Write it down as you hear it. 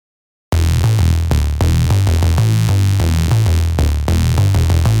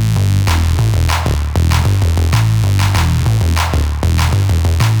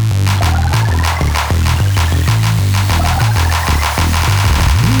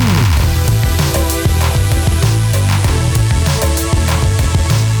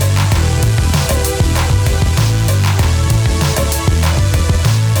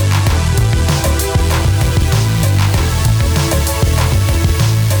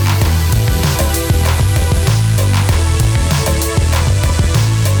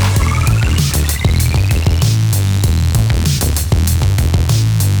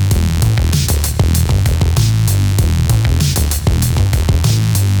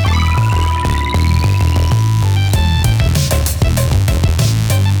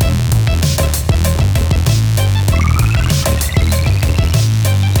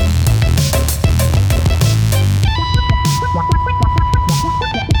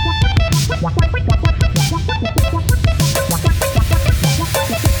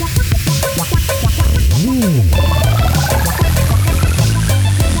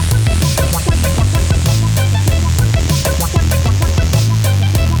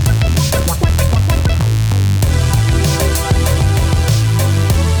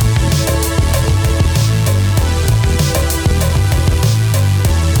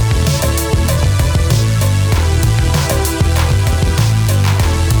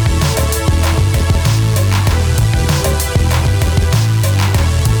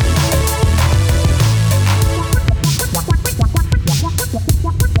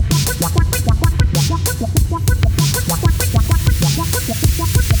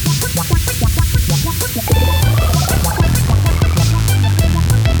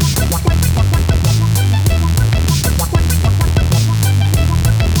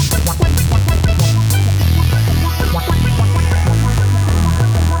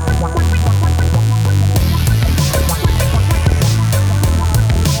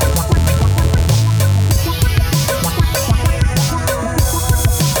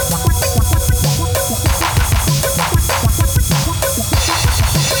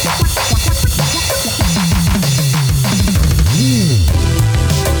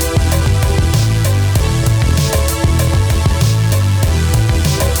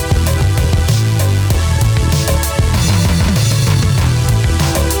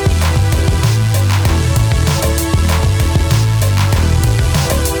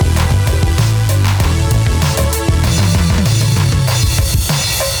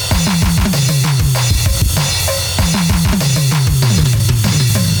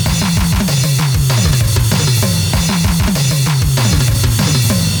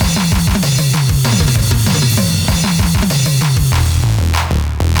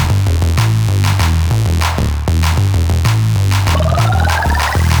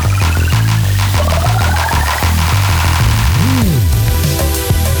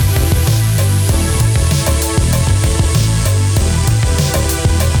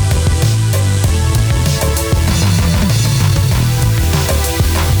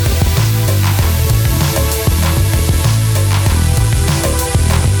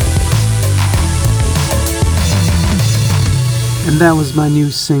That was my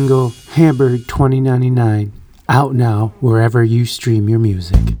new single, Hamburg 2099, out now wherever you stream your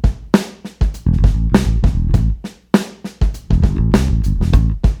music.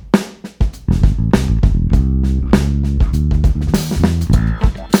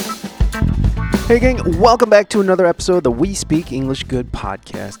 Hey gang, welcome back to another episode of the We Speak English Good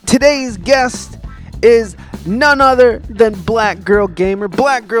podcast. Today's guest is none other than Black Girl Gamer.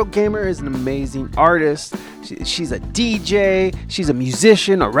 Black Girl Gamer is an amazing artist. She's a DJ, she's a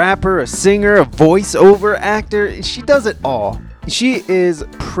musician, a rapper, a singer, a voiceover actor. She does it all. She is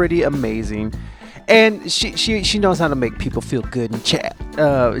pretty amazing. And she knows how to make people feel good in chat.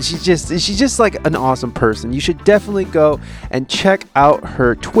 She's just like an awesome person. You should definitely go and check out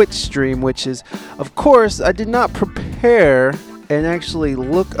her Twitch stream, which is, of course, I did not prepare and actually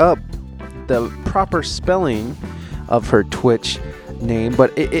look up the proper spelling of her Twitch name,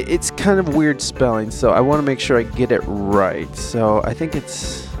 but it's kind of weird spelling, so I want to make sure I get it right. So I think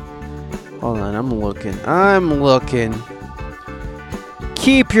it's, hold on, I'm looking.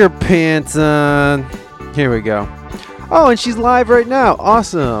 Keep your pants on. Here we go. Oh, and she's live right now.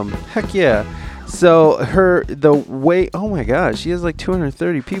 Awesome. Heck yeah. So oh my gosh, she has like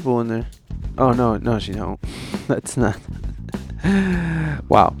 230 people in there. Oh no, she don't. That's not.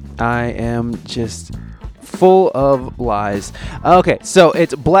 Wow, I am just full of lies. Okay, so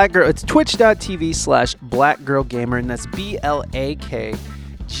it's it's twitch.tv/blackgirlgamer, and that's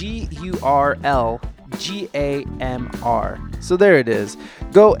BLAKGURLGAMR. So there it is.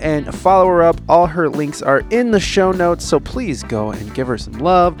 Go and follow her up. All her links are in the show notes, so please go and give her some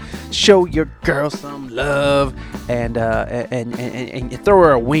love. Show your girl some love, and throw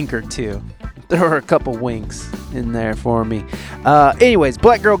her a wink or two. There are a couple winks in there for me. Anyways,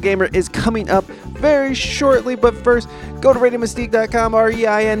 Black Girl Gamer is coming up very shortly, but first, go to ReinaMystique.com,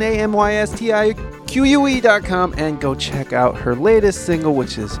 ReinaMystique.com, and go check out her latest single,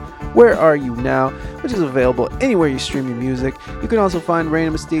 which is Where Are You Now, which is available anywhere you stream your music. You can also find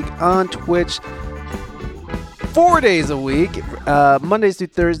Reina Mystique on Twitch 4 days a week, Mondays through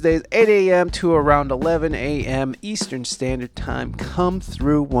Thursdays, 8 a.m. to around 11 a.m. Eastern Standard Time. Come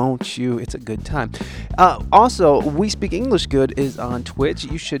through, won't you? It's a good time. Also, We Speak English Good is on Twitch.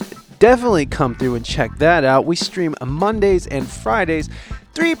 You should definitely come through and check that out. We stream Mondays and Fridays,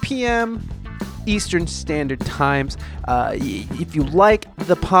 3 p.m. Eastern Standard Times. If you like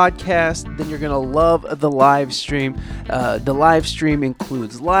the podcast, then you're going to love the live stream. The live stream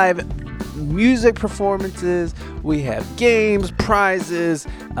includes live music performances, we have games, prizes,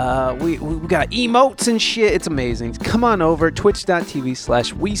 we got emotes and shit. It's amazing. Come on over,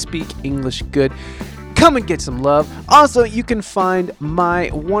 twitch.tv/we speak English good. Come and get some love. Also, you can find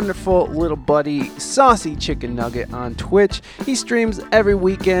my wonderful little buddy Saucy Chicken Nugget on Twitch. He streams every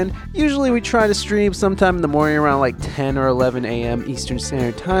weekend. Usually we try to stream sometime in the morning around like 10 or 11 a.m. Eastern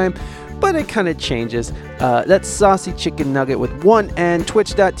Standard Time, but it kind of changes. That's Saucy Chicken Nugget with one N,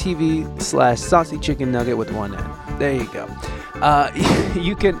 twitch.tv/Saucy Chicken Nugget with one N. There you go.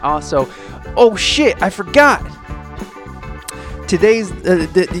 You can also, oh shit, I forgot. Today's,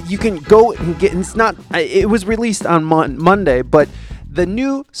 you can go and get, and it was released on Monday, but the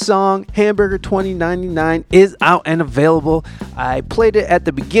new song, Hamburger 2099, is out and available. I played it at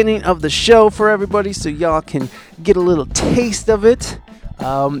the beginning of the show for everybody so y'all can get a little taste of it.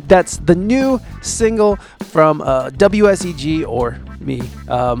 That's the new single from WSEG or me,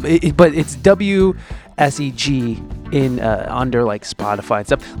 but it's WSEG in under like Spotify and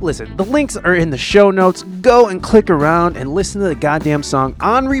stuff. Listen, the links are in the show notes. Go and click around and listen to the goddamn song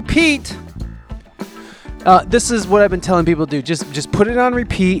on repeat. This is what I've been telling people to do. Just put it on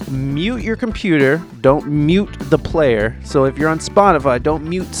repeat. Mute your computer. Don't mute the player. So if you're on Spotify, don't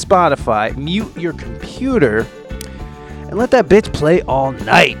mute Spotify. Mute your computer. And let that bitch play all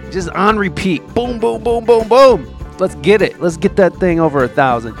night. Just on repeat. Boom, boom, boom, boom, boom. Let's get it. Let's get that thing over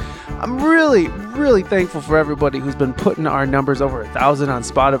 1,000. I'm really thankful for everybody who's been putting our numbers over 1,000 on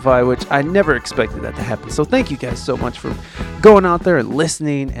Spotify, which I never expected that to happen. So thank you guys so much for going out there and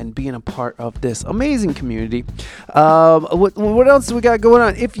listening and being a part of this amazing community. What else do we got going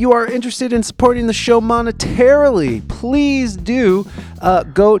on? If you are interested in supporting the show monetarily, please do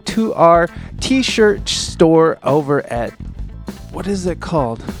go to our t-shirt store over at, what is it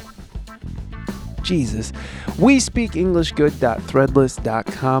called? Jesus. We speak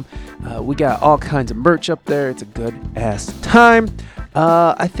EnglishGood.threadless.com. We got all kinds of merch up there. It's a good ass time.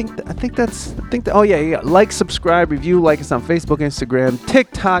 I think like, subscribe, review, like us on Facebook, Instagram,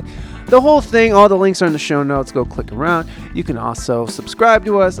 TikTok, the whole thing. All the links are in the show notes. Go click around. You can also subscribe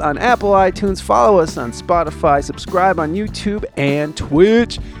to us on Apple iTunes, follow us on Spotify, subscribe on YouTube and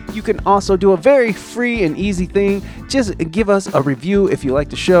Twitch. You can also do a very free and easy thing. Just give us a review if you like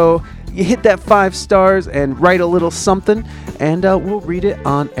the show. You hit that 5 stars and write a little something, and we'll read it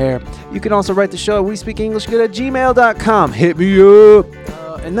on air. You can also write the show at WeSpeakEnglishGood@gmail.com. Hit me up.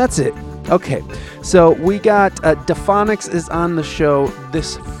 And that's it. Okay, so we got Dephonics is on the show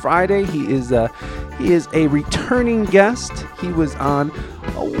this Friday. He is a returning guest. He was on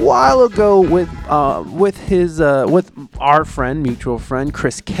a while ago with our mutual friend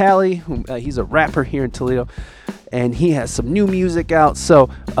Chris Cali, who he's a rapper here in Toledo, and he has some new music out. So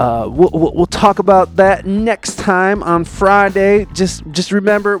we'll talk about that next time on Friday. Just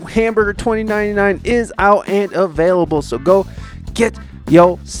remember, Hamburger 2099 is out and available. So go get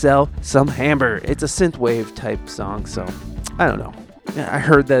yourself some hamburger. It's a synthwave type song, so I don't know. I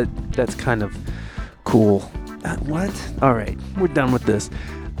heard that's kind of cool. What? All right, we're done with this.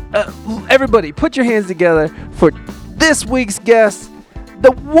 Everybody, put your hands together for this week's guest,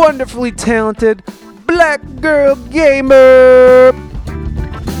 the wonderfully talented Black Girl Gamer.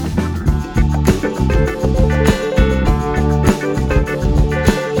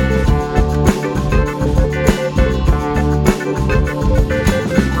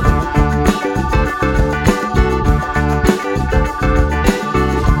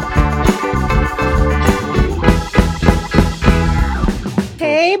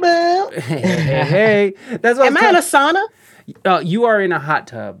 Hey, boo. Hey. That's what Am I in a sauna? You are in a hot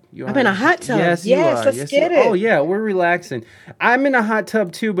tub. I'm in a hot tub. Yes, yes, let's get it. Oh, yeah, we're relaxing. I'm in a hot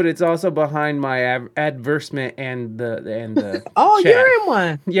tub, too, but it's also behind my advertisement and the Oh, chat. you're in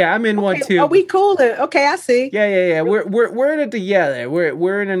one. Yeah, I'm in one, too. Are we cool? Okay, I see. Yeah. We're in it together.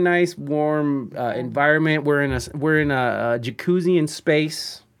 We're in a nice, warm environment. We're in a jacuzzi in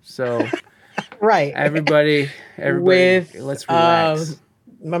space. So, Right. Everybody, With, let's relax.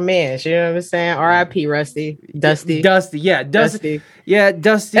 My man, you know what I'm saying? R.I.P. Rusty. Dusty. Yeah, Dusty. Yeah,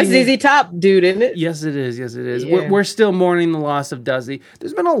 Dusty. That's ZZ Top, dude, isn't it? Yes, it is. Yeah. We're still mourning the loss of Dusty.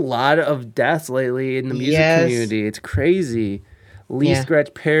 There's been a lot of deaths lately in the music community. It's crazy. Lee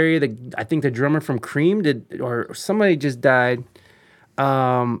Scratch Perry, I think the drummer from Cream or somebody just died.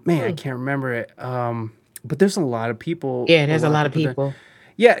 I can't remember it. But there's a lot of people. Yeah, there's a lot of people.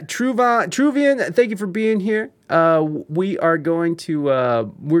 Yeah, Truvian, thank you for being here. We are going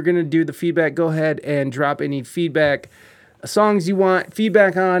to do the feedback. Go ahead and drop any feedback, songs you want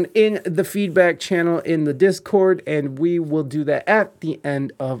feedback on in the feedback channel in the Discord, and we will do that at the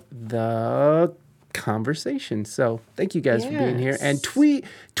end of the conversation. So thank you guys for being here. And Tweet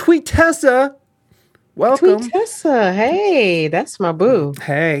Tessa, welcome. Tweet Tessa, hey, that's my boo.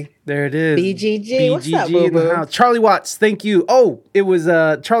 Hey, there it is. BGG, what's up, boo in the boo? house. Charlie Watts, thank you. Oh, it was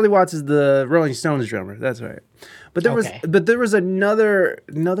Charlie Watts is the Rolling Stones drummer. That's right. But there was another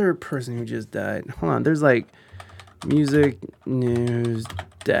person who just died. Hold on, there's like music news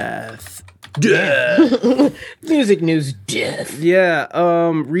death. Music news death. Yeah,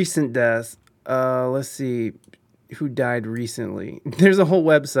 recent deaths. Let's see who died recently. There's a whole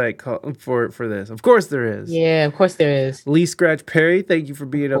website called for this. Of course there is. Yeah, of course there is. Lee Scratch Perry, thank you for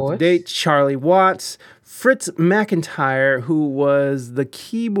being up to date. Charlie Watts. Fritz McIntyre, who was the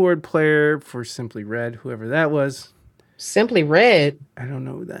keyboard player for Simply Red, whoever that was. Simply Red? I don't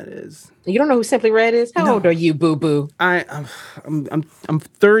know who that is. You don't know who Simply Red is? How old are you, boo-boo? I'm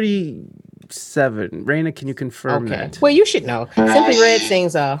 37. Raina, can you confirm that? Well, you should know. Simply Red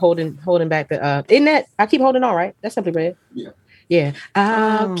sings holding back the isn't that I keep holding on, right? That's Simply Red. Yeah.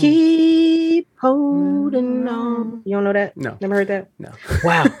 I'll keep holding on. You don't know that? No. Never heard that? No.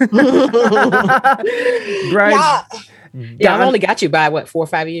 Wow. Bryce. Yeah, I've only got you by 4 or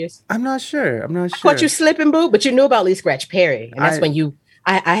 5 years. I'm not sure. I caught you slipping, boo, but you knew about Lee Scratch Perry. And that's when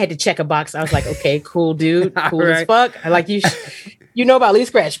I had to check a box. I was like, okay, cool dude. Cool as fuck. I like you. You know about Lee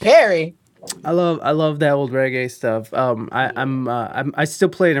Scratch Perry. I love that old reggae stuff. I still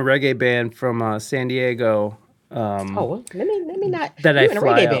play in a reggae band from San Diego. Let me not. That I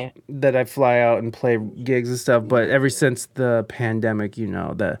fly out and play gigs and stuff. But ever since the pandemic,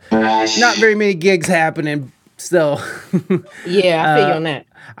 not very many gigs happening. Still, yeah, I feel you on that.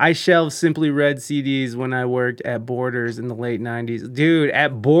 I shelved Simply Red CDs when I worked at Borders in the late 90s. Dude,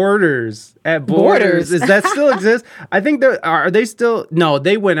 at Borders. Does that still exist? I think are they still? No,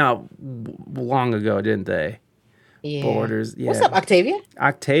 they went out long ago, didn't they? Yeah. Borders. Yeah. What's up, Octavia?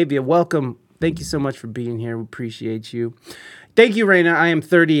 Octavia, welcome. Thank you so much for being here. We appreciate you. Thank you, Raina. I am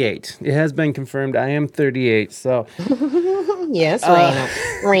 38. It has been confirmed. I am 38. So Yes, Raina.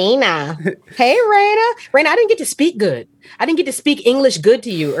 Raina. Hey, Raina. Raina, I didn't get to speak good. I didn't get to speak English good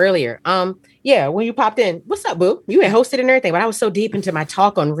to you earlier. Yeah, when you popped in, what's up, boo? You had hosted and everything, but I was so deep into my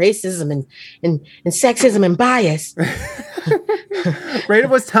talk on racism and sexism and bias. Raina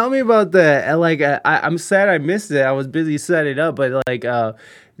was telling me about that. Like, I'm sad I missed it. I was busy setting up, but like,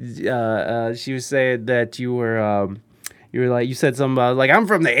 she was saying that you were like, you said something about like, I'm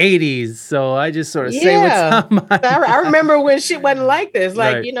from the 80s, so I just sort of say what's on my mind. I remember when shit wasn't like this.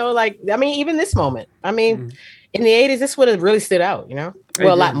 Like, right. You know, like, I mean, even this moment. I mean, in the 80s, this would have really stood out, you know?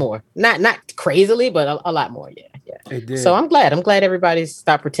 Well, a lot more. Not crazily, but a lot more. Yeah. It did. So I'm glad everybody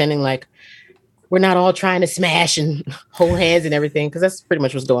stopped pretending like we're not all trying to smash and hold hands and everything, because that's pretty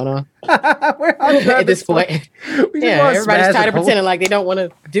much what's going on at this point. Yeah, everybody's tired of pretending like they don't want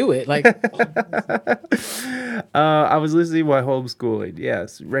to do it. Like, I was listening to homeschooling.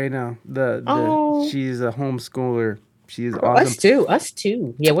 Yes, right now she's a homeschooler. She's awesome. Us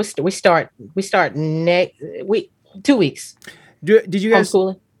too. Yeah, we start next week. 2 weeks. Did you guys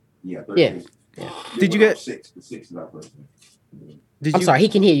homeschooling? Yeah. Did you get 6 is not first? I'm sorry, he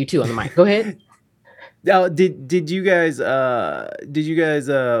can hear you too on the mic. Go ahead. Did you guys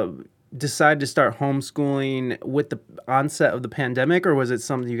decide to start homeschooling with the onset of the pandemic, or was it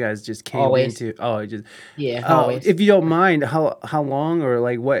something you guys just came into? Oh, just always. If you don't mind, how long, or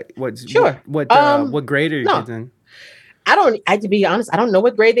like what sure. what grade are you kids in? To be honest, I don't know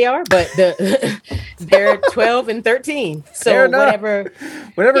what grade they are, but they're 12 and 13. So whatever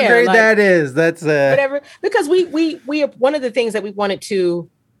grade that is, that's whatever. Because we one of the things that we wanted to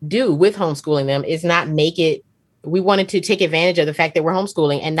do with homeschooling them is not make it. We wanted to take advantage of the fact that we're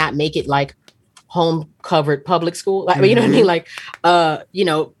homeschooling and not make it like home covered public school. Like, you know what I mean? Like,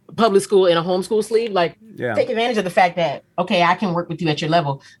 public school in a homeschool sleeve. Like, take advantage of the fact that, okay, I can work with you at your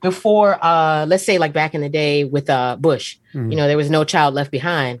level. Before, let's say like back in the day with Bush, there was No Child Left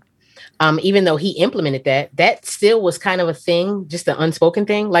Behind. Even though he implemented that still was kind of a thing, just an unspoken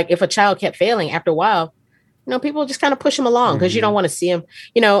thing. Like if a child kept failing after a while, people just kind of push them along because you don't want to see them,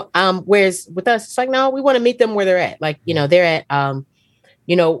 whereas with us, it's like, no, we want to meet them where they're at. Like, they're at,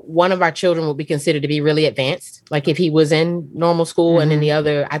 one of our children would be considered to be really advanced. Like if he was in normal school and then the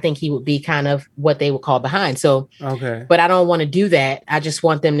other, I think he would be kind of what they would call behind. So, but I don't want to do that. I just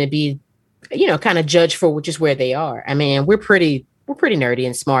want them to be, kind of judged for just where they are. I mean, we're pretty nerdy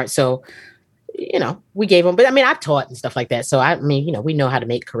and smart. So, we gave them, but I mean, I've taught and stuff like that. So I mean, we know how to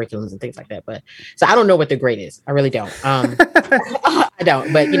make curriculums and things like that, but so I don't know what their grade is. I really don't. I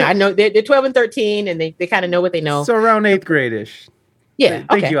don't, but I know they're 12 and 13 and they kind of know what they know. So around 8th grade-ish. Yeah.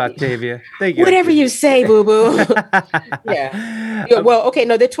 Thank you, Octavia. Thank you. Whatever you say, boo boo. Yeah. Well, okay.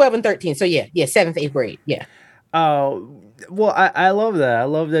 No, they're 12 and 13. So yeah. 7th, 8th grade. Yeah. Well, I love that. I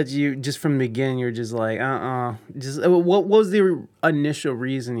love that you just from the beginning, you're just like, just what was the initial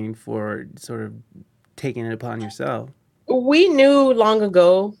reasoning for sort of taking it upon yourself? We knew long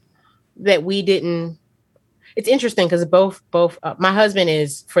ago that we didn't. It's interesting because both my husband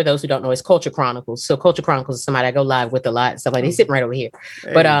is, for those who don't know, is Culture Chronicles. So Culture Chronicles is somebody I go live with a lot and stuff like that. He's sitting right over here.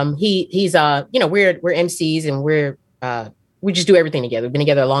 Hey. But he's we're MCs and we just do everything together. We've been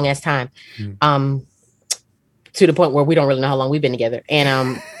together a long ass time. To the point where we don't really know how long we've been together.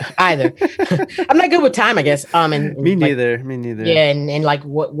 And either. I'm not good with time, I guess. Me neither. Yeah, and like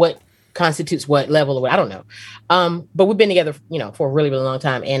what constitutes what level or what, I don't know. But we've been together, for a really, really long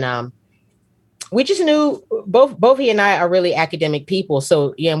time. And we just knew both he and I are really academic people.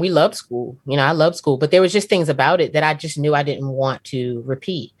 So yeah, and we loved school. I loved school, but there was just things about it that I just knew I didn't want to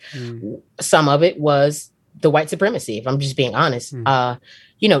repeat. Some of it was the white supremacy, if I'm just being honest.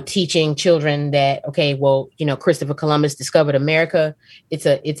 Teaching children that, okay, well, Christopher Columbus discovered America. It's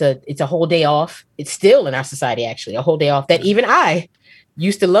a whole day off. It's still in our society, actually, a whole day off that even I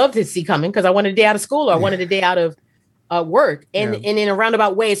used to love to see coming because I wanted a day out of school or I wanted a day out of work. And in a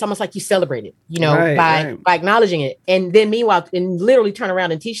roundabout way, it's almost like you celebrate it, by acknowledging it. And then meanwhile, and literally turn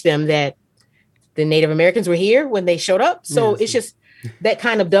around and teach them that the Native Americans were here when they showed up. So it's just that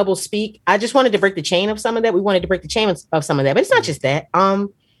kind of double speak. I just wanted to break the chain of some of that. We wanted to break the chain of some of that, but it's not just that.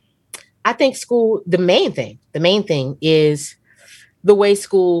 I think school, the main thing is the way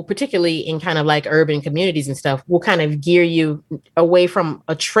school, particularly in kind of like urban communities and stuff, will kind of gear you away from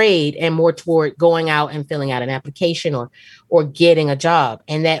a trade and more toward going out and filling out an application or getting a job.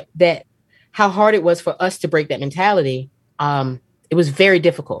 And that how hard it was for us to break that mentality. It was very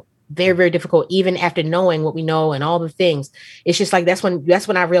difficult. Very, very difficult, even after knowing what we know and all the things. It's just like that's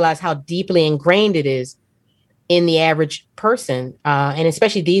when I realized how deeply ingrained it is in the average person, and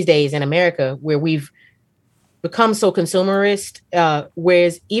especially these days in America, where we've become so consumerist.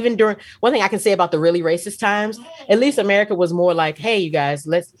 Whereas even during one thing I can say about the really racist times, at least America was more like, hey, you guys,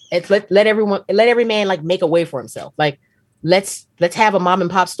 let every man like make a way for himself. Like let's have a mom and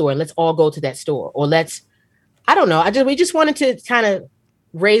pop store and let's all go to that store. Or I don't know. We just wanted to kind of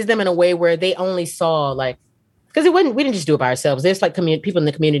raise them in a way where they only saw like, because we didn't just do it by ourselves. There's like people in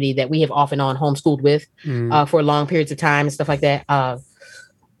the community that we have off and on homeschooled with for long periods of time and stuff like that,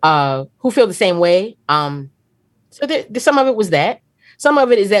 who feel the same way. So some of it was that. Some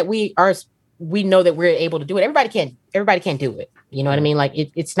of it is that we know that we're able to do it. Everybody can't do it. You know what I mean? Like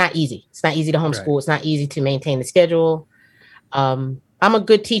it's not easy. It's not easy to homeschool. Right. It's not easy to maintain the schedule. I'm a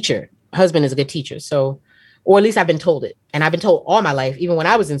good teacher. Husband is a good teacher. So, or at least I've been told it. And I've been told all my life, even when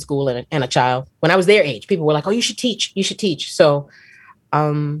I was in school and a child, when I was their age, people were like, oh, you should teach. You should teach. So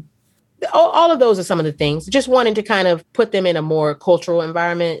all of those are some of the things. Just wanting to kind of put them in a more cultural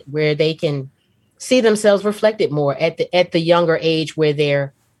environment where they can see themselves reflected more at the younger age where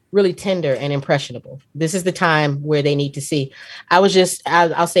they're really tender and impressionable. This is the time where they need to see. I'll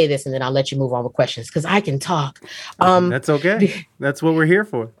say this and then I'll let you move on with questions because I can talk. That's okay. That's what we're here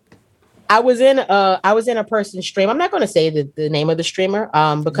for. I was in a person's stream. I'm not going to say the name of the streamer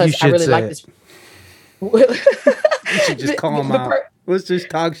because I really like this. You should just call him out. Let's just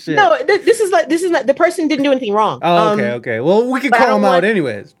talk shit. No, this is not the person didn't do anything wrong. Oh, okay. Well, we can call him out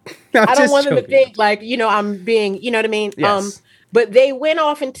anyways. I don't want them to think like, I'm being, you know what I mean? Yes. But they went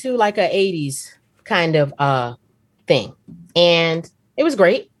off into like a 80s kind of thing. And it was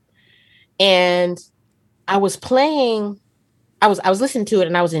great. And I was listening to it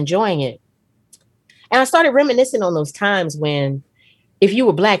and I was enjoying it. And I started reminiscing on those times when if you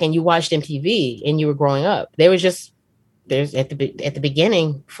were Black and you watched MTV and you were growing up, there's at the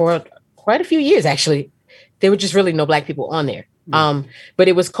beginning for quite a few years, actually, there were just really no Black people on there. Mm. But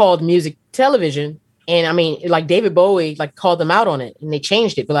it was called music television. And I mean, like David Bowie, like called them out on it and they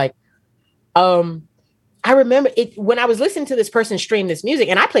changed it. But like, I remember it when I was listening to this person stream this music,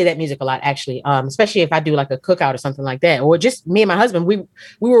 and I play that music a lot, actually, especially if I do like a cookout or something like that, or just me and my husband, we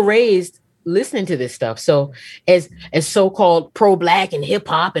were raised listening to this stuff. So as so-called pro-Black and hip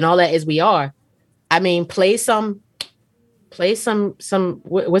hop and all that as we are, I mean, play some,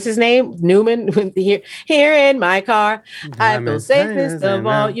 what's his name? Newman here in my car. I feel safest of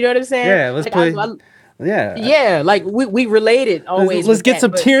all. You know what I'm saying? Yeah, let's play. Yeah, like we related always. Let's get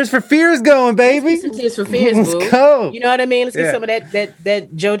some Tears for Fears going, baby. Some Tears for Fears, boo. Let's go. You know what I mean? Let's get some of that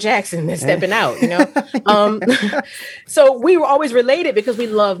Joe Jackson that's stepping out, you know? So we were always related because we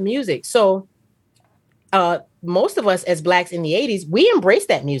love music. So most of us as Blacks in the 80s, we embraced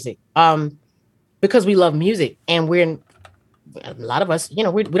that music because we love music. And a lot of us, you know,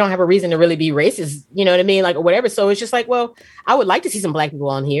 we don't have a reason to really be racist, you know what I mean? Like, or whatever. So it's just like, well, I would like to see some Black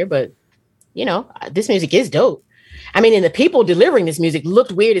people on here, but you know, this music is dope. I mean, and the people delivering this music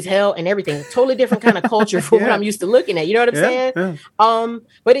looked weird as hell and everything. Totally different kind of culture from what I'm used to looking at. You know what I'm saying? Yeah.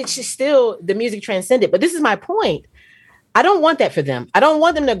 But it's just still the music transcended. But this is my point. I don't want that for them. I don't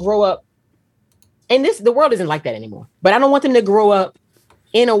want them to grow up. And the world isn't like that anymore. But I don't want them to grow up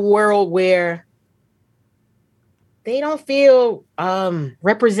in a world where they don't feel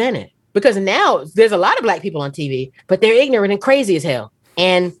represented. Because now there's a lot of Black people on TV, but they're ignorant and crazy as hell.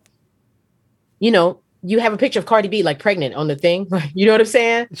 And you know, you have a picture of Cardi B like pregnant on the thing. You know what I'm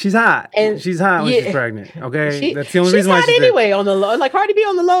saying? She's hot. And she's hot when she's pregnant. Okay, that's the only reason why she's anyway on the low. Like Cardi B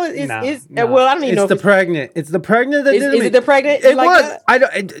on the low is well, I don't even know. It's the pregnant. It's the pregnant that is it the pregnant? It was. I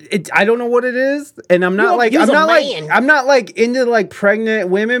don't know what it is, and I'm not like into like pregnant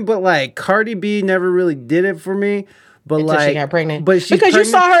women, but like Cardi B never really did it for me. But until she got pregnant. But she's because pregnant,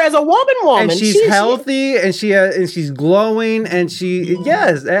 you saw her as a woman, and she's healthy, and she's glowing, and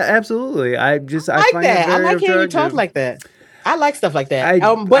yes, absolutely. I like find that. I like hearing you attractive. talk like that. I like stuff like that.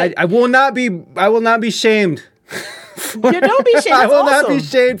 But I will not be shamed. Don't be shamed. I will not be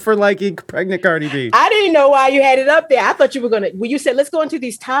shamed for liking pregnant Cardi B. I didn't know why you had it up there. I thought you were gonna. When you said let's go into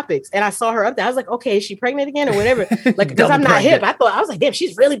these topics, and I saw her up there, I was like, okay, is she pregnant again or whatever? Like because I'm not hip. I was like, damn,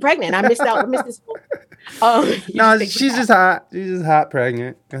 she's really pregnant. I missed this. No, she's just hot. She's just hot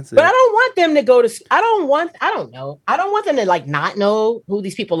pregnant. That's it. But I don't want them to go to. I don't want them to like not know who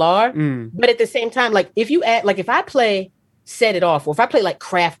these people are. But at the same time, like if I play Set It Off, or if I play like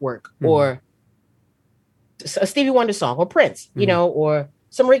Kraftwerk or a Stevie Wonder song or Prince, you know, or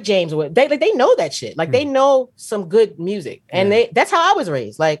some Rick James, or they know that shit. Like they know some good music, and that's how I was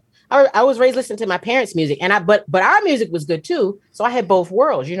raised. Like I was raised listening to my parents' music, and but our music was good too. So I had both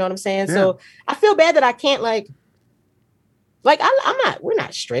worlds. You know what I'm saying? Yeah. So I feel bad that I can't we're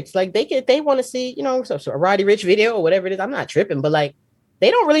not strict. Like they want to see, you know, so a Roddy Ricch video or whatever it is. I'm not tripping, but like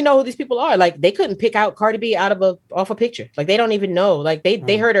they don't really know who these people are. Like they couldn't pick out Cardi B off a picture. Like they don't even know. Like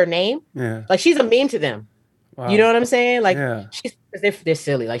they heard her name. Yeah. Like she's a meme to them. Wow. You know what I'm saying? Like they're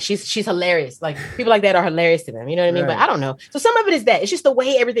silly. Like she's hilarious. Like people like that are hilarious to them. You know what I mean? Right. But I don't know. So some of it is that it's just the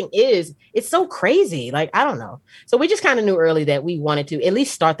way everything is. It's so crazy. Like I don't know. So we just kind of knew early that we wanted to at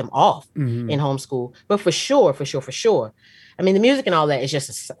least start them off in homeschool. But for sure. I mean, the music and all that is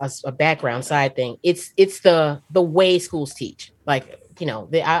just a background side thing. It's the way schools teach. Like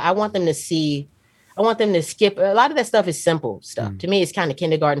I want them to see. I want them to skip. A lot of that stuff is simple stuff. To me, it's kind of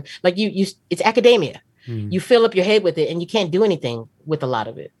kindergarten. Like it's academia. You fill up your head with it and you can't do anything with a lot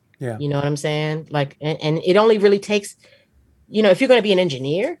of it. Yeah. You know what I'm saying? Like, and it only really takes, if you're going to be an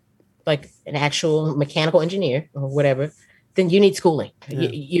engineer, like an actual mechanical engineer or whatever, then you need schooling. Yeah.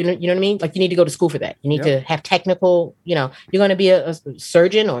 You know what I mean? Like you need to go to school for that. You need to have technical, you're going to be a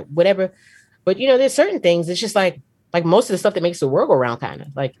surgeon or whatever. But, there's certain things. It's just like most of the stuff that makes the world go round kind of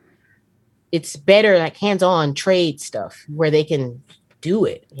like it's better like hands-on trade stuff where they can do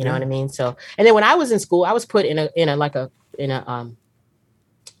it, you know what I mean? So, and then when I was in school, I was put in a what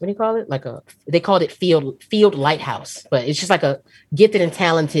do you call it? They called it field lighthouse, but it's just like a gifted and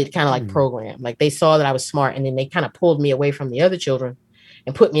talented kind of like program. Like they saw that I was smart and then they kind of pulled me away from the other children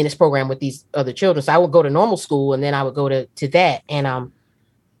and put me in this program with these other children. So I would go to normal school and then I would go to that. And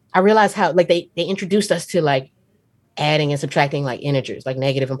I realized how like they introduced us to like adding and subtracting like integers, like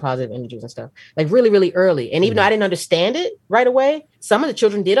negative and positive integers and stuff, like really, really early. And even though I didn't understand it right away, some of the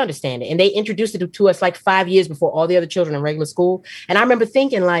children did understand it. And they introduced it to us like 5 years before all the other children in regular school. And I remember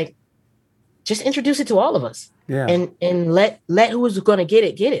thinking like, just introduce it to all of us and let who's going to get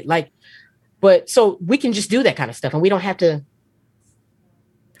it. Like, but so we can just do that kind of stuff. And we don't have to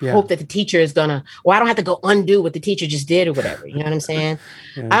hope that the teacher is gonna, or I don't have to go undo what the teacher just did or whatever. You know what I'm saying?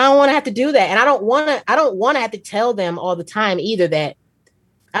 I don't want to have to do that. And I don't want to have to tell them all the time either that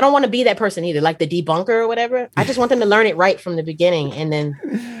I don't want to be that person either, like the debunker or whatever. I just want them to learn it right from the beginning and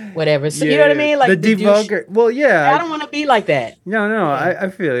then whatever. So you know what I mean? Like the debunker. Well, yeah. I don't want to be like that. No, I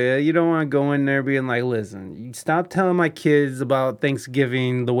feel you. You don't want to go in there being like, listen, you stop telling my kids about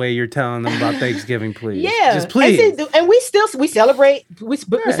Thanksgiving the way you're telling them about Thanksgiving, please. Yeah. Just please. And we celebrate. We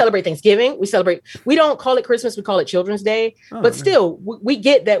celebrate Thanksgiving. We don't call it Christmas. We call it Children's Day. But still, we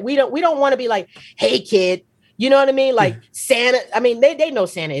get that we don't want to be like, hey, kid. You know what I mean? Like Santa, I mean, they know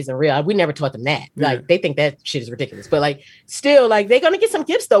Santa isn't real. We never taught them that. Like they think that shit is ridiculous. But like still, like they're gonna get some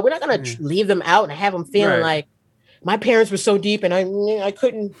gifts though. We're not gonna leave them out and have them feeling like my parents were so deep and I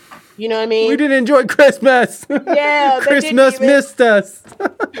couldn't, you know what I mean? We didn't enjoy Christmas. Yeah. Christmas missed us.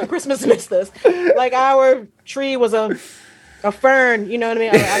 Christmas missed us. Like our tree was a fern, you know what I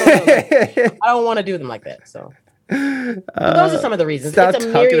mean? I don't know. I don't want to do them like that. So those are some of the reasons. Stop it's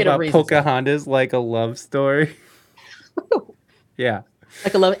a talking myriad about of reasons. Pocahontas like a love story. Yeah.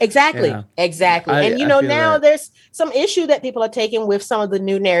 Like a love. Exactly. Yeah. Exactly. And now there's some issue that people are taking with some of the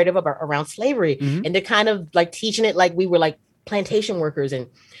new narrative around slavery. And they're kind of like teaching it like we were like plantation workers and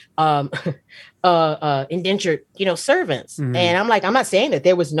indentured, servants. And I'm like, I'm not saying that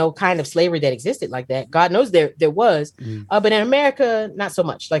there was no kind of slavery that existed like that. God knows there was. But in America, not so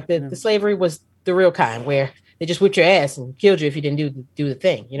much. Like the slavery was the real kind where they just whipped your ass and killed you if you didn't do the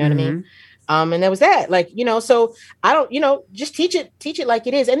thing. You know what I mean? And that was that. Like, so I don't, just teach it like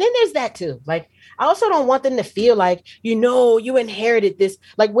it is. And then there's that too. Like, I also don't want them to feel like, you inherited this.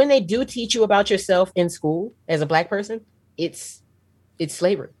 Like when they do teach you about yourself in school as a Black person, it's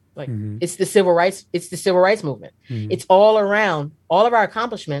slavery. Like it's the civil rights movement. It's all around. All of our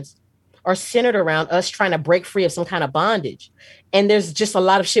accomplishments are centered around us trying to break free of some kind of bondage. And there's just a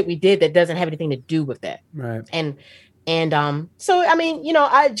lot of shit we did that doesn't have anything to do with that. Right. And so, I mean,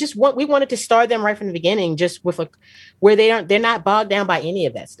 we wanted to start them right from the beginning, just with where they're not bogged down by any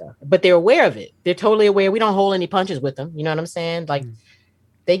of that stuff, but they're aware of it. They're totally aware. We don't hold any punches with them. You know what I'm saying? Like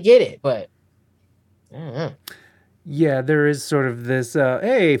they get it, but I don't know. Yeah, there is sort of this,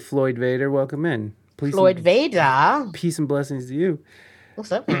 hey, Floyd Vader, welcome in. Floyd Vader. Peace and blessings to you.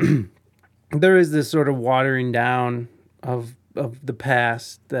 What's up? There is this sort of watering down of the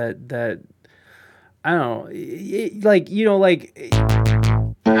past that I don't know, hey, thank you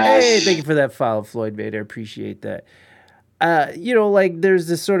for that follow, Floyd Vader. Appreciate that. There's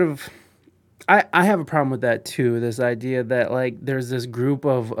this sort of, I have a problem with that too. This idea that like there's this group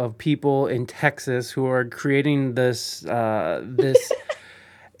of people in Texas who are creating this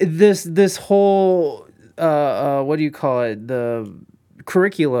this whole what do you call it? The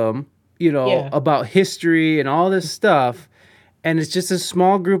curriculum, about history and all this stuff. And it's just a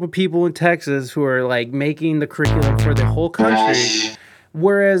small group of people in Texas who are like making the curriculum for the whole country.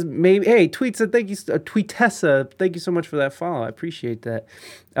 Whereas maybe, hey, Tweetessa, thank you so much for that follow. I appreciate that.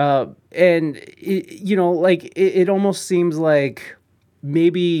 And it almost seems like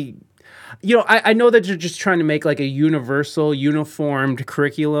maybe, I know that you're just trying to make like a universal, uniformed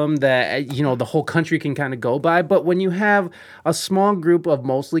curriculum that, the whole country can kind of go by. But when you have a small group of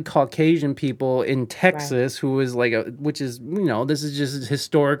mostly Caucasian people in Texas, who is like, which is, this is just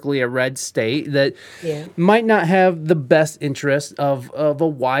historically a red state that might not have the best interest of a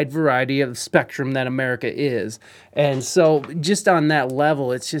wide variety of the spectrum that America is. And so just on that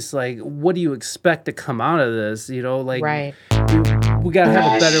level, it's just like, what do you expect to come out of this? Right. We got to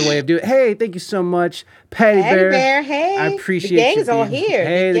have a better way of doing it. Hey, thank you so much, Patty Bear. Hey, I appreciate the gang is all here.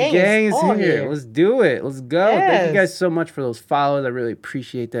 Hey, the gang is here. Let's do it. Let's go. Yes. Thank you guys so much for those follows. I really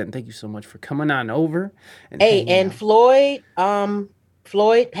appreciate that. And thank you so much for coming on over. And Floyd,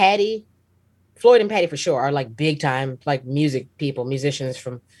 Floyd and Patty for sure are like big time, like musicians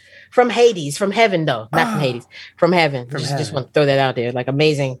from Hades, from heaven though. Not from Hades, from heaven. Just want to throw that out there. Like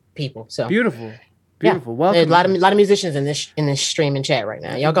amazing people. So beautiful. Welcome. There's a lot of musicians in this streaming chat right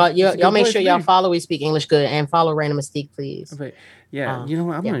now. Y'all make sure y'all follow We Speak English Good and follow Random Mystique, please. Okay. Yeah, you know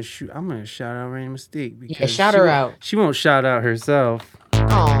what? I'm gonna shout out Random Mystique because shout her out. She won't shout out herself.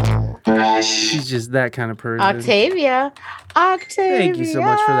 Oh, she's just that kindand of person. Octavia. Thank you so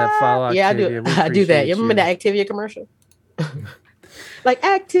much for that follow, Octavia. Yeah, I do that. You remember that Activia commercial? Like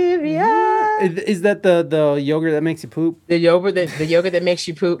Activia. Is that the yogurt that makes you poop? The yogurt that makes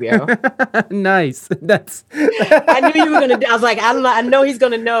you poop, yo. Nice. That's. I knew you were gonna. I was like, I know he's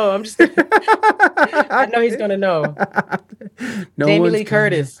gonna know. I know he's gonna know. Jamie Lee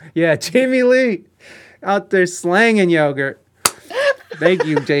Curtis. Yeah, Jamie Lee, out there slanging yogurt. Thank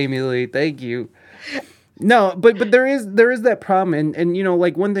you, Jamie Lee. Thank you. No, but there is that problem, and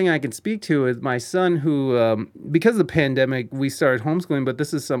like one thing I can speak to is my son who because of the pandemic we started homeschooling, but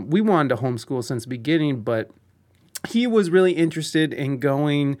we wanted to homeschool since the beginning, but he was really interested in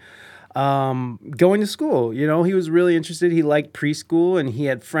going to school. He was really interested. He liked preschool, and he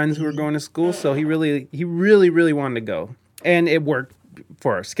had friends who were going to school, so he really wanted to go, and it worked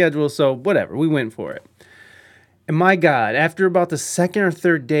for our schedule. So whatever, we went for it. And my God, after about the second or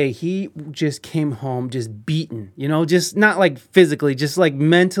third day, he just came home just beaten, just not like physically, just like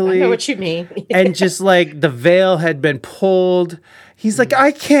mentally. I know what you mean. And just like the veil had been pulled. He's like,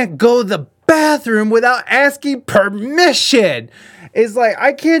 I can't go to the bathroom without asking permission. It's like,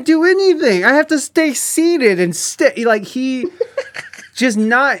 I can't do anything. I have to stay seated and stay. Like he just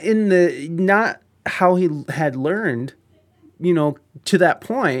not how he had learned, to that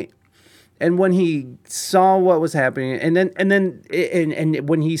point. And when he saw what was happening, and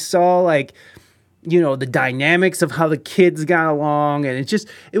when he saw like, the dynamics of how the kids got along, and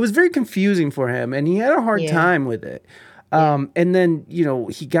it was very confusing for him, and he had a hard time with it. And then,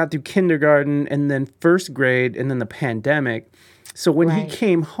 he got through kindergarten and then first grade and then the pandemic. So when he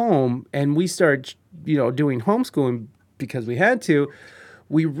came home and we started, doing homeschooling because we had to,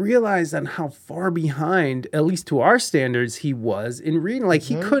 we realized on how far behind, at least to our standards, he was in reading. Like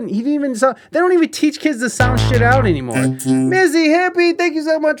they don't even teach kids to sound shit out anymore. Missy Hippie, thank you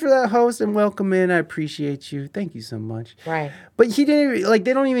so much for that host and welcome in. I appreciate you. Thank you so much. Right. But he didn't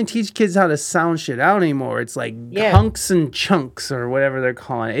they don't even teach kids how to sound shit out anymore. It's like hunks and chunks or whatever they're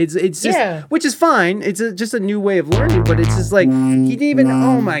calling it. It's just, which is fine. It's just a new way of learning, but it's just like, he didn't even,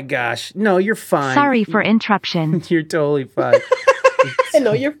 oh my gosh. No, you're fine. Sorry for interruption. You're totally fine.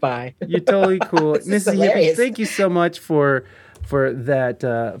 No, you're fine. You're totally cool. Mrs. Hippie, thank you so much for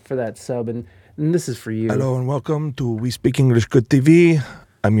that sub, and this is for you. Hello and welcome to We Speak English Good TV.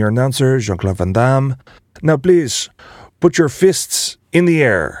 I'm your announcer, Jean-Claude Van Damme. Now please, put your fists in the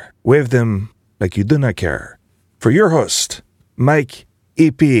air. Wave them like you do not care. For your host, Mike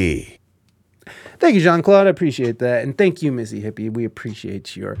EP. Thank you, Jean-Claude. I appreciate that. And thank you, Missy Hippie. We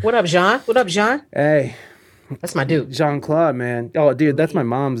appreciate your... What up, Jean? Hey. That's my dude. Jean-Claude, man. Oh, dude, that's my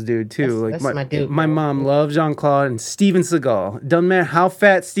mom's dude, too. That's my dude. My mom loves Jean-Claude and Steven Seagal. Doesn't matter how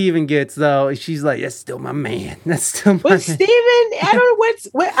fat Steven gets, though. She's like, that's still my man. That's still my man. Steven,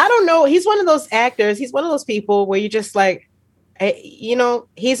 I don't know. He's one of those actors. He's one of those people where you just like,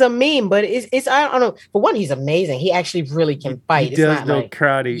 he's a meme, but it's I don't know. For one, he's amazing. He actually really can fight. He does know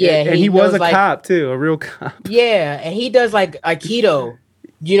karate. Yeah, and he was a cop, too. A real cop. Yeah, and he does like Aikido.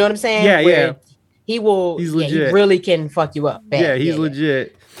 You know what I'm saying? Yeah. He's legit. He really can fuck you up. Bad. Yeah, he's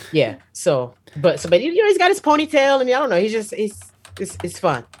legit. Yeah. So, but he's got his ponytail, and I don't know. It's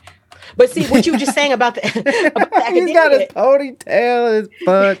fun. But see what you were just saying about the he's got his ponytail. It's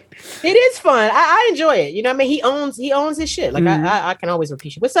fun. It is fun. I enjoy it. You know what I mean? He owns his shit. Like I can always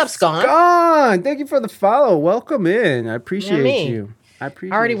repeat it. What's up, Scon? Scon, thank you for the follow. Welcome in. I appreciate you. I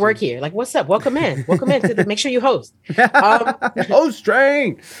appreciate I already work here. Like, what's up? Welcome in. Welcome in. Make sure you host. Host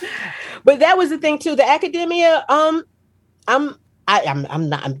train. But that was the thing too. The academia. I'm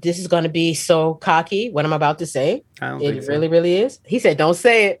not. This is going to be so cocky. What I'm about to say. I don't It think so. really, really is. He said, "Don't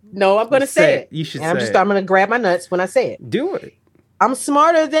say it." No, I'm going to say it. You should and say I'm going to grab my nuts when I say it. Do it. I'm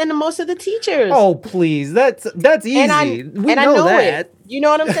smarter than most of the teachers. Oh, please. That's easy. I know that. it. You know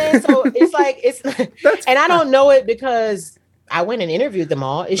what I'm saying? So it's like and I don't know it because I went and interviewed them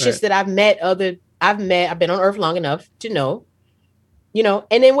all. It's just that I've been on Earth long enough to know,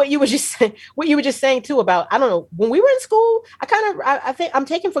 and then what you were just saying too about, I don't know, when we were in school, I think I'm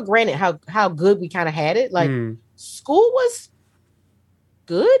taking for granted how good we kind of had it. Like school was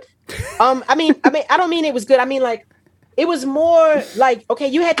good. I mean, I don't mean it was good. I mean, like, it was more like, okay,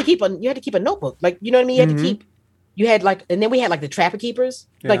 you had to keep a notebook. Like, you know what I mean? And then we had like the trapper keepers.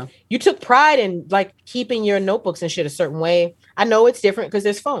 Yeah. Like, you took pride in like keeping your notebooks and shit a certain way. I know it's different because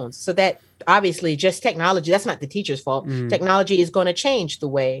there's phones. So that obviously just technology, that's not the teacher's fault. Technology is going to change the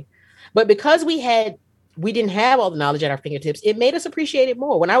way. But because we didn't have all the knowledge at our fingertips, it made us appreciate it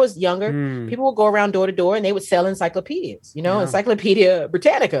more. When I was younger, people would go around door to door and they would sell encyclopedias, Encyclopedia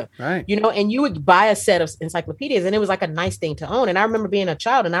Britannica, right? And you would buy a set of encyclopedias and it was like a nice thing to own. And I remember being a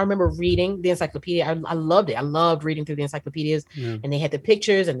child and I remember reading the encyclopedia. I loved it. I loved reading through the encyclopedias and they had the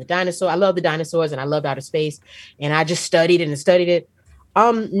pictures and the dinosaur. I love the dinosaurs and I loved outer space. And I just studied it.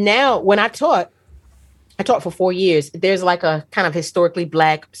 Now when I taught for 4 years, there's like a kind of historically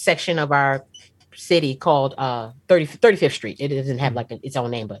Black section of our city called 35th Street. It doesn't have like its own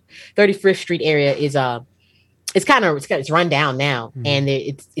name, but 35th Street area is it's run down now, and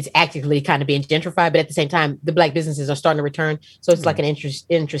it's actively kind of being gentrified. But at the same time, the Black businesses are starting to return, so it's like an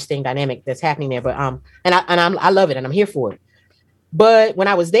interesting dynamic that's happening there. But I love it, and I'm here for it. But when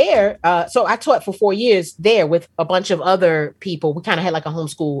I was there, so I taught for 4 years there with a bunch of other people. We kind of had like a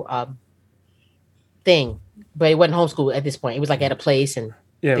homeschool thing, but it wasn't homeschool at this point. It was like at a place, and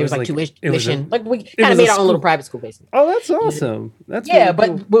yeah, it was like tuition. Like we kind of made our own little private school, basically. Oh, that's awesome. That's really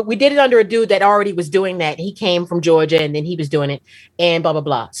cool. But we did it under a dude that already was doing that. He came from Georgia, and then he was doing it, and blah blah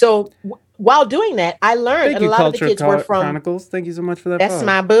blah. So while doing that, I learned a lot of the kids were from Chronicles. Thank you so much for that. That's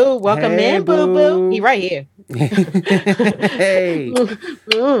my boo. Welcome in, boo boo. He right here. Hey.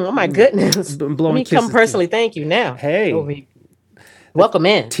 Oh my goodness. Let me come personally. Thank you now. Hey. Welcome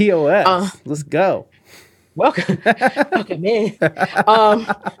in. TOS. Let's go. Welcome in.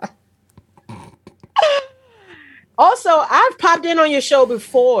 Also, I've popped in on your show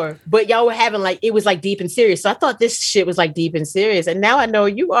before, but y'all were having like, it was like deep and serious. So I thought this shit was like deep and serious. And now I know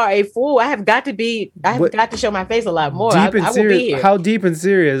you are a fool. I have got to show my face a lot more. Deep and I will serious. be here. How deep and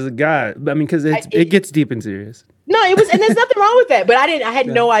serious? God, I mean, because it gets deep and serious. No, it was, and there's nothing wrong with that. But I had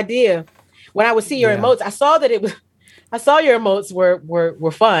no idea when I would see your emotes. I saw your emotes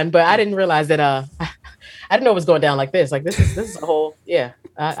were fun, but I didn't realize that I didn't know it was going down like this. Like this is a whole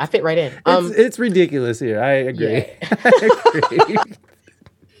I fit right in. It's ridiculous here. I agree. Yeah. I agree.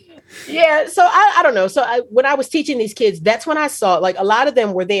 Yeah, so I don't know. So when I was teaching these kids, that's when I saw like a lot of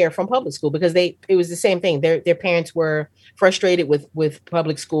them were there from public school because it was the same thing. Their parents were frustrated with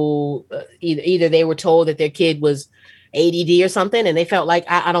public school. Either they were told that their kid was ADD or something, and they felt like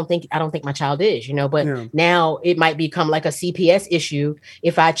I don't think my child is, but now it might become like a CPS issue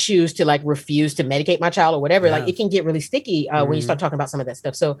if I choose to like refuse to medicate my child or whatever. Like it can get really sticky when you start talking about some of that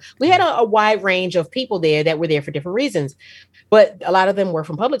stuff. So we had a wide range of people there that were there for different reasons, but a lot of them were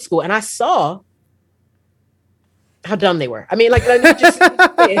from public school, and I saw how dumb they were. I mean, like I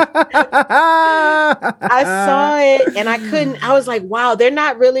saw it, and I was like, wow, they're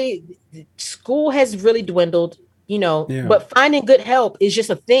not really. School has really dwindled. But finding good help is just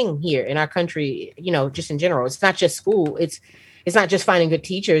a thing here in our country, just in general. It's not just school. It's not just finding good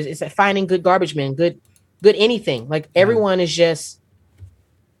teachers. It's finding good garbage men, good anything. Like everyone is just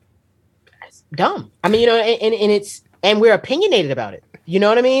dumb. I mean, and we're opinionated about it. You know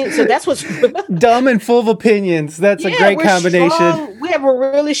what I mean? So that's what's dumb and full of opinions. That's a great combination. We have a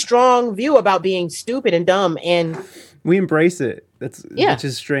really strong view about being stupid and dumb, and we embrace it. Which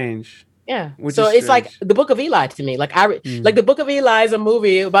is strange. Yeah. So it's like the Book of Eli to me. Like like the Book of Eli is a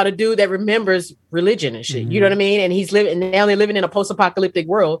movie about a dude that remembers religion and shit. You know what I mean? And now they're living in a post-apocalyptic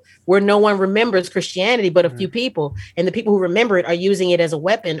world where no one remembers Christianity but a few people. And the people who remember it are using it as a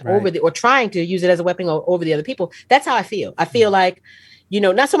weapon or trying to use it as a weapon over the other people. That's how I feel. I feel like,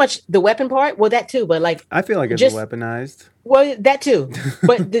 not so much the weapon part. Well, that too, but like I feel like it's weaponized. Well, that too.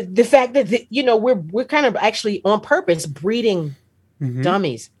 But the fact that we're kind of actually on purpose breeding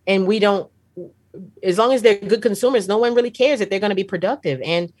dummies, and we don't, as long as they're good consumers, no one really cares that they're going to be productive.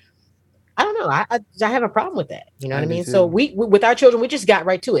 And I don't know. I have a problem with that. You know what I do mean? too. So we with our children, we just got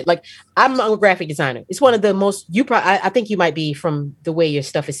right to it. Like I'm a graphic designer. It's one of the most I think you might be, from the way your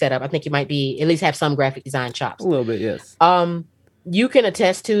stuff is set up. I think you might be at least have some graphic design chops. A little bit, yes. You can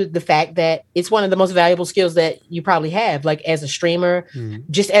attest to the fact that it's one of the most valuable skills that you probably have, like as a streamer,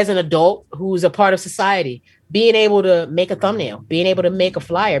 just as an adult who's a part of society, being able to make a thumbnail, being able to make a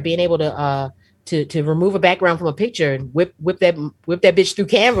flyer, being able to remove a background from a picture and whip that bitch through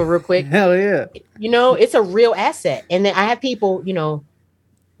Canva real quick. Hell yeah. You know, it's a real asset. And then I have people, you know,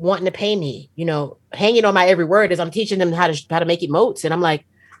 wanting to pay me, you know, hanging on my every word as I'm teaching them how to make emotes. And I'm like,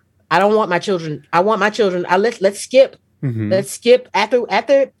 I don't want my children. I want my children. Let's skip. Let's skip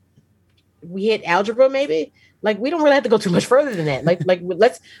after we hit algebra, maybe. Like, we don't really have to go too much further than that. Like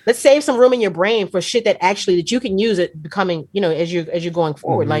let's save some room in your brain for shit that you can use it becoming, you know, as you're going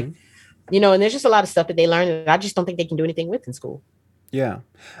forward. Like, you know, and there's just a lot of stuff that they learn that I just don't think they can do anything with in school. Yeah,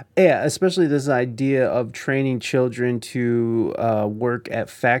 especially this idea of training children to work at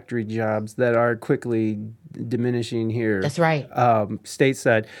factory jobs that are quickly diminishing here. That's right.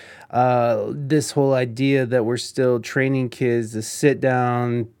 Stateside. This whole idea that we're still training kids to sit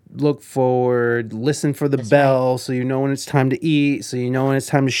down, look forward, listen for the bell, so you know when it's time to eat, so you know when it's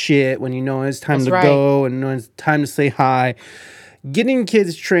time to shit, when you know when it's time to go, and when it's time to say hi. Getting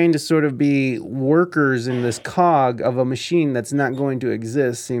kids trained to sort of be workers in this cog of a machine that's not going to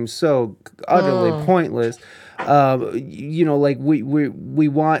exist seems so utterly pointless. You know, like we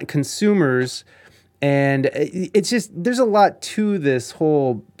want consumers, and it's just, there's a lot to this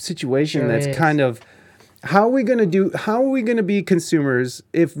whole situation that's kind of, how are we going to be consumers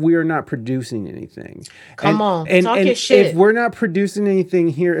if we are not producing anything? Come on, talk your shit. If we're not producing anything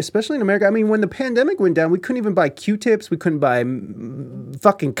here, especially in America, I mean, when the pandemic went down, we couldn't even buy Q-tips. We couldn't buy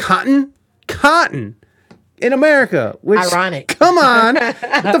fucking cotton in America. Which, ironic. Come on.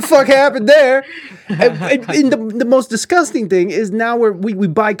 What the fuck happened there? And the most disgusting thing is now we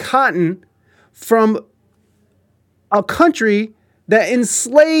buy cotton from a country that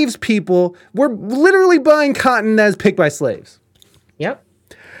enslaves people. We're literally buying cotton that is picked by slaves. Yep.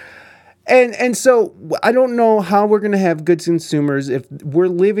 And so I don't know how we're going to have good consumers if we're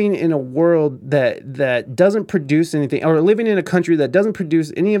living in a world that doesn't produce anything, or living in a country that doesn't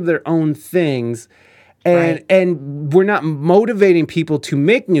produce any of their own things. And we're not motivating people to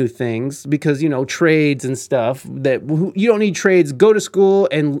make new things because, you know, trades and stuff, that you don't need trades. Go to school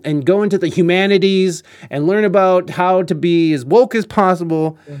and go into the humanities and learn about how to be as woke as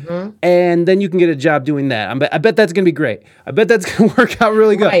possible. And then you can get a job doing that. I bet that's going to be great. I bet that's going to work out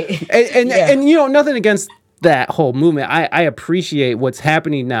really good. Right. And you know, nothing against that whole movement. I appreciate what's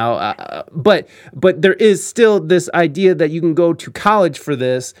happening now, but there is still this idea that you can go to college for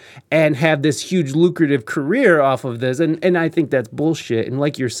this and have this huge lucrative career off of this, and I think that's bullshit. And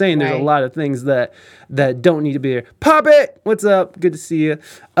like you're saying, there's a lot of things that don't need to be there. Pop it, what's up? Good to see you.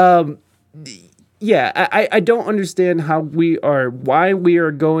 Yeah, I don't understand why we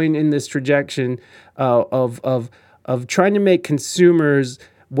are going in this trajectory of trying to make consumers,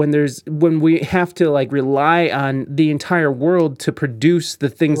 when we have to like rely on the entire world to produce the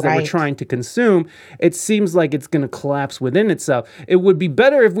things that we're trying to consume. It seems like it's going to collapse within itself. It would be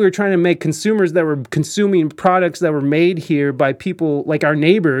better if we were trying to make consumers that were consuming products that were made here by people like our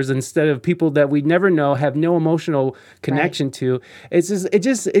neighbors, instead of people that we never know, have no emotional connection to. It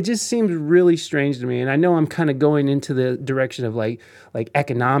just seems really strange to me. And I know I'm kind of going into the direction of like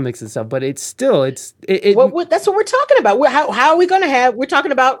economics and stuff, but it's still that's what we're talking about. How are we going to have? We're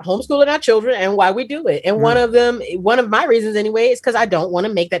talking about homeschooling our children and why we do it. And one of my reasons anyway is because I don't want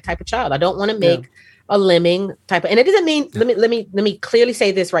to make that type of child. I don't want to make a lemming type of, and it doesn't mean, let me clearly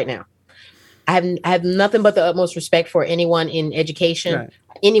say this right now. I have nothing but the utmost respect for anyone in education,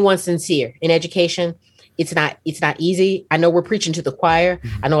 anyone sincere in education. It's not easy. I know we're preaching to the choir.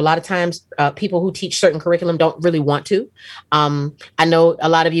 I know a lot of times people who teach certain curriculum don't really want to. I know a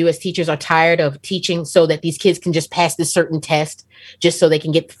lot of you as teachers are tired of teaching so that these kids can just pass this certain test just so they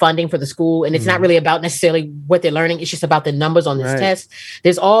can get funding for the school. And it's not really about necessarily what they're learning. It's just about the numbers on this test.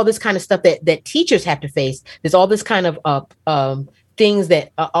 There's all this kind of stuff that teachers have to face. There's all this kind of things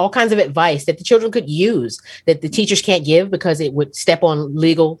that all kinds of advice that the children could use that the teachers can't give because it would step on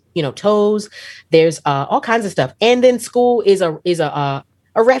legal, toes. There's all kinds of stuff. And then school is a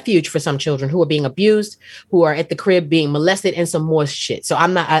refuge for some children who are being abused, who are at the crib being molested, and some more shit. So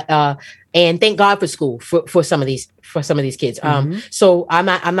I'm not, and thank God for school for some of these kids. So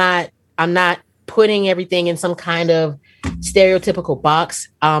I'm not putting everything in some kind of stereotypical box.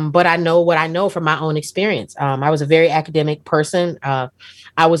 But I know what I know from my own experience. I was a very academic person. I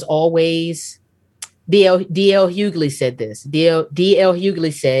was always, D.L. Hughley said this. D.L.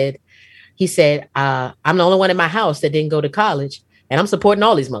 Hughley said, he said, I'm the only one in my house that didn't go to college. And I'm supporting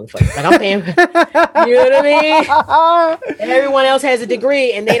all these motherfuckers. Like I'm paying, you know what I mean? Everyone else has a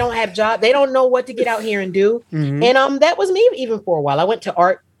degree and they don't have jobs. They don't know what to get out here and do. Mhm. And that was me even for a while. I went to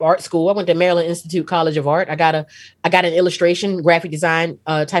art school. I went to Maryland Institute College of Art. I got an illustration, graphic design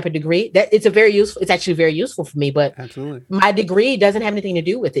type of degree. That it's actually very useful for me. But Absolutely. my degree doesn't have anything to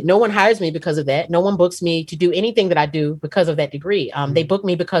do with it. No one hires me because of that. No one books me to do anything that I do because of that degree. They book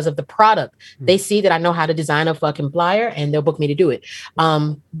me because of the product. They see that I know how to design a fucking flyer and they'll book me to do it.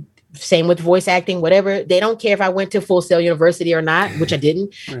 Same with voice acting, whatever. They don't care if I went to Full Sail University or not, which I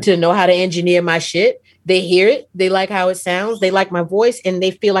didn't, to know how to engineer my shit. They hear it. They like how it sounds. They like my voice and they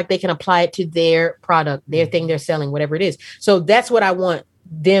feel like they can apply it to their product, their thing they're selling, whatever it is. So that's what I want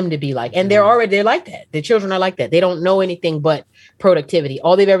them to be like. And they're like that. The children are like that. They don't know anything but productivity.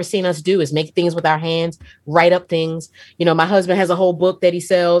 All they've ever seen us do is make things with our hands, write up things. You know, my husband has a whole book that he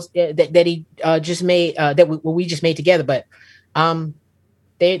sells that he just made we just made together. But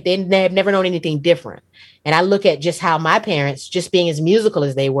they have never known anything different. And I look at just how my parents, just being as musical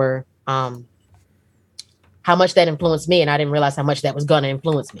as they were, how much that influenced me. And I didn't realize how much that was going to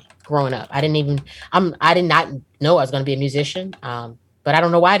influence me growing up. I did not know I was going to be a musician. But I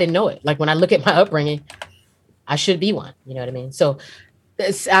don't know why I didn't know it. Like when I look at my upbringing, I should be one. You know what I mean? So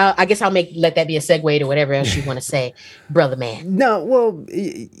I guess I'll let that be a segue to whatever else you want to say, brother man. No, well,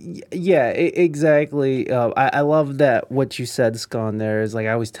 yeah, exactly. I love that what you said, Scone, there is like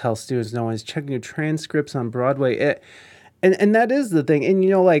I always tell students, no one's checking your transcripts on Broadway. And that is the thing. And,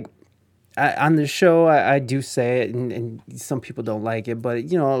 you know, like on the show, I do say it and some people don't like it. But,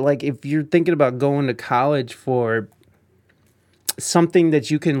 you know, like if you're thinking about going to college for something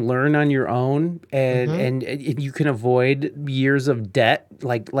that you can learn on your own and you can avoid years of debt,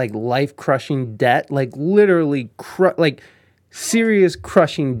 like life crushing debt, like literally like serious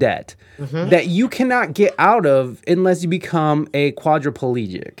crushing debt that you cannot get out of unless you become a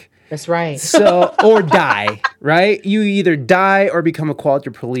quadriplegic. That's right. So, or die, right? You either die or become a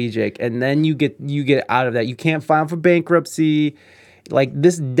quadriplegic, and then you get out of that. You can't file for bankruptcy. Like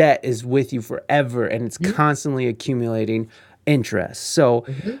this debt is with you forever, and it's constantly accumulating interest. So,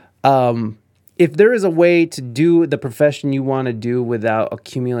 if there is a way to do the profession you want to do without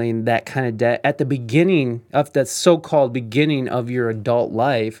accumulating that kind of debt at the beginning of that so-called beginning of your adult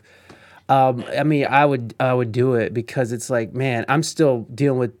life, I mean, I would do it because it's like, man, I'm still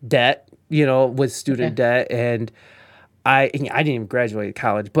dealing with debt, you know, with student debt, and I didn't even graduate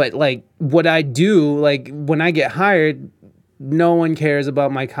college, but like what I do, like when I get hired, no one cares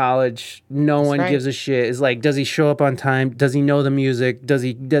about my college. No one gives a shit. It's like, does he show up on time? Does he know the music? Does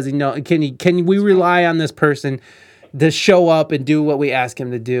he know? Can we rely on this person to show up and do what we ask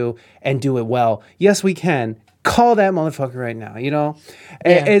him to do and do it well? Yes, we can. Call that motherfucker right now, you know?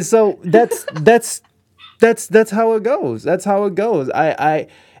 And so that's how it goes. That's how it goes. I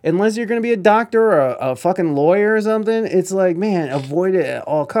unless you're going to be a doctor or a fucking lawyer or something, it's like, man, avoid it at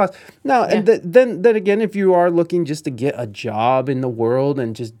all costs. Now, and then again, if you are looking just to get a job in the world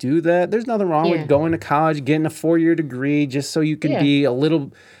and just do that, there's nothing wrong with going to college, getting a 4-year degree just so you can be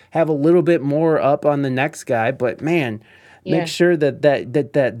have a little bit more up on the next guy. But man, make sure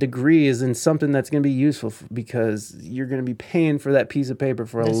that degree is in something that's going to be useful because you're going to be paying for that piece of paper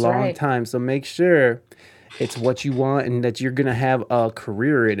for a long time. So make sure it's what you want and that you're going to have a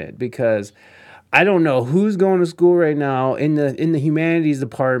career in it, because I don't know who's going to school right now in the humanities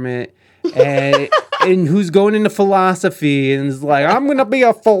department and and who's going into philosophy and is like, I'm going to be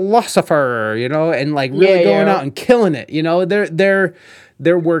a philosopher, you know, and like really going out and killing it. You know, they're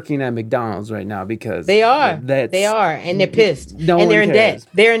working at McDonald's right now because they are, and they're pissed, no and they're one in cares.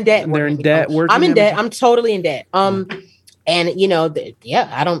 debt. They're in debt. They're in debt. I'm in debt. I'm totally in debt. And you know,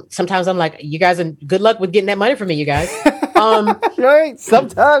 I don't. Sometimes I'm like, you guys, are good luck with getting that money from me, you guys. Right?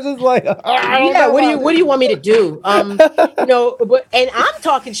 Sometimes it's like, what do you want me to do? You know, and I'm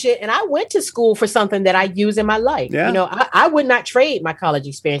talking shit. And I went to school for something that I use in my life. Yeah. You know, I would not trade my college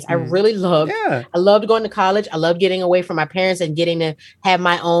experience. I really loved. Yeah. I loved going to college. I loved getting away from my parents and getting to have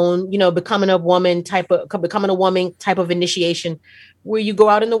my own. You know, becoming a woman type of initiation, where you go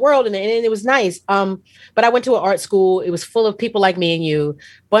out in the world and it was nice. But I went to an art school. It was full of people like me and you,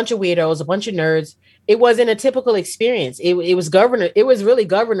 bunch of weirdos, a bunch of nerds. It wasn't a typical experience. It was really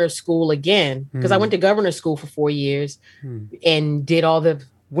governor school again, because I went to governor school for 4 years and did all the.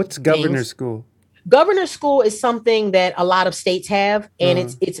 What's governor school? Governor school is something that a lot of states have, and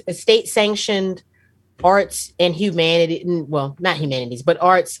it's a state sanctioned arts and humanity. Well, not humanities, but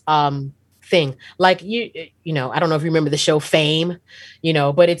arts thing. Like you know, I don't know if you remember the show Fame, you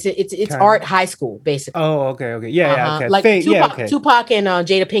know, but it's Kinda. art high school basically. Oh, okay. Yeah, okay. Like Fame, Tupac and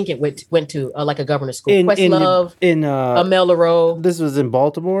Jada Pinkett went to like a government school. In Questlove, Mel Rowe. This was in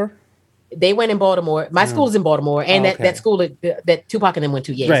Baltimore. They went in Baltimore. My school is in Baltimore, and that school that Tupac and them went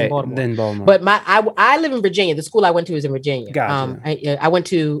to, is in Baltimore. Then Baltimore. But I live in Virginia. The school I went to is in Virginia. Gotcha. I went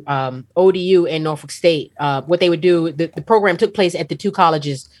to ODU and Norfolk State. What they would do, the program took place at the two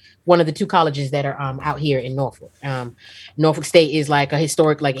colleges. One of the two colleges that are out here in Norfolk. Norfolk State is like a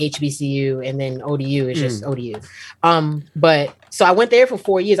historic like HBCU, and then ODU is just ODU. But so I went there for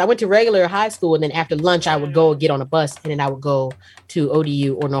 4 years. I went to regular high school, and then after lunch I would go get on a bus, and then I would go to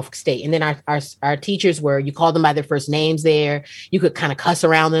ODU or Norfolk State. And then our teachers were, you called them by their first names there. You could kind of cuss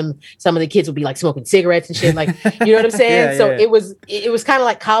around them. Some of the kids would be like smoking cigarettes and shit, like, you know what I'm saying? It was kind of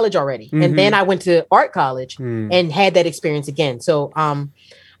like college already. And then I went to art college and had that experience again. So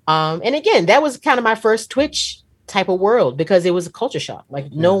and again, that was kind of my first Twitch type of world, because it was a culture shock. Like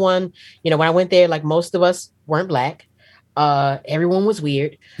no one, you know, when I went there, like most of us weren't black. Everyone was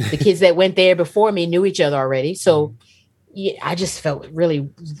weird. The kids that went there before me knew each other already. So yeah, I just felt really,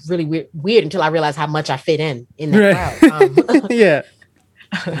 really weird until I realized how much I fit in that crowd. Yeah.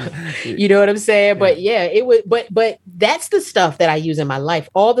 You know what I'm saying? But yeah, it was, but that's the stuff that I use in my life.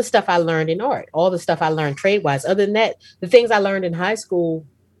 All the stuff I learned in art, all the stuff I learned trade wise. Other than that, the things I learned in high school,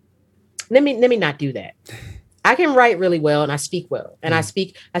 let me not do that. I can write really well and I speak well, and I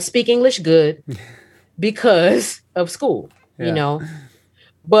speak English good because of school, you know.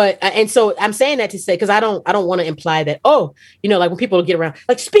 But and so I'm saying that to say, because I don't want to imply that, oh, you know, like when people get around,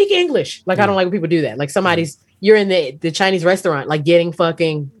 like speak English. Like I don't like when people do that. Like you're in the Chinese restaurant, like getting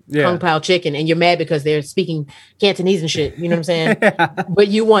fucking Kung Pao chicken, and you're mad because they're speaking Cantonese and shit. You know what I'm saying? But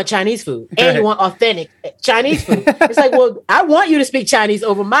you want Chinese food, and you want authentic Chinese food. It's like, well, I want you to speak Chinese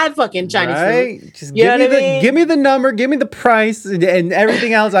over my fucking Chinese food. Just give me the number, give me the price, and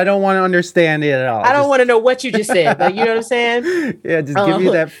everything else. I don't want to understand it at all. I don't want to know what you just said. Like, you know what I'm saying? Yeah, just give me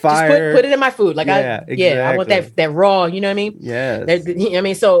that fire. Just put it in my food. Like exactly. I want that raw. You know what I mean? Yeah. You know what I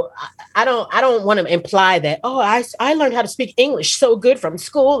mean? So I don't want to imply that, oh, I learned how to speak English so good from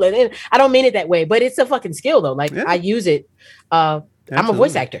school, and I don't mean it that way, but it's a fucking skill though. Like I use it. I'm a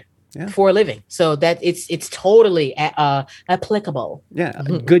voice actor for a living, so that it's totally applicable. Yeah,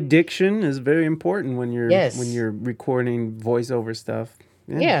 good diction is very important when you're recording voiceover stuff.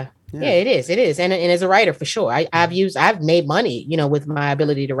 Yeah, it is, and as a writer for sure, I've made money, you know, with my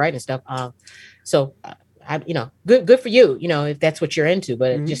ability to write and stuff. So you know, good for you, you know, if that's what you're into,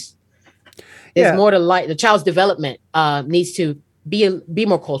 but it just. There's more to like. The child's development needs to be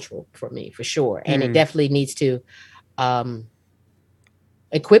more cultural for me, for sure, and it definitely needs to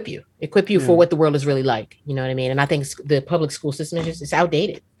equip you for what the world is really like. You know what I mean? And I think the public school system is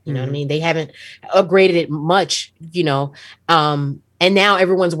outdated. You know what I mean? They haven't upgraded it much. You know, and now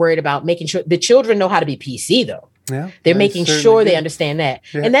everyone's worried about making sure the children know how to be PC though. Yeah, they're making sure they understand that,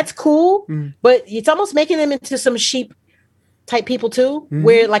 and that's cool. But it's almost making them into some sheep type people too,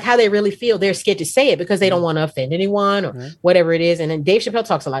 where like how they really feel, they're scared to say it because they don't want to offend anyone or whatever it is. And then Dave Chappelle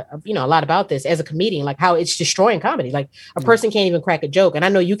talks a lot about this as a comedian, like how it's destroying comedy. Like a person can't even crack a joke. And I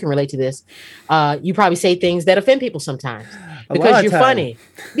know you can relate to this. You probably say things that offend people sometimes because you're funny.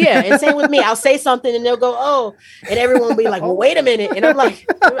 Yeah. And same with me. I'll say something and they'll go, oh, and everyone will be like, well, wait a minute. And I'm like,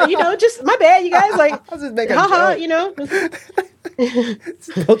 you know, just my bad, you guys, like, haha, you know, it's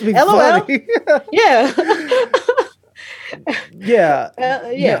supposed to be LOL. funny. Yeah.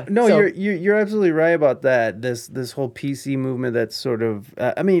 No, so, you're absolutely right about that. This whole PC movement that's sort of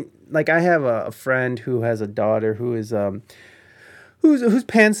I mean, like I have a friend who has a daughter who is who's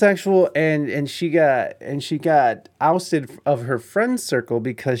pansexual, and she got ousted of her friend circle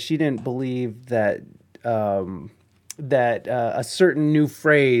because she didn't believe that a certain new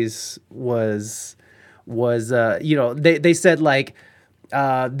phrase was you know, they said like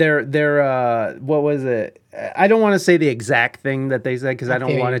they're what was it? I don't want to say the exact thing that they said because I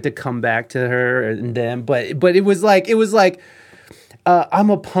don't want it to come back to her and them, but it was like I'm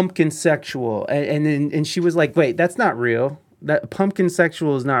a pumpkin sexual, and she was like, wait, that's not real. That pumpkin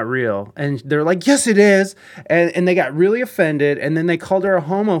sexual is not real. And they're like, yes, it is. And they got really offended, and then they called her a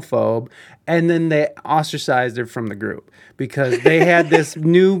homophobe, and then they ostracized her from the group because they had this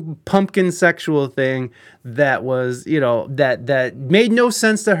new pumpkin sexual thing that was, you know, that made no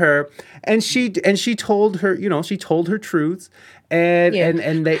sense to her. And she told her, you know, she told her truths, and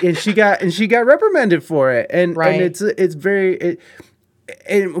she got reprimanded for it. And it's very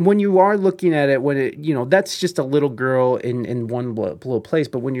and when you are looking at it, when it, you know, that's just a little girl in one little place.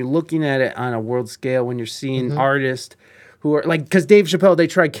 But when you're looking at it on a world scale, when you're seeing artists who are like, because Dave Chappelle, they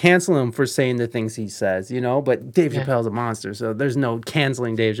try canceling him for saying the things he says, but Dave Yeah. Chappelle's a monster, so there's no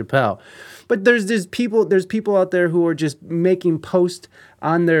canceling Dave Chappelle. But there's people out there who are just making posts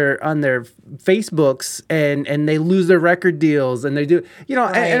on their Facebooks and they lose their record deals and they do,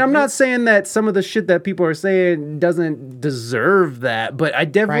 and I'm not saying that some of the shit that people are saying doesn't deserve that, but I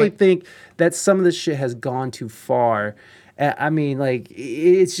definitely Right. think that some of this shit has gone too far. I mean, like,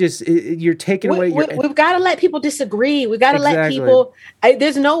 it's just you're taking away your. We've got to let people disagree. We got to let Exactly. people.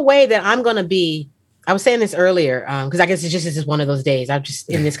 There's no way that I'm going to be. I was saying this earlier because I guess it's just one of those days. I'm just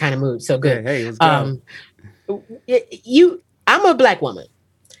in this kind of mood. So good. Hey, let's go. I'm a black woman,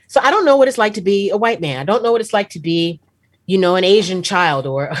 so I don't know what it's like to be a white man. I don't know what it's like to be, an Asian child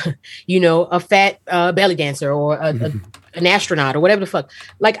or, a fat belly dancer or an astronaut or whatever the fuck.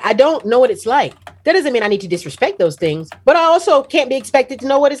 Like, I don't know what it's like. That doesn't mean I need to disrespect those things, but I also can't be expected to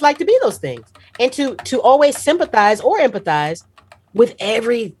know what it's like to be those things and to always sympathize or empathize with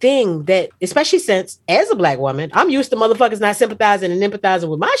everything that, especially since as a black woman, I'm used to motherfuckers not sympathizing and empathizing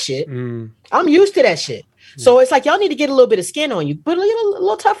with my shit. I'm used to that shit. So it's like, y'all need to get a little bit of skin on you, but a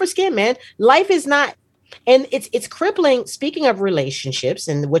little tougher skin, man. Life is not, and it's crippling. Speaking of relationships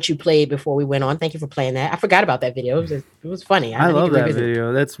and what you played before we went on, thank you for playing that. I forgot about that video. It was funny. I need love to that revisit it.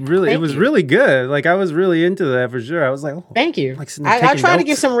 video. That's really, Thank it was you. really good. Like, I was really into that for sure. I was like, oh, Thank you. like sitting there I taking try to notes.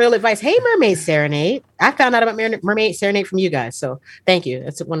 give some real advice. Hey, Mermaid Serenade. I found out about Mermaid Serenade from you guys. So thank you.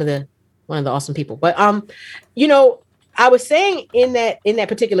 That's one of the awesome people. But I was saying in that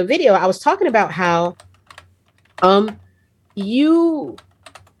particular video, I was talking about how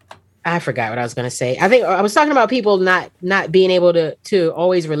I forgot what I was going to say. I think I was talking about people not being able to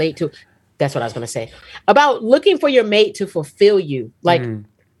always relate to. That's what I was going to say about looking for your mate to fulfill you. Like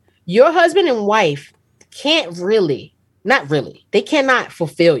your husband and wife they cannot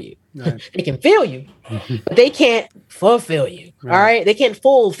fulfill you. Right. They can feel you, but they can't fulfill you. Right. All right. They can't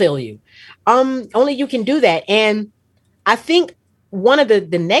fulfill you. Only you can do that. And I think one of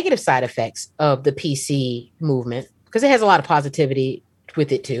the negative side effects of the PC movement, because it has a lot of positivity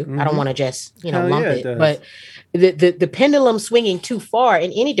with it too. I don't want to just, Hell lump yeah, it, it but the pendulum swinging too far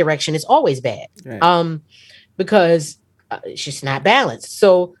in any direction is always bad. Right. Because it's just not balanced.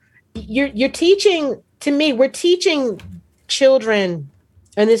 So you're teaching, to me, we're teaching children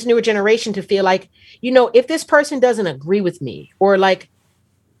and this newer generation to feel like, if this person doesn't agree with me or like,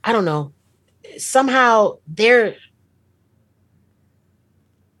 I don't know, somehow the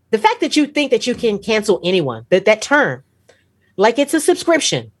fact that you think that you can cancel anyone, that term, like it's a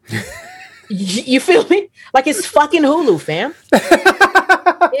subscription. You feel me? Like it's fucking Hulu, fam.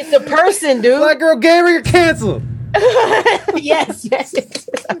 It's a person, dude. Black Girl Gamer, you're canceled. yes.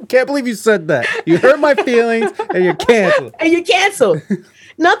 Can't believe you said that. You hurt my feelings and you're canceled. And you're canceled.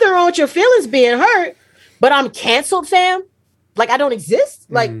 Nothing wrong with your feelings being hurt, but I'm canceled, fam. Like I don't exist.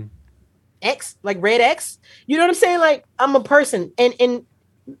 Like X, like red X. You know what I'm saying? Like I'm a person. And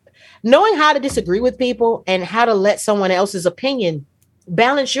knowing how to disagree with people and how to let someone else's opinion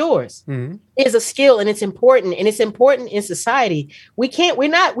balance yours is a skill, and it's important. And it's important in society. We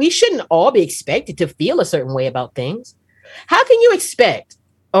shouldn't all be expected to feel a certain way about things. How can you expect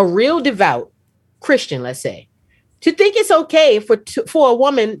a real devout Christian, let's say, to think it's okay for a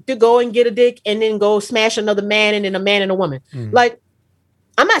woman to go and get a dick and then go smash another man and then a man and a woman? Like,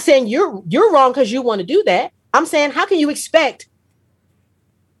 I'm not saying you're wrong because you want to do that. I'm saying, how can you expect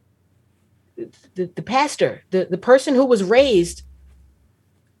the pastor, the person who was raised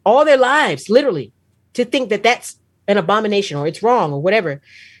all their lives, literally, to think that that's an abomination or it's wrong or whatever?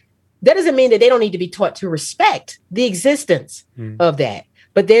 That doesn't mean that they don't need to be taught to respect the existence of that.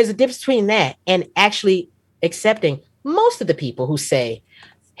 But there's a difference between that and actually accepting most of the people who say,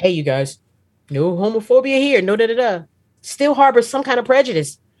 hey, you guys, no homophobia here, no da-da-da, still harbor some kind of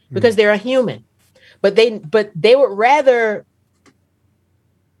prejudice because they're a human. But they would rather,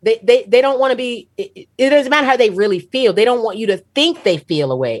 they don't want to be, it doesn't matter how they really feel. They don't want you to think they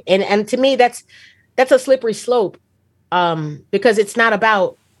feel a way. And to me, that's a slippery slope because it's not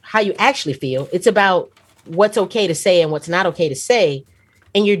about how you actually feel. It's about what's okay to say and what's not okay to say.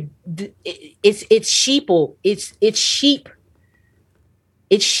 And it's sheeple. It's sheep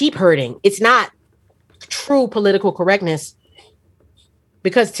herding. It's not true political correctness,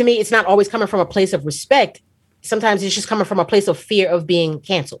 because to me, it's not always coming from a place of respect. Sometimes it's just coming from a place of fear of being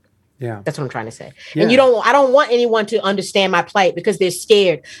canceled. Yeah. That's what I'm trying to say. Yeah. And I don't want anyone to understand my plight because they're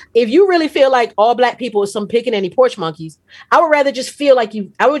scared. If you really feel like all black people are some pickaninny porch monkeys, I would rather just feel like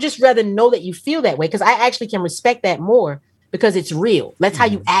I would just rather know that you feel that way, because I actually can respect that more because it's real. That's how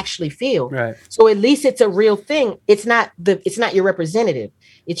you actually feel. Right. So at least it's a real thing. It's not your representative.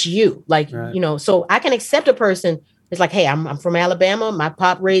 It's you. Like, Right. so I can accept a person It's like, hey, I'm from Alabama. My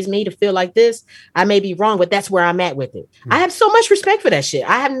pop raised me to feel like this. I may be wrong, but that's where I'm at with it. I have so much respect for that shit.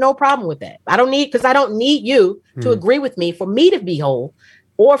 I have no problem with that. I don't need you to agree with me for me to be whole,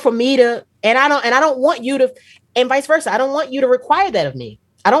 or for me to, and I don't want you to, and vice versa. I don't want you to require that of me.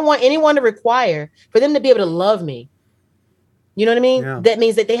 I don't want anyone to require for them to be able to love me. You know what I mean? Yeah. That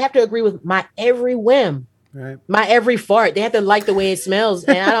means that they have to agree with my every whim. Right. My every fart. They have to like the way it smells.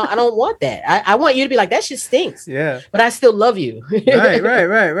 And I don't want that. I want you to be like, that shit stinks. Yeah. But I still love you.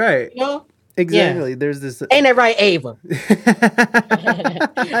 Right. You know? Exactly. Yeah. There's this. Ain't that right, Ava?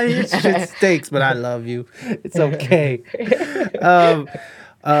 Shit stinks, but I love you. It's okay.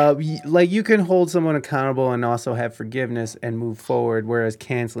 Like you can hold someone accountable and also have forgiveness and move forward, whereas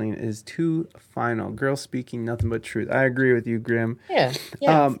canceling is too final. Girl speaking nothing but truth. I agree with you, Grim. Yeah.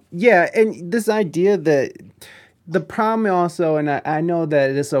 Yeah, and this idea that the problem also, and I know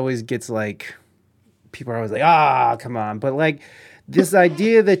that this always gets like, people are always like, come on, but like this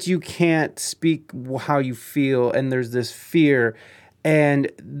idea that you can't speak how you feel, and there's this fear,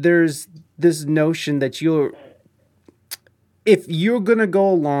 and there's this notion that if you're going to go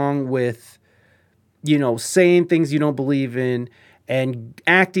along with, saying things you don't believe in and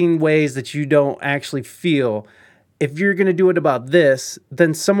acting ways that you don't actually feel, if you're going to do it about this,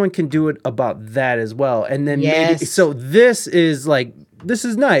 then someone can do it about that as well. And then maybe, so this is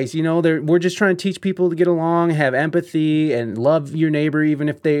nice. We're just trying to teach people to get along, have empathy, and love your neighbor, even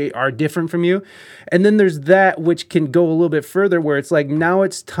if they are different from you. And then there's that which can go a little bit further, where it's like, now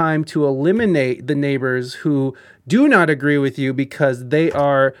it's time to eliminate the neighbors who do not agree with you because they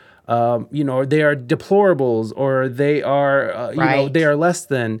are, they are deplorables, or they are, they are less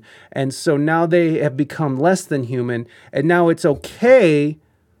than. And so now they have become less than human. And now it's okay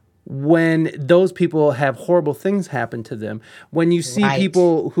when those people have horrible things happen to them. When you see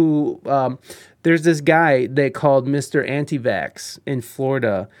people who, there's this guy they called Mr. Anti-Vax in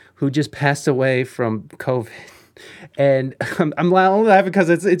Florida who just passed away from COVID. And I'm laughing because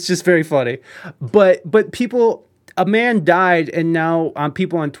it's just very funny. But a man died, and now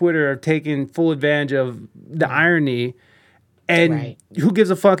people on Twitter are taking full advantage of the irony. And who gives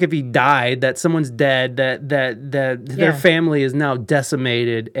a fuck if he died, that someone's dead, that their family is now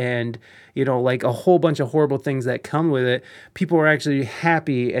decimated, and, like a whole bunch of horrible things that come with it. People are actually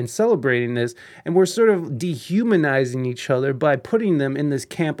happy and celebrating this. And we're sort of dehumanizing each other by putting them in this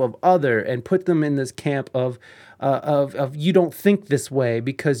camp of other, and put them in this camp of you don't think this way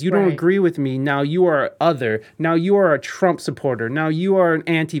because you don't agree with me. Now you are other. Now you are a Trump supporter. Now you are an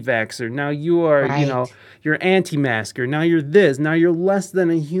anti-vaxxer. Now you are, you're anti-masker. Now you're this. Now you're less than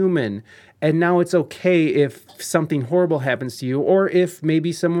a human. And now it's okay if something horrible happens to you, or if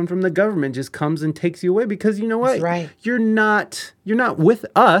maybe someone from the government just comes and takes you away, because you know what? That's right. You're not with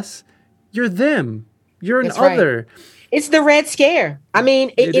us. You're them. You're an other. It's the Red Scare. I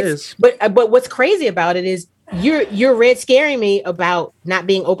mean, it is. But what's crazy about it is you're red scaring me about not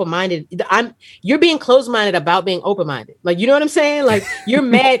being open-minded. You're being closed-minded about being open-minded. Like, you know what I'm saying? Like, you're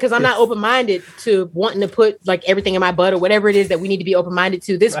mad because I'm not open-minded to wanting to put like everything in my butt or whatever it is that we need to be open-minded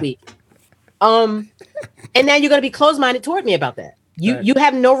to this week. And now you're going to be closed-minded toward me about that. You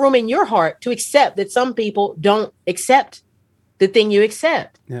have no room in your heart to accept that some people don't accept the thing you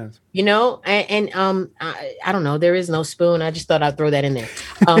accept. Yes. I don't know. There is no spoon. I just thought I'd throw that in there.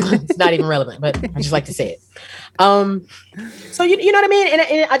 It's not even relevant, but I just like to say it. So you know what I mean?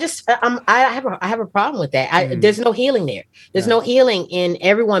 And I have a problem with that. There's no healing there. There's no healing in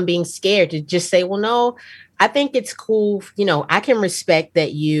everyone being scared to just say, well, no, I think it's cool. I can respect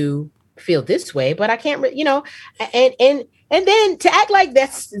that you feel this way, but I can't, and then to act like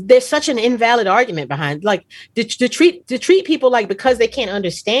there's such an invalid argument behind, like to treat people like because they can't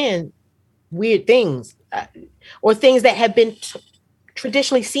understand weird things or things that have been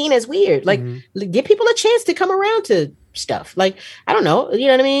traditionally seen as weird. Like, give people a chance to come around to stuff. Like, I don't know, you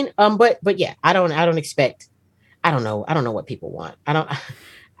know what I mean? But yeah, I don't expect. I don't know what people want.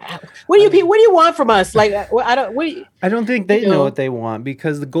 What do you want from us? Like, I don't think they know what they want,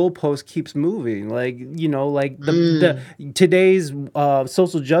 because the goalpost keeps moving. Like, the today's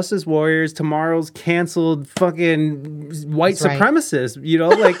social justice warriors, tomorrow's canceled fucking white supremacists.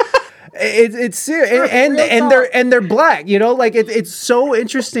 Like. It's serious, and they're black. Like it's so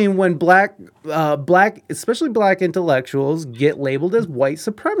interesting when black, especially black intellectuals get labeled as white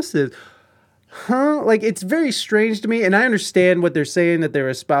supremacists. Like, it's very strange to me, and I understand what they're saying, that they're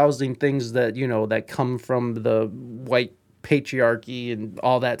espousing things that that come from the white patriarchy and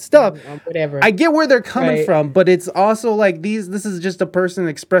all that stuff. Whatever. I get where they're coming from, but it's also like this is just a person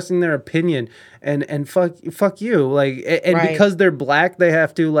expressing their opinion, and fuck you, like, and because they're black, they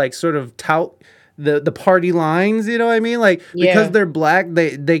have to like sort of tout the party lines, you know what I mean? Like because they're black,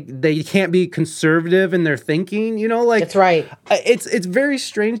 they can't be conservative in their thinking, you know, like that's right. It's very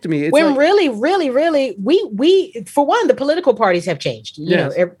strange to me. It's when like, really, we for one, the political parties have changed.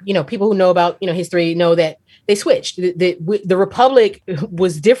 You know, people who know about history know that they switched. The Republic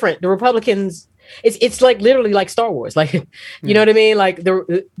was different. The Republicans. It's like literally like Star Wars, like you know what I mean. Like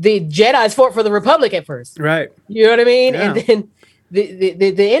the Jedi's fought for the Republic at first, right? You know what I mean, yeah. and then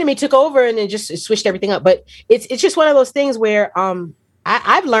the enemy took over and then just switched everything up. But it's just one of those things where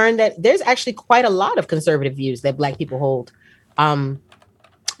I've learned that there's actually quite a lot of conservative views that Black people hold,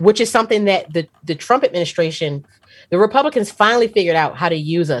 which is something that the Trump administration, the Republicans finally figured out how to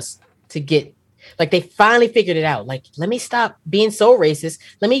use us to get. Like they finally figured it out. Like, let me stop being so racist.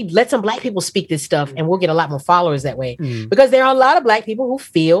 Let some Black people speak this stuff and we'll get a lot more followers that way. Because there are a lot of Black people who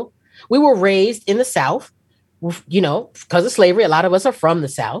feel we were raised in the South, because of slavery. A lot of us are from the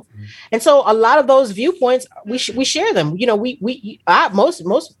South. And so a lot of those viewpoints, we share them.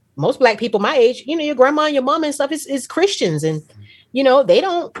 Most Black people my age, your grandma and your mom and stuff is Christians. And,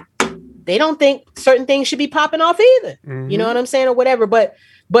 they don't think certain things should be popping off either. You know what I'm saying? Or whatever.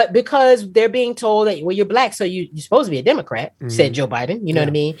 But because they're being told that, well, you're Black, so you're supposed to be a Democrat, said Joe Biden. You know what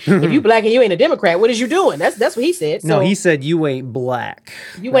I mean? If you Black and you ain't a Democrat, what is you doing? That's what he said. No, he said you ain't Black.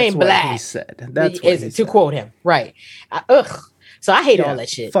 You ain't Black. He said. That's what he said. To quote him, right? So I hate all that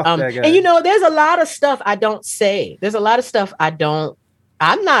shit. Fuck that guy. And there's a lot of stuff I don't say. There's a lot of stuff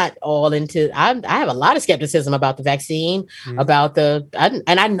I'm not all into. I have a lot of skepticism about the vaccine, about and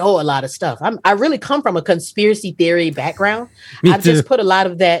I know a lot of stuff. I really come from a conspiracy theory background. I've just put a lot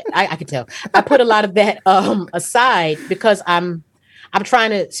of that. I can tell. I put a lot of that aside because I'm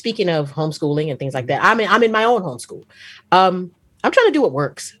trying to. Speaking of homeschooling and things like that, I'm in my own homeschool. I'm trying to do what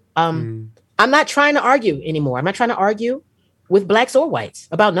works. I'm not trying to argue anymore. I'm not trying to argue with Blacks or whites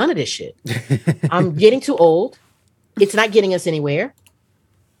about none of this shit. I'm getting too old. It's not getting us anywhere.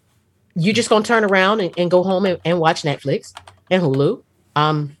 You're just going to turn around and go home and watch Netflix and Hulu.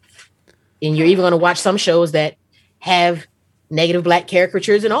 And you're even going to watch some shows that have negative Black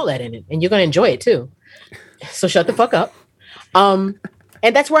caricatures and all that in it. And you're going to enjoy it too. So shut the fuck up. And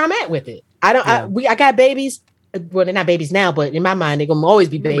that's where I'm at with it. I got babies. Well, they're not babies now, but in my mind, they're going to always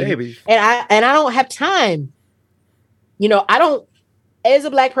be babies. And I don't have time. As a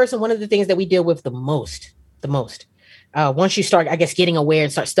Black person, one of the things that we deal with the most, once you start, I guess, getting aware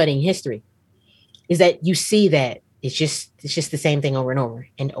and start studying history, is that you see that it's just the same thing over and over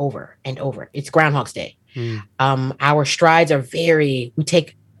and over and over. It's Groundhog's Day. Our strides are we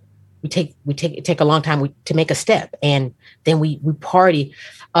take a long time to make a step, and then we party.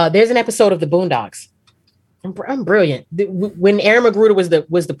 There's an episode of The Boondocks. I'm brilliant. When Aaron McGruder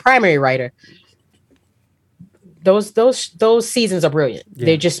was the primary writer, those seasons are brilliant. Yeah.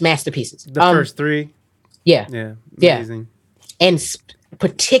 They're just masterpieces. The first three. Yeah. Amazing. And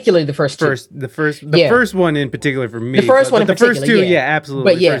particularly the first two. The first one in particular for me. The first one in particular, the first two,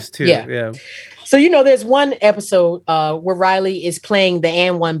 absolutely. But the first two, yeah. So there's one episode where Riley is playing the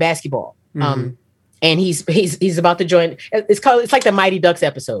And One basketball. And he's about to join. It's like the Mighty Ducks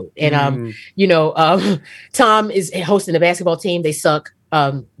episode. And Tom is hosting the basketball team. They suck.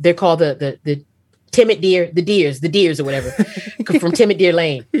 They're called the Timid Deer, the Deers or whatever, from Timid Deer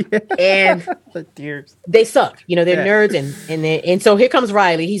Lane. And the Deers, they suck. They're nerds, and so here comes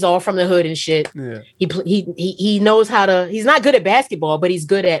Riley. He's all from the hood and shit. Yeah. He knows how to. He's not good at basketball, but he's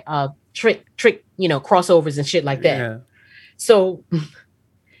good at trick crossovers and shit like that. Yeah. So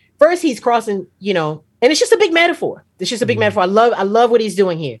first he's crossing, and it's just a big metaphor. It's just a big metaphor. I love what he's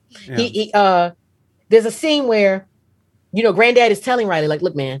doing here. Yeah. There's a scene where, Granddad is telling Riley, like,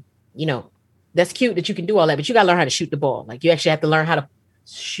 look, man, that's cute that you can do all that, but you got to learn how to shoot the ball. Like, you actually have to learn how to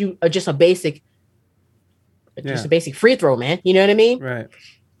shoot just a basic free throw, man. You know what I mean? Right.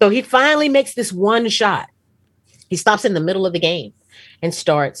 So he finally makes this one shot. He stops in the middle of the game and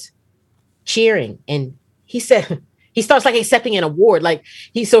starts cheering. And he said, he starts like accepting an award. Like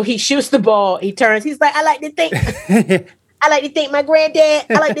he shoots the ball. He turns. He's like, I like to thank my granddad.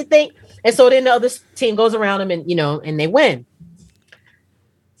 I like to thank. And so then the other team goes around him and they win.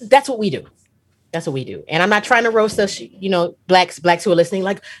 That's what we do. That's what we do. And I'm not trying to roast us, blacks who are listening,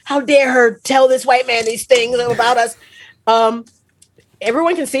 like, how dare her tell this white man these things about us.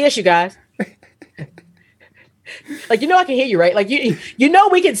 Everyone can see us, you guys. Like, I can hear you, right? Like,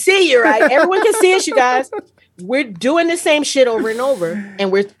 we can see you, right? Everyone can see us, you guys. We're doing the same shit over and over.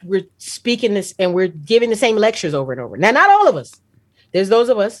 And we're speaking this and we're giving the same lectures over and over. Now, not all of us. There's those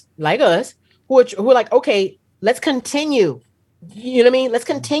of us like us who are like, okay, let's continue. You know what I mean? Let's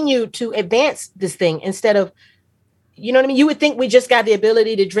continue to advance this thing instead of, You know what I mean? You would think we just got the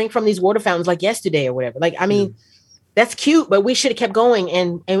ability to drink from these water fountains like yesterday or whatever. Like, I mean, that's cute, but we should have kept going.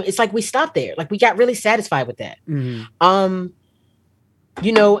 And it's like we stopped there. Like we got really satisfied with that.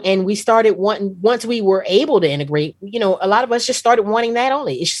 You know, and we started wanting, once we were able to integrate, you know, a lot of us just started wanting that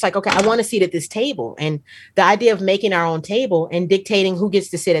only. It's just like, okay, I want to sit at this table. And the idea of making our own table and dictating who gets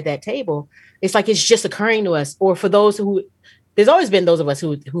to sit at that table, it's like it's just occurring to us. Or for those who, there's always been those of us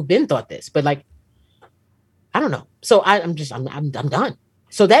who've been thought this, but like, I don't know. So I'm done.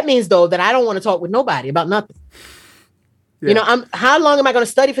 So that means though that I don't want to talk with nobody about nothing. Yeah. You know, how long am I going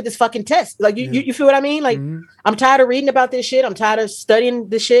to study for this fucking test? Like, you feel what I mean? Like, I'm tired of reading about this shit. I'm tired of studying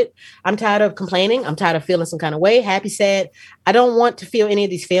this shit. I'm tired of complaining. I'm tired of feeling some kind of way, happy, sad. I don't want to feel any of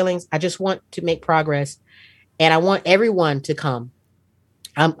these feelings. I just want to make progress. And I want everyone to come.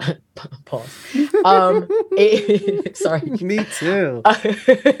 Pause. Sorry. Me too.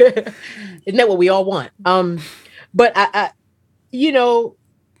 Isn't that what we all want? But I you know,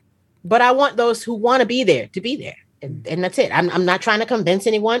 but I want those who want to be there to be there. And that's it. I'm not trying to convince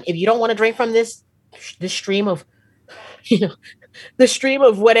anyone. If you don't want to drink from this stream of, you know, the stream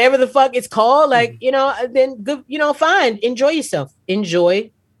of whatever the fuck it's called, like, you know, then good, you know, fine. Enjoy yourself.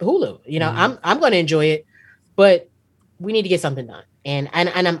 Enjoy Hulu. You know, I'm going to enjoy it, but we need to get something done. And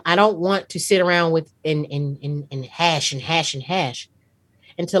I don't want to sit around with and hash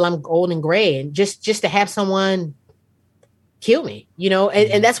until I'm old and gray, and just to have someone kill me, you know.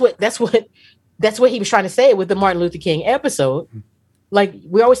 And that's what he was trying to say with the Martin Luther King episode. Like,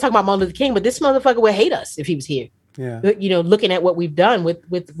 we always talk about Martin Luther King, but this motherfucker would hate us if he was here. Yeah. You know, looking at what we've done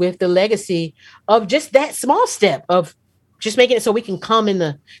with the legacy of just that small step of just making it so we can come in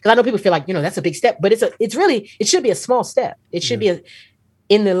the, because I know people feel like, you know, that's a big step, but it should be a small step. It should be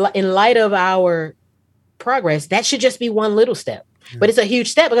in light of our progress, that should just be one little step. Yeah. But it's a huge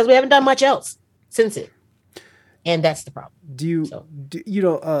step because we haven't done much else since it. And that's the problem.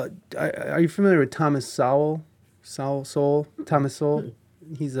 Are you familiar with Thomas Sowell? Thomas Sowell?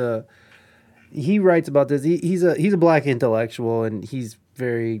 He writes about this. He's a black intellectual, and he's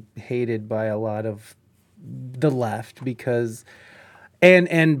very hated by a lot of the left because,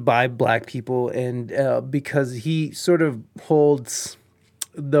 and by black people, and because he sort of holds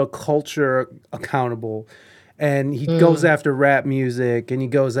the culture accountable, and he goes after rap music, and he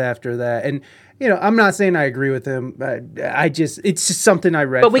goes after that, and. You know, I'm not saying I agree with him. It's just something I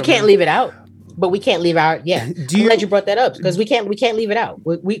read. But we can't leave it out. Yeah. I'm glad you brought that up, because we can't leave it out.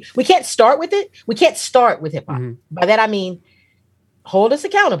 We can't start with it. We can't start with hip hop. By that I mean, hold us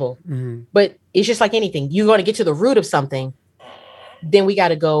accountable. But it's just like anything. You're going to get to the root of something. Then we got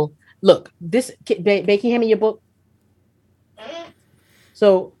to go, look, this, babe, can you hand me your book?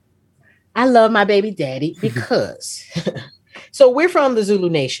 So I love my baby daddy because... So we're from the Zulu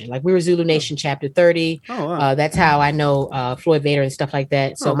Nation. Like, we were Zulu Nation chapter 30. Oh, wow. That's how I know Floyd Vader and stuff like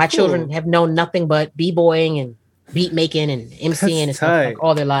that. So my children have known nothing but b-boying and beat making and MCing and stuff like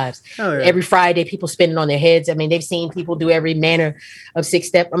all their lives. Oh, yeah. Every Friday, people spinning on their heads. I mean, they've seen people do every manner of six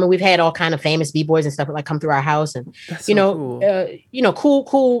step. I mean, we've had all kind of famous b-boys and stuff like come through our house, and cool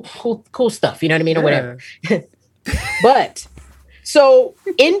stuff. You know what I mean, or whatever. But so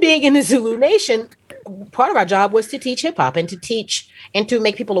in being in the Zulu Nation, part of our job was to teach hip hop and to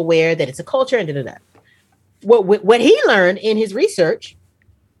make people aware that it's a culture and da. What he learned in his research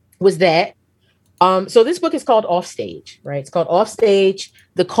was that, so this book is called Offstage, right? It's called Offstage,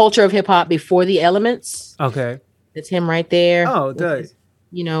 The Culture of Hip Hop Before the Elements. Okay. That's him right there. Oh, it does.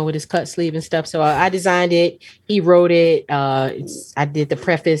 You know, with his cut sleeve and stuff. So I designed it. He wrote it. I did the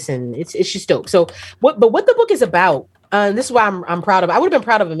preface, and it's just dope. So what the book is about, this is why I'm proud of it. I would have been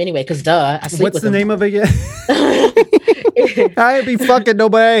proud of him anyway, because I sleep What's with the him. name of it again? I ain't be fucking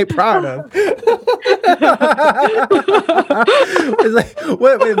nobody I ain't proud of. It's like,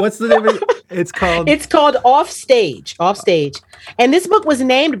 wait, what's the name of it? It's called Offstage. Offstage. And this book was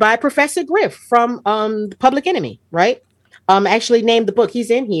named by Professor Griff from Public Enemy, right? Actually named the book.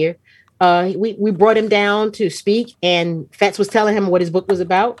 He's in here. We brought him down to speak, and Fats was telling him what his book was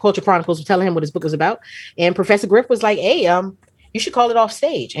about. Culture Chronicles was telling him what his book was about. And Professor Griff was like, hey, you should call it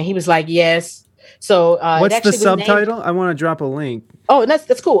Offstage. And he was like, yes. So what's the subtitle? I want to drop a link. Oh,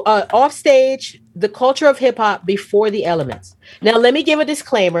 that's cool. Offstage, The Culture of Hip Hop Before the Elements. Now, let me give a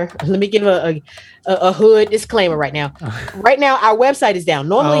disclaimer. Let me give a hood disclaimer right now. Right now, our website is down.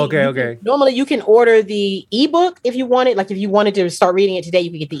 Normally, normally you can order the ebook if you want it. Like, if you wanted to start reading it today, you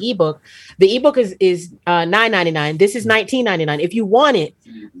can get the ebook. The ebook is $9.99. This is $19.99. If you want it,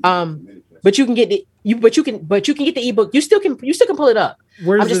 but you can get but you can get the ebook. You still can pull it up.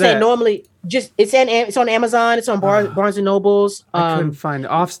 Where's I'm just saying, normally, it's on Amazon. It's on Barnes and Nobles. I couldn't find it.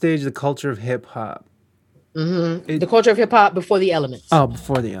 Offstage, The Culture of Hip Hop. The culture of hip hop before the elements. Oh,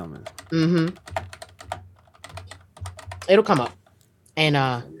 before the elements. It'll come up. And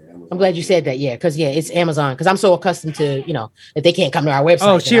I'm glad you said that. Yeah, because it's Amazon. Because I'm so accustomed to, that they can't come to our website.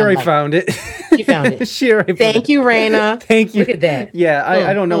 Oh, she already found it. She found it. She already Thank you, Raina. Thank you. Look at that. Yeah,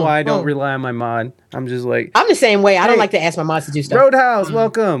 I don't know why I don't rely on my mod. I'm just like, I'm the same way. I don't like to ask my mods to do stuff. Roadhouse,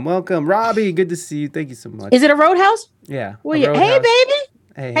 welcome. Robbie, good to see you. Thank you so much. Is it a Roadhouse? Yeah. Well, hey,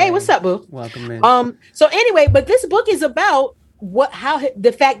 baby. Hey, what's up, boo? Welcome in. So anyway, but this book is about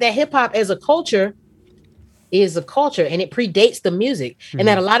the fact that hip hop as a culture is a culture and it predates the music. And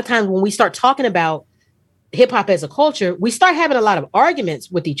that a lot of times when we start talking about hip hop as a culture, we start having a lot of arguments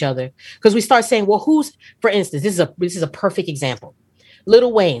with each other because we start saying, well, for instance, this is a perfect example.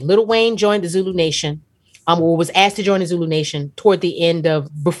 Lil Wayne joined the Zulu Nation, or was asked to join the Zulu Nation toward the end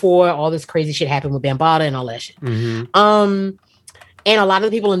before all this crazy shit happened with Bambaataa and all that shit. And a lot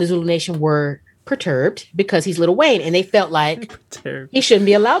of the people in the Zulu Nation were perturbed because he's Lil Wayne and they felt like he shouldn't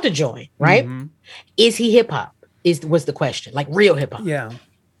be allowed to join, right? Is he hip hop? Was the question, like real hip hop? Yeah.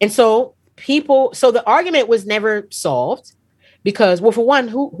 And so the argument was never solved because, well, for one,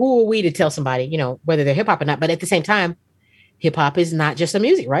 who are we to tell somebody, whether they're hip hop or not? But at the same time, hip hop is not just a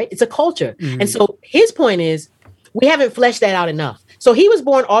music, right? It's a culture. And so his point is, we haven't fleshed that out enough. So he was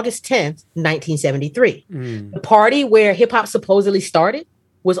born August 10th, 1973. The party where hip hop supposedly started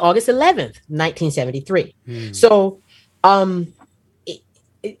was August 11th, 1973. So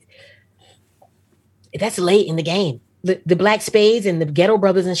that's late in the game. The Black Spades and the Ghetto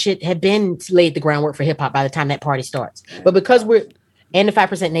Brothers and shit have been laid the groundwork for hip hop by the time that party starts. But because and the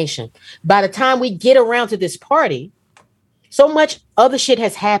 5% Nation, by the time we get around to this party, so much other shit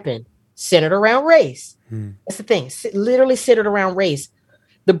has happened centered around race. That's the thing, literally centered around race.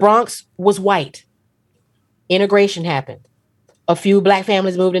 The Bronx was white. Integration happened. A few Black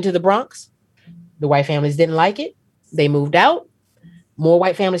families moved into the Bronx. The white families didn't like it. They moved out. More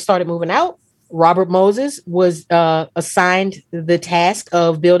white families started moving out. Robert Moses was assigned the task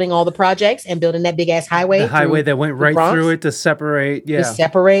of building all the projects and building that big ass highway. The highway that went right through it to separate. Yeah.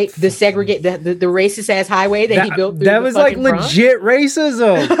 The segregate, the racist ass highway that he built through that was like Bronx. Legit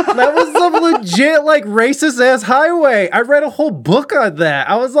racism. That was some legit like racist ass highway. I read a whole book on that.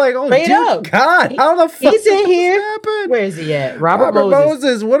 I was like, oh dear God, how the fuck he's in here? Happen? Where is he at? Robert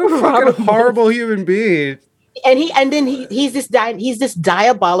Moses. What a fucking horrible human being. And then he's this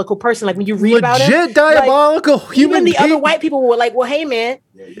diabolical person. Like when you read about him, legit diabolical human. Even the other white people were like, "Well, hey man,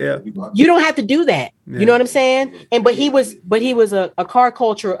 you don't have to do that." Yeah. You know what I'm saying? But he was a car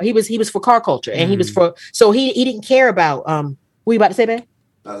culture. He was for car culture, and he was for so he didn't care about What you about to say, man?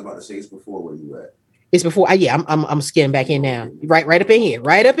 I was about to say it's before where you at. It's before. I'm skimming back in now. Right up in here.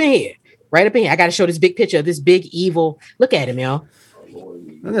 I got to show this big picture of this big evil. Look at him, y'all.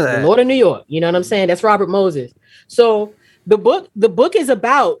 Look at that. The Lord of New York. You know what I'm saying? That's Robert Moses. So the book is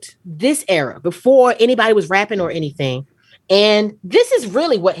about this era before anybody was rapping or anything. And this is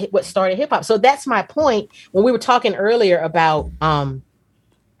really what started hip hop. So that's my point when we were talking earlier about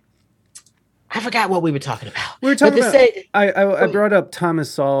I forgot what we were talking about. We were talking about. I brought up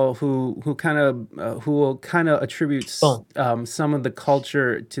Thomas Sowell, who kind of attributes some of the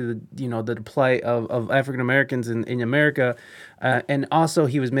culture to the plight of African Americans in America, and also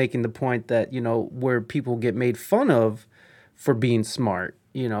he was making the point that where people get made fun of for being smart.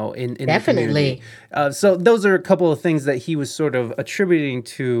 In definitely. So those are a couple of things that he was sort of attributing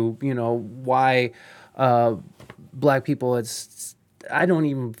to why Black people I don't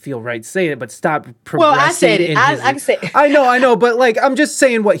even feel right saying it, but stop progressing. Well, I said it. I said I know, but like I'm just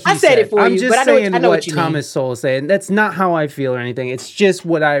saying what he said. I said it for I'm you, just but saying I know what you Thomas Sowell is saying. That's not how I feel or anything. It's just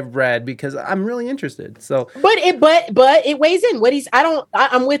what I've read because I'm really interested. So, but it weighs in.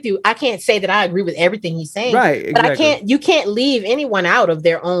 I'm with you. I can't say that I agree with everything he's saying. Right. Exactly. But you can't leave anyone out of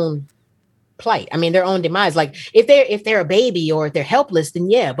their own plight. I mean, their own demise. Like if they're a baby or if they're helpless, then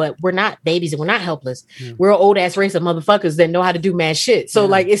yeah, but we're not babies and we're not helpless. Yeah. We're an old ass race of motherfuckers that know how to do mad shit. So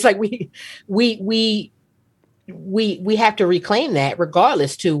like it's like we have to reclaim that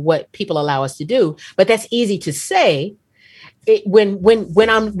regardless to what people allow us to do. But that's easy to say when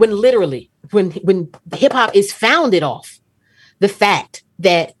hip hop is founded off the fact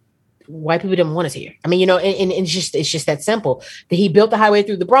that white people didn't want us here. I mean, and it's just that simple. That he built the highway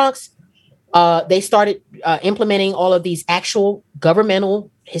through the Bronx. They started implementing all of these actual governmental,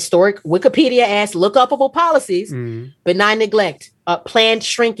 historic, Wikipedia-ass look-upable policies, benign neglect, planned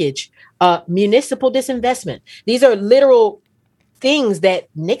shrinkage, municipal disinvestment. These are literal things that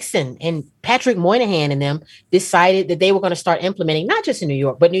Nixon and Patrick Moynihan and them decided that they were going to start implementing, not just in New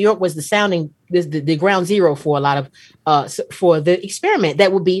York, but New York was the ground zero for a lot of for the experiment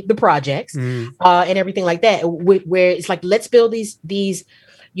that would be the projects and everything like that, where it's like, let's build these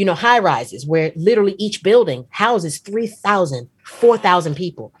high rises where literally each building houses 3,000, 4,000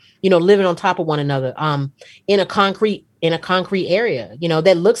 people, living on top of one another in a concrete area,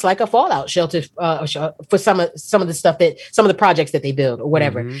 that looks like a fallout shelter for some of the projects that they build or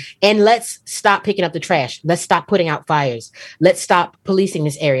whatever. And let's stop picking up the trash. Let's stop putting out fires. Let's stop policing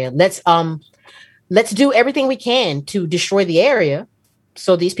this area. Let's do everything we can to destroy the area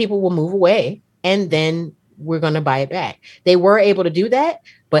so these people will move away, and then we're going to buy it back. They were able to do that,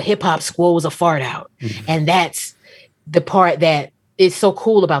 but hip hop squoze a fart out. And that's the part that is so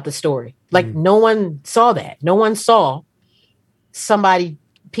cool about the story. Like no one saw that. No one saw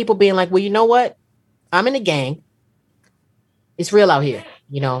people being like, well, you know what? I'm in a gang. It's real out here.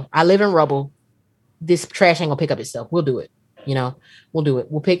 I live in rubble. This trash ain't gonna pick up itself. We'll do it. We'll do it.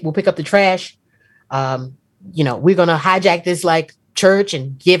 We'll pick up the trash. We're gonna hijack this like church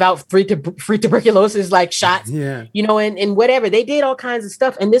and give out free tuberculosis like shots. Yeah. And whatever. They did all kinds of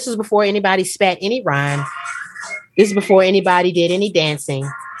stuff. And this was before anybody spat any rhyme. This is before anybody did any dancing.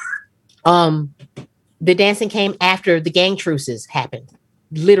 The dancing came after the gang truces happened,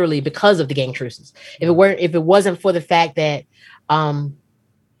 literally because of the gang truces. If it wasn't for the fact that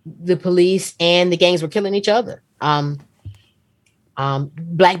the police and the gangs were killing each other, Black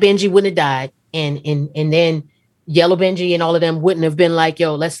Benji wouldn't have died, and then Yellow Benji and all of them wouldn't have been like,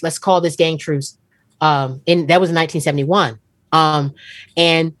 yo, let's call this gang truce. And that was in 1971.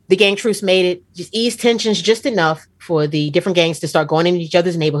 And the gang truce made it just ease tensions just enough for the different gangs to start going into each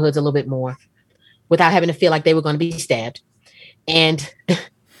other's neighborhoods a little bit more without having to feel like they were going to be stabbed. And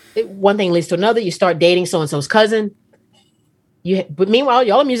one thing leads to another. You start dating so-and-so's cousin. But meanwhile,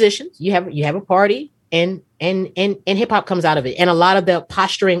 y'all are musicians. You have a party, and hip hop comes out of it. And a lot of the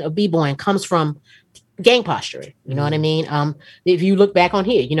posturing of b-boying comes from gang posturing. You know what I mean? If you look back on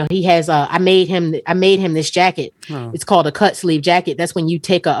here, he has I made him this jacket. It's called a cut sleeve jacket. That's when you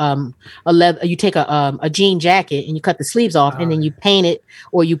take a jean jacket and you cut the sleeves off, and then you paint it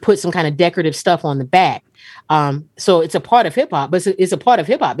or you put some kind of decorative stuff on the back. So it's a part of hip hop, but it's a part of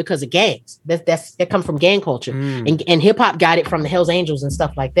hip hop because of gangs. That comes from gang culture, and hip hop got it from the Hells Angels and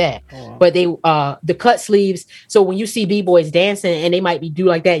stuff like that. But they the cut sleeves. So when you see b-boys dancing and they might be do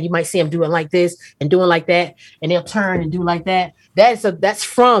like that, you might see them doing like this and doing like that, and they'll turn and do like that. That's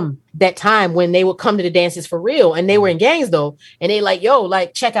from that time when they would come to the dances for real, and they were in gangs though, and they like, yo,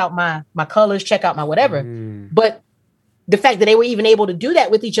 like check out my colors, check out my whatever. But the fact that they were even able to do that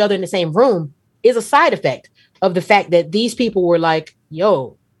with each other in the same room is a side effect of the fact that these people were like,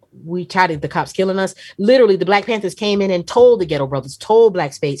 yo, we tired of the cops killing us. Literally, the Black Panthers came in and told the Ghetto Brothers, told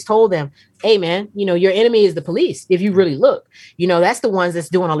Black Spades, told them, hey, man, your enemy is the police. If you really look, that's the ones that's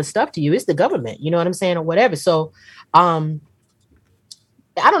doing all this stuff to you. It's the government, you know what I'm saying, or whatever. So, I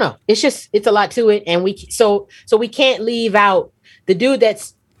don't know. It's a lot to it. And we can't leave out the dude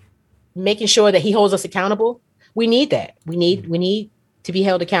that's making sure that he holds us accountable. We need that. We need to be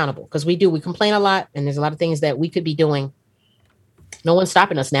held accountable, because we complain a lot, and there's a lot of things that we could be doing. No one's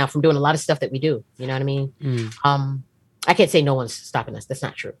stopping us now from doing a lot of stuff that we do. You know what I mean? I can't say no one's stopping us. That's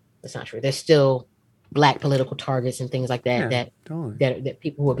not true. There's still Black political targets and things like that, that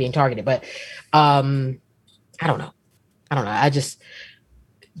people who are being targeted. But I don't know.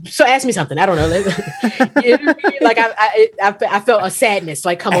 So ask me something. I don't know. Like I felt a sadness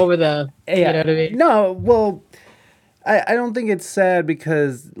like come over the. You know what I mean? No, well. I don't think it's sad,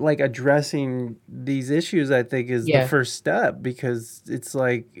 because like addressing these issues, I think, is the first step, because it's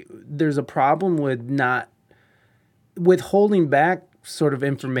like there's a problem with holding back sort of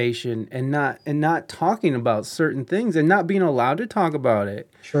information and not talking about certain things and not being allowed to talk about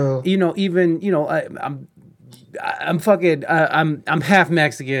it. True. I'm half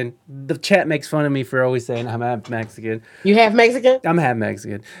Mexican. The chat makes fun of me for always saying I'm half Mexican. You half Mexican? I'm half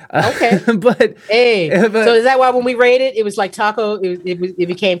Mexican. Okay. But so is that why when we raided, it was like taco? It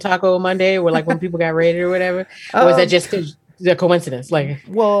became Taco Monday, or like when people got raided or whatever? Or is that just a coincidence? Like,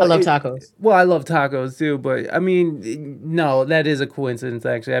 I love tacos. Well, I love tacos too, but I mean, no, that is a coincidence.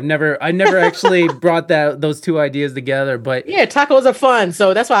 Actually, I never actually brought those two ideas together. But yeah, tacos are fun,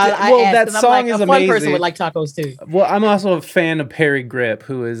 so that's why I asked. That song is a amazing. Fun person would like tacos too. Well, I'm also a fan of Perry Grip,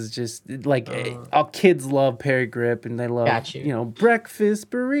 who is just like all kids love Perry Grip, and they love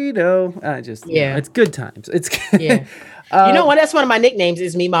breakfast burrito. It's good times. It's yeah. You know what? That's one of my nicknames.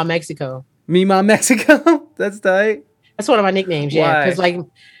 Is Mima Mexico. Mima Mexico. That's tight. That's one of my nicknames, yeah. Because like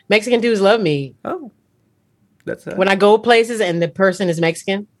Mexican dudes love me. Oh, That's when I go places and the person is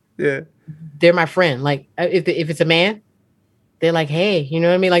Mexican, yeah. they're my friend. Like if it's a man, they're like, hey, you know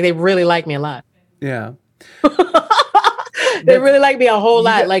what I mean? Like they really like me a lot. Yeah. They really like me a whole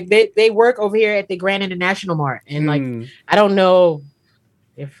lot. got- Like they work over here at the Grand International Mart, and like Mm. I don't know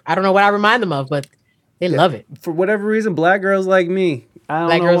what I remind them of, but they love it. For whatever reason, black girls like me. I don't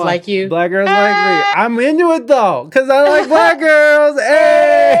Black know girls why. like you? Black girls like me. I'm into it though, because I like black girls.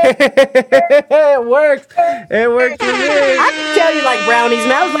 Hey, it works. It works for me. I can tell you like brownies,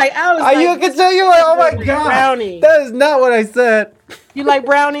 man. I was like, You can tell you like, oh my god, brownies. that is not what I said. You like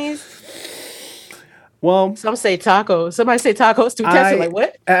brownies? Well, Some say tacos. Somebody say tacos. Two tests. Like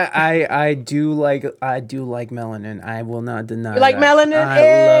what? I do like melanin. I will not deny. You like that. melanin?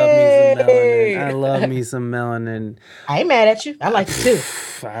 I love me some melanin. I ain't mad at you. I like it too.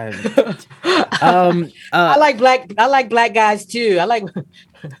 I I like black guys too. I like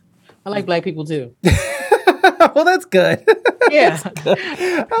black people too. well, that's good. Yeah. I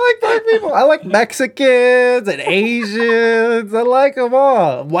like black people. I like Mexicans and Asians. I like them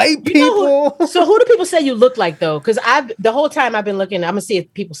all. White people. So who do people say you look like though? Because the whole time I've been looking, I'm gonna see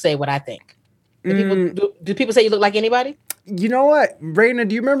if people say what I think. Do people say you look like anybody? You know what, Raina?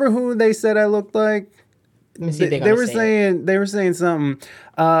 Do you remember who they said I looked like? Let me see. If They were saying something.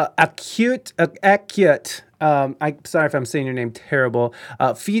 Acute. I'm sorry if I'm saying your name terrible.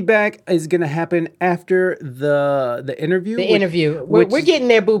 Feedback is gonna happen after the interview. We're getting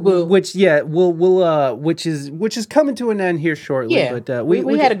there, boo boo. Which which is coming to an end here shortly. Yeah, But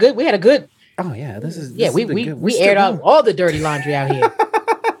we had a good. Oh yeah, this is we aired out all the dirty laundry out here.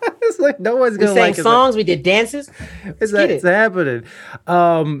 It's like no one's We gonna sang like us. songs. We did dances. It's happening.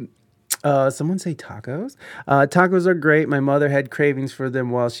 Someone say tacos. Tacos are great. My mother had cravings for them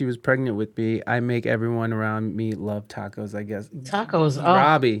while she was pregnant with me. I make everyone around me love tacos, I guess. Tacos. Oh.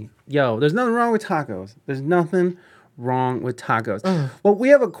 Robbie, yo, there's nothing wrong with tacos. There's nothing wrong with tacos. Well, we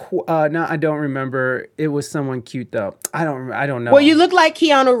have now I don't remember. It was someone cute though. I don't know. Well, you look like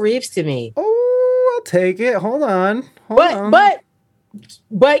Keanu Reeves to me. Oh, I'll take it. Hold on.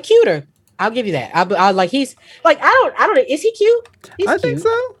 But cuter. I'll give you that. I like he's like I don't. Is he cute? He's I cute. think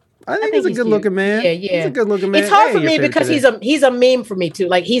so. I think he's a good looking man. Yeah. He's a good looking man. It's hard for Hey, me you're because favorite he's a meme for me too.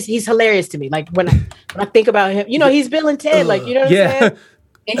 Like he's hilarious to me. Like when I think about him, he's Bill and Ted. Like you know what I'm saying?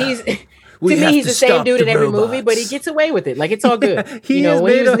 And he's to me he's the same dude in every movie, but he gets away with it. Like it's all good. When he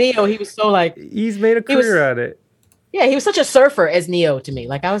was Neo, he was so like he's made a career out of it. Yeah, he was such a surfer as Neo to me.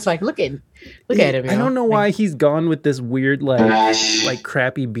 Like I was like, look at him. I don't know why he's gone with this weird like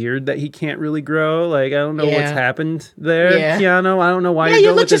crappy beard that he can't really grow. Like I don't know what's happened there, Keanu. I don't know why. Yeah,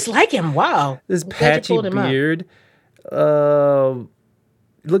 you look just like him. Wow, this patchy beard. Look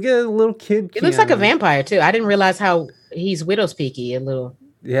at a little kid. He looks like a vampire too. I didn't realize how he's widow's peaky. A little.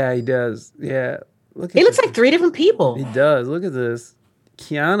 Yeah, he does. Yeah, he looks like 3 different people. He does. Look at this.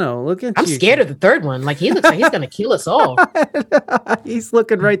 Keanu, look at I'm scared of the third one. Like he looks like he's gonna kill us all. He's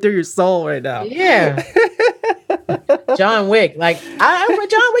looking right through your soul right now. Yeah. John Wick. Like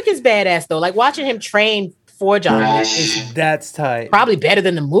John Wick is badass though. Like watching him train for John Wick is that's tight. Probably better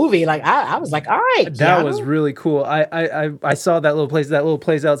than the movie. Like I was like, all right. That Keanu. was really cool. I saw that little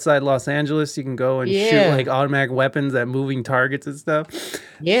place outside Los Angeles. You can go and shoot like automatic weapons at moving targets and stuff.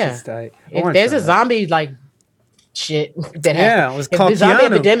 Yeah. It's tight. If there's a zombie like shit that it was called the zombie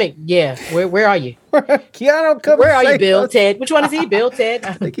Keanu. epidemic. Yeah, where are you? Keanu, come. Where are you, Bill? Ted? Which one is he? Bill? Ted?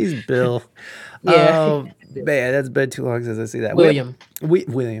 I think he's Bill. Yeah. Man, that's been too long since I see that. William.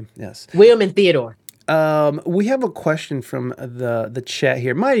 William. Yes. William and Theodore. We have a question from the chat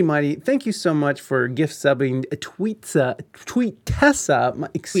here. Mighty, thank you so much for gift subbing Tweetessa.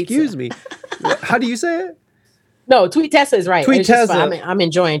 Excuse me. How do you say it? No, Tweet Tessa is right. Tweetessa. I'm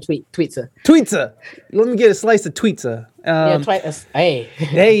enjoying Tweetsa. Tweetsa. Let me get a slice of Tweetsa. Hey.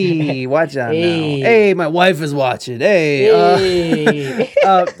 Hey, watch out now. Hey, my wife is watching. Hey.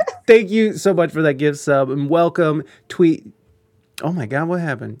 Thank you so much for that gift sub and welcome Tweet. Oh my God, what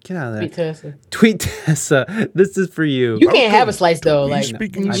happened? Get out of there. Tweetessa. This is for you. You can't have a slice though. Like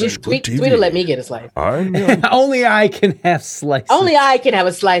Tweet will let me get a slice. Only I can have slices. Only I can have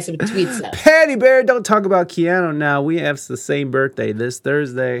a slice of Tweetsa. Patty Bear, don't talk about Keanu now. We have the same birthday this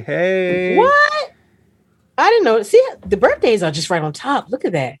Thursday. Hey. What? I didn't know. See, the birthdays are just right on top. Look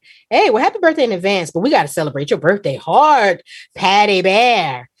at that. Hey, well, happy birthday in advance, but we got to celebrate your birthday hard, Patty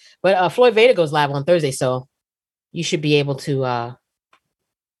Bear. But Floyd Vader goes live on Thursday, so you should be able to.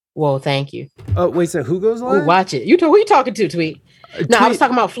 Well, thank you. Oh wait, so who goes live? Ooh, watch it. Who you talking to? Tweet. No, I was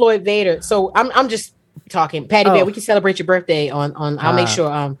talking about Floyd Vader. So I'm just talking. Patty Bear, we can celebrate your birthday on. I'll make sure.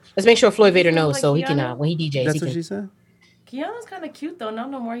 Let's make sure Floyd Vader knows so he can when he DJs. That's what she said. Keanu's kind of cute though. Not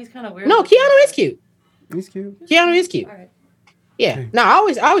no more. He's kind of weird. No, Keanu is cute. He's cute. Keanu is cute. All right. Yeah. Okay. No, I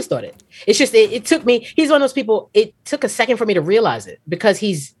always thought it. It's just it took me. He's one of those people. It took a second for me to realize it because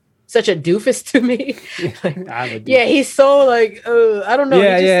he's such a doofus to me. I'm a dude. Yeah, he's so like I don't know.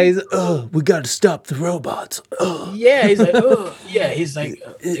 Yeah, he's we got to stop the robots. Yeah, he's like yeah, he's like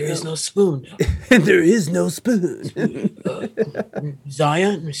there is no spoon. There is no spoon.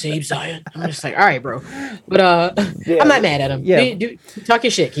 Zion, save Zion. I'm just like, all right, bro. But I'm not mad at him. Yeah. Talk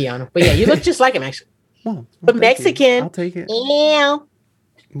your shit, Keanu. But yeah, you look just like him actually. Well, But thank you. Mexican. I'll take it. Yeah.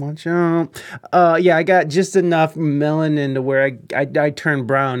 Watch out. Yeah, I got just enough melanin to where I turn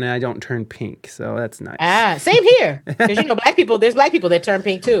brown and I don't turn pink, so that's nice. Ah, same here. Because black people, there's black people that turn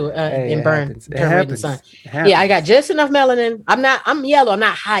pink too Hey, and it burn, happens. It turn red in the happens. sun. It Yeah, I got just enough melanin. I'm yellow. I'm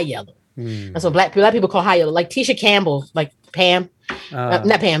not high yellow. That's what black people call high yellow. Like Tisha Campbell, like Pam,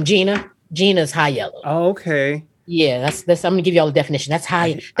 not Pam, Gina. Gina's high yellow. Oh, okay. Yeah, that's. I'm gonna give you all the definition. That's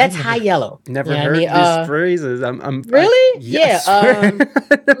high. That's high yellow. Never You know heard what I mean? these phrases. I'm Really? yes.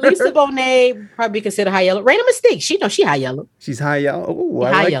 Lisa Bonet probably considered high yellow. Raina Mystique, she high yellow. She's high yellow. Oh,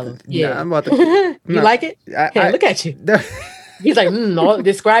 I High like yellow. that. Yeah. I'm about to. You No, like it? I- Look at you. He's like,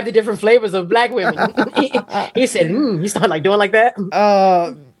 describe the different flavors of black women. He said, you start like doing like that.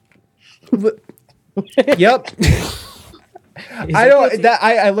 Yep. I don't.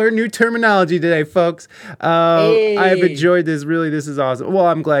 I learned new terminology today, folks. I've enjoyed this. Really, this is awesome. Well,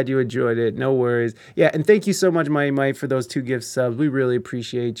 I'm glad you enjoyed it. No worries. Yeah, and thank you so much, Mike, for those 2 gift subs. We really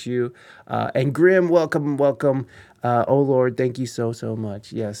appreciate you. And Grim, welcome. Oh Lord, thank you so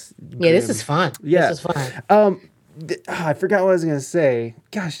much. Yes. Yeah, this Grim. is fun. Yeah. This is fun. I forgot what I was gonna say.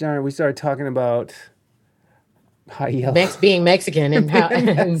 Gosh darn it, we started talking about high yellow. Being Mexican and how and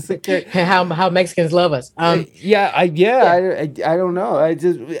how Mexicans love us. I don't know.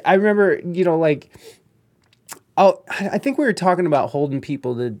 I remember, I think we were talking about holding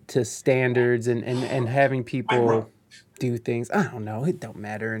people to standards and having people do things. I don't know. It don't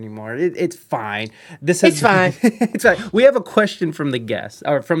matter anymore. It's fine. It's fine. It's fine. We have a question from the guest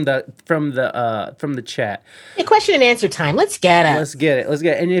or from the chat. A question and answer time. Let's get it. Let's get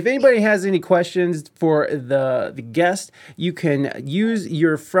it. And if anybody has any questions for the guest, you can use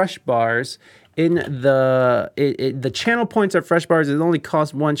your fresh bars in the channel points are fresh bars. It only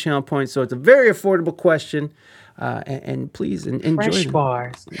costs 1 channel point, so it's a very affordable question. And please enjoy Fresh them.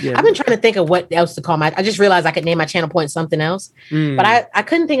 bars. Yeah. I've been trying to think of what else to call I just realized I could name my channel point something else, but I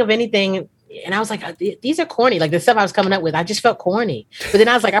couldn't think of anything. And I was like, these are corny. Like the stuff I was coming up with, I just felt corny. But then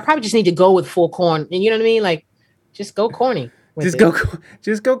I was like, I probably just need to go with full corn. And you know what I mean? Like, just go corny. Just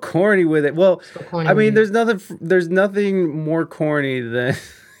go corny with it. Well, corny I mean, with there's nothing more corny than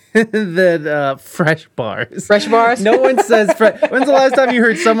than fresh bars. Fresh bars? No one says fresh. When's the last time you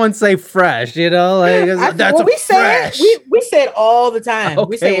heard someone say fresh? Like that's we fresh. Say it. We say it all the time. Okay,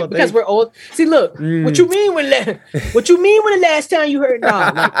 we say well, it because we're old. See, look, what you mean when the last time you heard?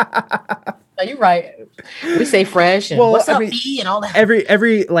 No, you're right. We say fresh and what's up, B, and all that.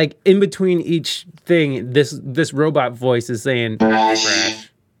 Every like in between each thing, this robot voice is saying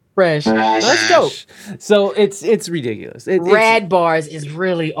fresh. Let's go. So it's ridiculous. Rad bars is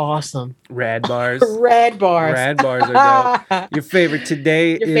really awesome. Rad bars. Rad bars. Rad bars are dope. Your favorite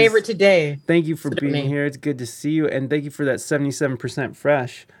today. Thank you for being here. It's good to see you, and thank you for that 77%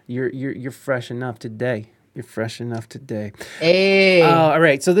 fresh. You're fresh enough today. You're fresh enough today. Hey. All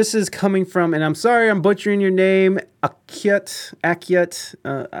right. So this is coming from, and I'm sorry I'm butchering your name, Akyut.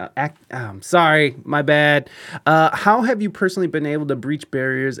 I'm sorry, my bad. How have you personally been able to breach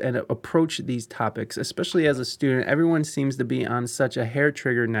barriers and approach these topics, especially as a student? Everyone seems to be on such a hair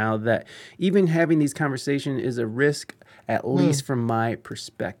trigger now that even having these conversations is a risk, at least from my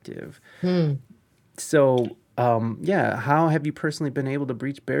perspective. So, how have you personally been able to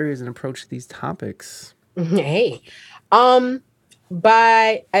breach barriers and approach these topics? Hey, and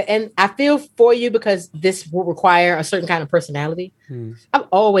I feel for you because this will require a certain kind of personality. I've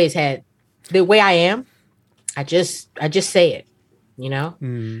always had the way I am. I just say it, you know.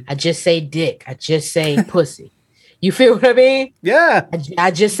 I just say dick. I just say pussy. You feel what I mean? Yeah. I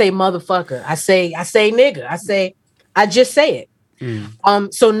just say motherfucker. I say nigga. I just say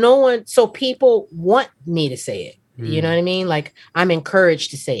it. So people want me to say it. You know what I mean? Like I'm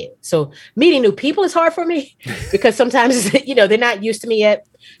encouraged to say it. So meeting new people is hard for me because sometimes they're not used to me yet.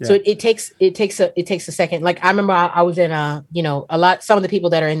 Yeah. So it takes a second. Like I remember I was in some of the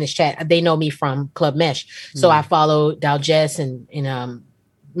people that are in this chat, they know me from Club Mesh. So I follow Dow Jess and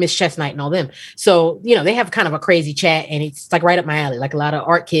Miss Chestnut and all them. So they have kind of a crazy chat, and it's like right up my alley. Like a lot of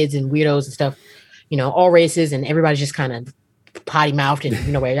art kids and weirdos and stuff. All races, and everybody's just kind of potty mouthed,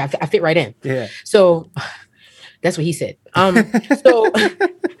 and I fit right in. Yeah. So. That's what he said. So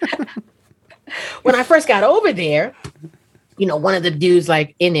when I first got over there, you know, one of the dudes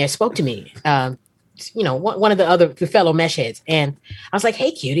like in there spoke to me. You know, one of the fellow mesh heads, and I was like,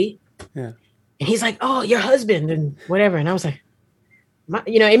 "Hey, cutie," Yeah. and he's like, "Oh, your husband," and whatever, and I was like,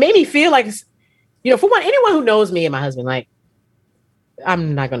 you know, it made me feel like, you know, for one, anyone who knows me and my husband, like,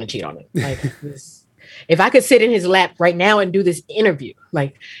 I'm not going to cheat on him. Like, if I could sit in his lap right now and do this interview,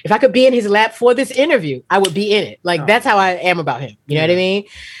 like, if I could be in his lap for this interview, I would be in it. Like, that's how I am about him. You know what I mean?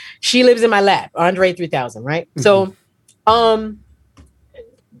 She lives in my lap, Andre 3000, right? So,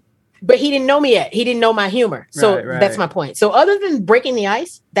 but he didn't know me yet. He didn't know my humor. So that's my point. So other than breaking the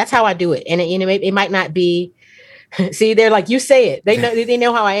ice, that's how I do it. And it, you know, it might not be, see, they're like, you say it. They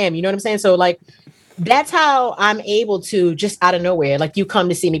know how I am. You know what I'm saying? So like, that's how I'm able to just out of nowhere, like you come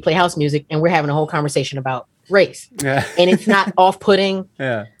to see me play house music and we're having a whole conversation about race. Yeah. And it's not off-putting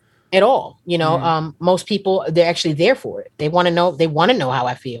at all. You know, most people, they're actually there for it. They want to know how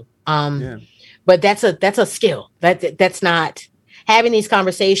I feel. But that's a skill. That's not, having these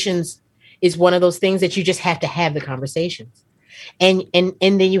conversations is one of those things that you just have to have the conversations. And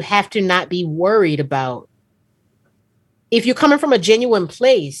then you have to not be worried about, if you're coming from a genuine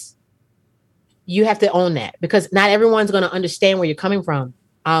place, you have to own that, because not everyone's going to understand where you're coming from.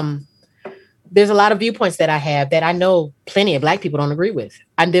 There's a lot of viewpoints that I have that I know plenty of Black people don't agree with.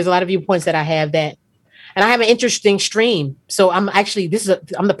 And there's a lot of viewpoints that I have that, and I have an interesting stream. So I'm actually,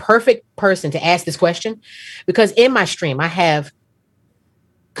 I'm the perfect person to ask this question, because in my stream, I have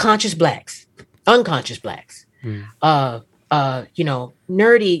conscious Blacks, unconscious Blacks, you know,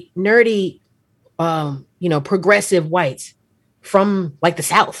 nerdy, you know, progressive whites from like the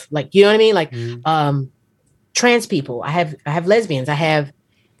South, like, you know what I mean? Like, trans people. I have lesbians. I have,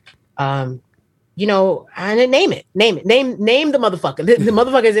 you know, I name the motherfucker. The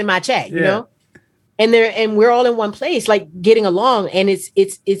motherfucker's in my chat, you know, and we're all in one place, like getting along. And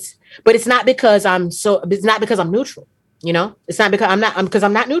but it's not because it's not because I'm neutral, you know, it's not because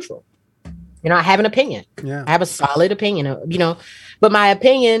I'm not neutral. You know, I have an opinion. Yeah. I have a solid opinion, you know, but my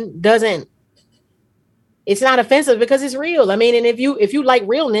opinion it's not offensive because it's real. I mean, and if you like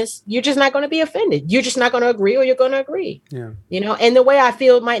realness, you're just not going to be offended. You're just not going to agree, or you're going to agree. Yeah. You know, and the way I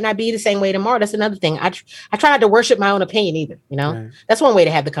feel might not be the same way tomorrow. That's another thing. I try not to worship my own opinion either. You know, that's one way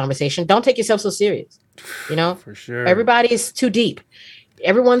to have the conversation. Don't take yourself so serious. You know, for sure. Everybody's too deep.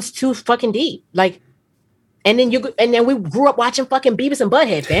 Everyone's too fucking deep. Like, and then we grew up watching fucking Beavis and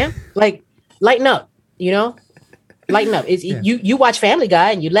Butthead, fam. Like, lighten up. You know, lighten up. You watch Family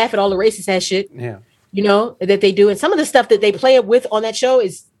Guy and you laugh at all the racist ass shit. Yeah. You know, that they do. And some of the stuff that they play with on that show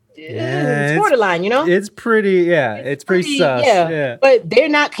is it's borderline, you know? It's pretty, it's pretty sus. Yeah. But they're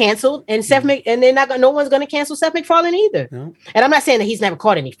not canceled. And no one's going to cancel Seth MacFarlane either. No. And I'm not saying that he's never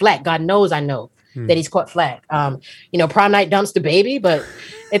caught any flack. God knows I know that he's caught flack. You know, Prom Night Dumpster Baby, but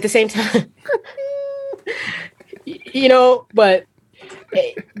at the same time, you know, but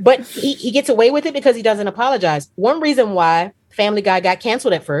he gets away with it because he doesn't apologize. One reason why Family Guy got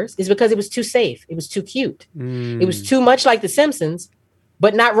canceled at first is because it was too safe. It was too cute. It was too much like The Simpsons,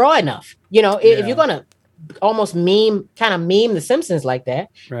 but not raw enough. You know, if you're gonna almost meme The Simpsons like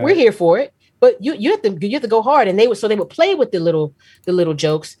that, we're here for it. But you have to go hard. And they would play with the little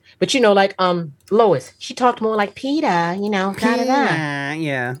jokes. But you know, like Lois, she talked more like Peter. You know,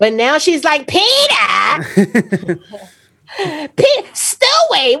 yeah. But now she's like Peter.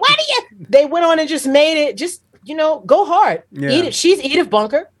 Stowaway. Why do you? They went on and just made it just. You know, go hard. Yeah. She's Edith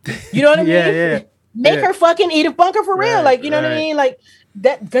Bunker. You know what I mean? Make her fucking Edith Bunker for real. Like, you know what I mean? Like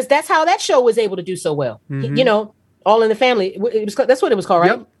that, because that's how that show was able to do so well. You know, All in the Family. That's what it was called,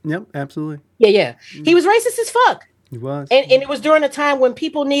 right? Yep, absolutely. Yeah. He was racist as fuck. He was. And it was during a time when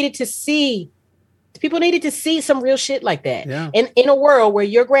people needed to see some real shit like that. Yeah. And in a world where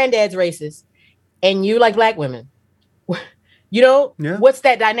your granddad's racist and you like Black women. You know, what's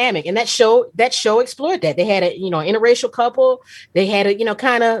that dynamic? And that show explored that. They had a, you know, interracial couple. They had a, you know,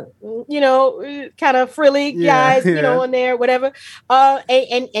 kind of frilly guys, you know, on there, whatever.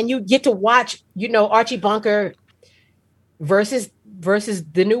 And you get to watch, you know, Archie Bunker versus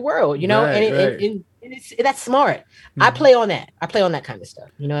the New World, you know, and that's smart. Mm-hmm. I play on that. I play on that kind of stuff.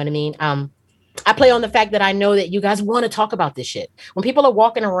 You know what I mean? I play on the fact that I know that you guys want to talk about this shit. When people are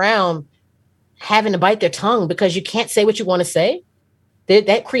walking around having to bite their tongue because you can't say what you want to say,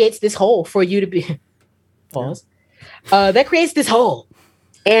 that creates this hole for you to be pause. That creates this hole,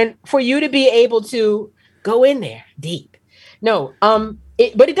 and for you to be able to go in there deep. No, but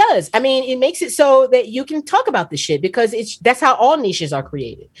it does. I mean, it makes it so that you can talk about this shit because that's how all niches are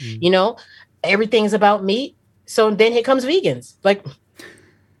created. You know, everything's about meat. So then here comes vegans. Like,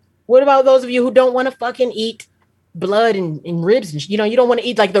 what about those of you who don't want to fucking eat blood and ribs, and you don't want to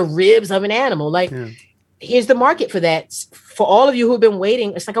eat like the ribs of an animal. Like, here's the market for that. For all of you who've been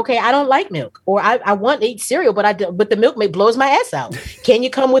waiting, it's like, okay, I don't like milk, or I want to eat cereal, but the milk blows my ass out. Can you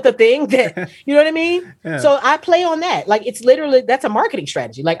come with a thing that, you know what I mean? Yeah. So I play on that. Like, it's literally, that's a marketing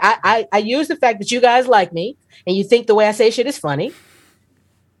strategy. Like, I use the fact that you guys like me and you think the way I say shit is funny,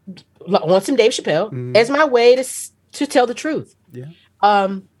 on some Dave Chappelle, as my way to tell the truth. Yeah.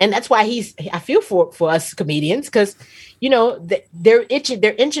 And that's why I feel for us comedians, because they're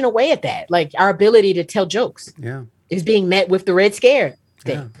inching away at that. Like, our ability to tell jokes is being met with the red scare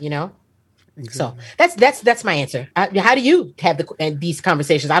thing. Exactly. So that's my answer. How do you have these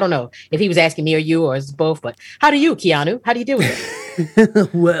conversations? I don't know if he was asking me or you, or it's both, but how do you, Keanu? How do you deal with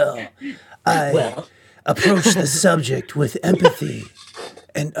it? Well, I approach the subject with empathy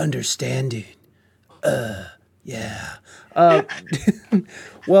and understanding. Yeah.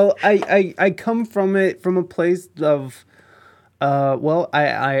 Well, I come from it from a place of,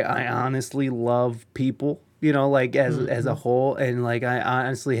 I honestly love people, like as a whole. And like, I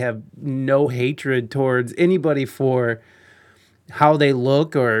honestly have no hatred towards anybody for how they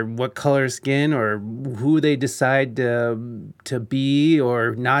look or what color skin or who they decide to be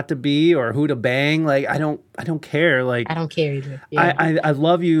or not to be or who to bang. Like, I don't care. Like, I don't care either. Yeah. I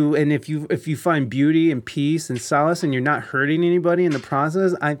love you. And if you find beauty and peace and solace and you're not hurting anybody in the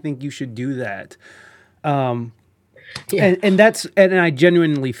process, I think you should do that. And I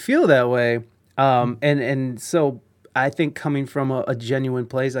genuinely feel that way. And so I think coming from a genuine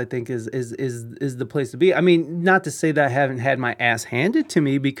place, I think is the place to be. I mean, not to say that I haven't had my ass handed to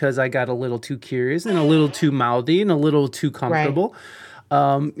me, because I got a little too curious and a little too mouthy and a little too comfortable.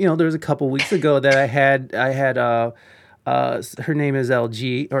 Right. There was a couple weeks ago that I had her name is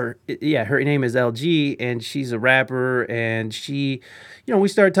LG, her name is LG, and she's a rapper, and she, we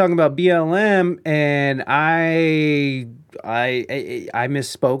started talking about BLM, and I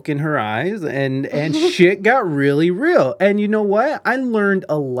misspoke in her eyes, and shit got really real. And you know what? I learned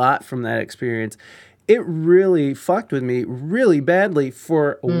a lot from that experience. It really fucked with me really badly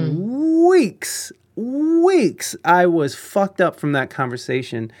for weeks. I was fucked up from that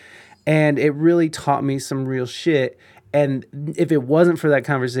conversation, and it really taught me some real shit. And if it wasn't for that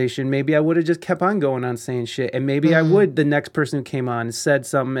conversation, maybe I would have just kept on going on saying shit. And maybe I would, the next person who came on and said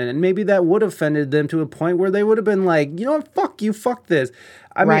something, and maybe that would have offended them to a point where they would have been like, you know what, fuck you, fuck this.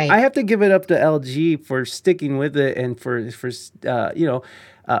 I mean, I have to give it up to LG for sticking with it and for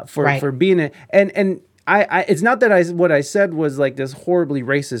being it. And I it's not that what I said was like this horribly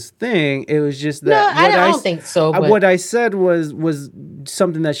racist thing. It was just that I don't think so. But what I said was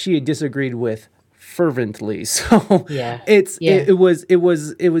something that she had disagreed with fervently. So it was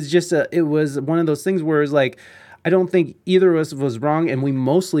one of those things where it's like, I don't think either of us was wrong, and we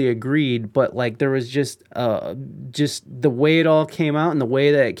mostly agreed, but like there was just the way it all came out and the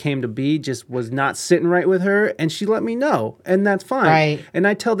way that it came to be just was not sitting right with her, and she let me know, and that's fine. Right. And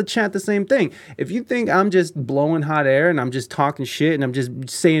I tell the chat the same thing. If you think I'm just blowing hot air and I'm just talking shit and I'm just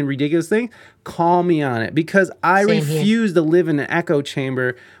saying ridiculous things, call me on it, because I refuse to live in an echo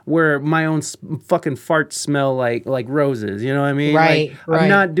chamber where my own fucking farts smell like roses. You know what I mean? Right. I'm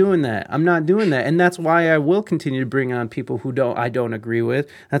not doing that. And that's why I will continue to bring on people who I don't agree with.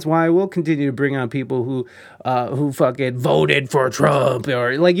 That's why I will continue to bring on people who fucking voted for Trump,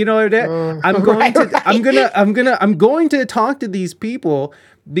 or like, I'm going to talk to these people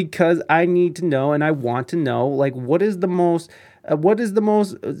because I need to know, and I want to know, like, what is the most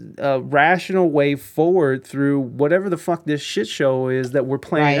rational way forward through whatever the fuck this shit show is that we're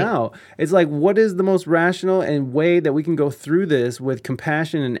playing out. It's like, what is the most rational and way that we can go through this with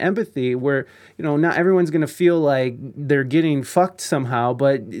compassion and empathy, where, not everyone's going to feel like they're getting fucked somehow,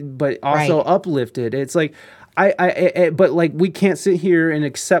 but also uplifted. It's like, but like, we can't sit here and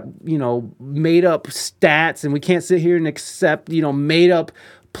accept, made up stats, and we can't sit here and accept, made up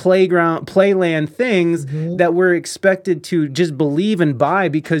playland things that we're expected to just believe and buy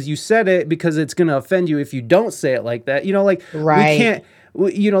because you said it, because it's going to offend you if you don't say it like that. We can't,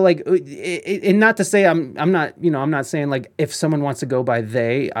 and not to say I'm not saying like if someone wants to go by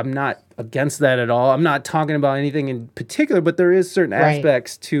they, I'm not against that at all. I'm not talking about anything in particular, but there is certain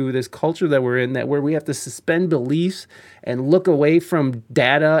aspects to this culture that we're in where we have to suspend beliefs and look away from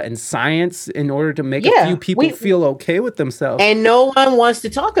data and science in order to make a few people feel okay with themselves. And no one wants to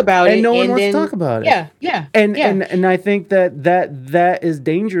talk about it. And no one wants to talk about it. Yeah. And I think that is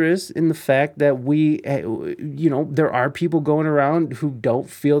dangerous in the fact that we, there are people going around who don't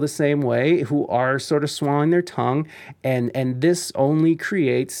feel the same way, who are sort of swallowing their tongue, and this only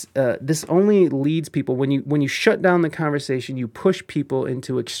creates this only leads people when you shut down the conversation, you push people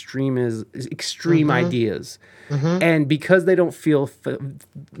into extreme ideas. And because they don't feel heard,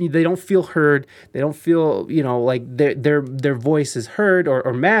 they don't feel, like their voice is heard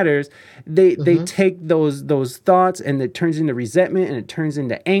or matters, they take those thoughts and it turns into resentment and it turns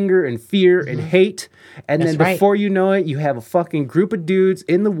into anger and fear and hate. And then before you know it, you have a fucking group of dudes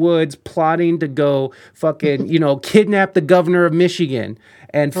in the woods plotting to go fucking, kidnap the governor of Michigan.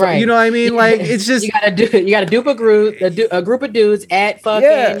 And you know what I mean? Like, it's just you gotta dupe a group of dudes at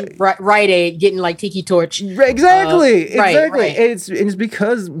fucking Rite Aid getting like tiki torch. Exactly. Right. And it's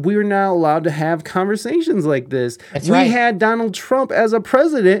because we're not allowed to have conversations like this. We had Donald Trump as a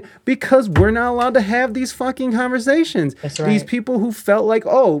president because we're not allowed to have these fucking conversations. That's right. These people who felt like,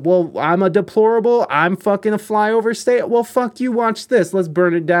 oh, well, I'm a deplorable, I'm fucking a flyover state. Well, fuck you, watch this. Let's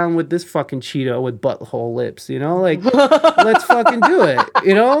burn it down with this fucking Cheeto with butthole lips, like, let's fucking do it.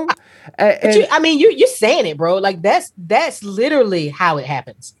 You're saying it, bro. Like that's literally how it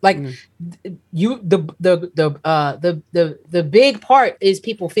happens. Like the big part is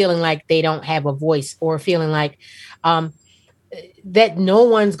people feeling like they don't have a voice or feeling like that no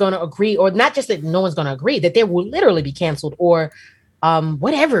one's going to agree, or not just that no one's going to agree, that they will literally be canceled or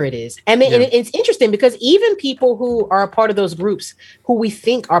whatever it is. And it's interesting because even people who are a part of those groups who we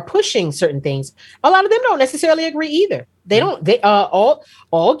think are pushing certain things, a lot of them don't necessarily agree either.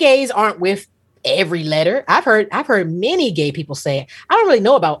 All gays aren't with every letter. I've heard many gay people say, I don't really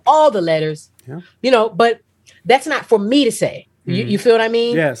know about all the letters, but that's not for me to say. You feel what I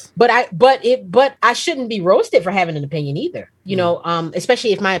mean? Yes. But I shouldn't be roasted for having an opinion either.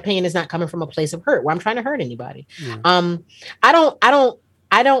 Especially if my opinion is not coming from a place of hurt where I'm trying to hurt anybody. I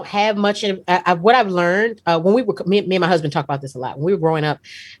don't have much of what I've learned when me and my husband talk about this a lot. When we were growing up,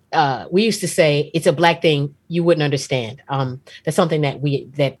 we used to say it's a Black thing you wouldn't understand. That's something that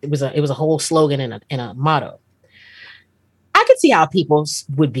it was a whole slogan and a motto. I could see how people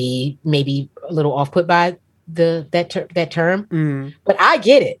would be maybe a little off put by that term, but I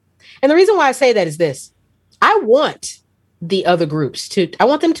get it. And the reason why I say that is this: I want the other groups I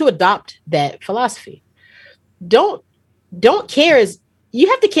want them to adopt that philosophy. Don't care you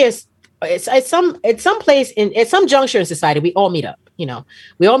have to care. At some place at some juncture in society, we all meet up.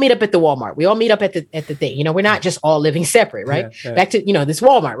 We all meet up at the Walmart. We all meet up at the thing. We're not just all living separate, right? Yeah. Back to this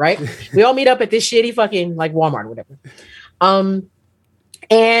Walmart, right? We all meet up at this shitty fucking like Walmart or whatever.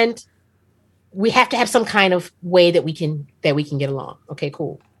 And we have to have some kind of way that we can get along. Okay,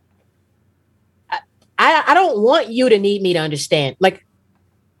 cool. I don't want you to need me to understand. Like,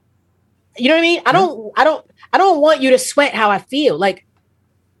 you know what I mean? I don't want you to sweat how I feel. Like,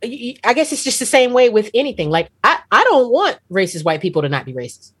 I guess it's just the same way with anything. Like, I don't want racist white people to not be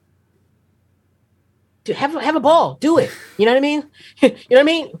racist. To have a ball, do it. You know what I mean? You know what I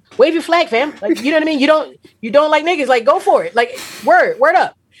mean? Wave your flag, fam. Like, you know what I mean? You don't like niggas, like, go for it. Like, word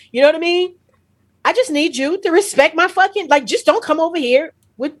up. You know what I mean? I just need you to respect my fucking, like, just don't come over here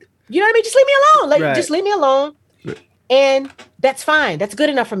with, you know what I mean? Just leave me alone. Like, just leave me alone. And that's fine. That's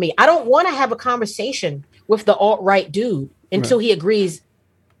good enough for me. I don't want to have a conversation with the alt-right dude until he agrees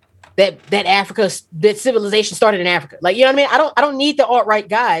that civilization started in Africa. Like, you know what I mean? I don't need the alt-right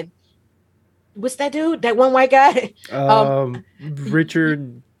guy. What's that dude? That one white guy?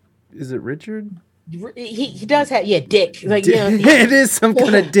 Richard. Is it Richard? He does have dick. Like, it is some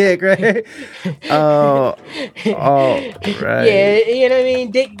kind of dick, right? Oh, right. Yeah, you know what I mean?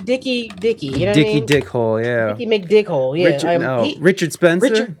 Dicky. You know what I mean? Dickhole, yeah. Dicky McDickhole, yeah. Richard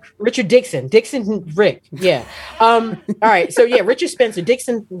Spencer. Richard Dixon Rick, yeah. All right, so yeah, Richard Spencer,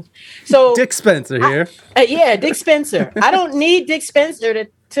 Dixon. So Dick Spencer here. Dick Spencer. I don't need Dick Spencer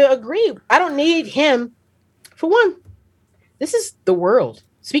to agree. I don't need him. For one, this is the world.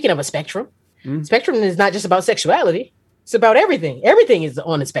 Speaking of a spectrum. Spectrum is not just about sexuality. It's about everything. Everything is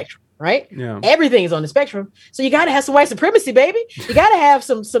on the spectrum, right? Yeah. Everything is on the spectrum. So you got to have some white supremacy, baby. You got to have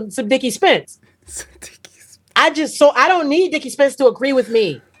some Dickie Spence. I don't need Dickie Spence to agree with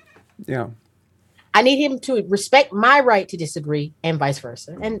me. Yeah. I need him to respect my right to disagree and vice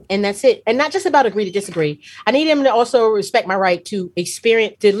versa. And that's it. And not just about agree to disagree. I need him to also respect my right to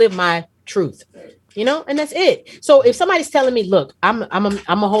live my truth. And that's it. So if somebody's telling me, look, I'm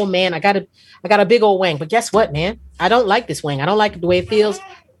a whole man, I got a big old wang, but guess what, man? I don't like this wang. I don't like the way it feels.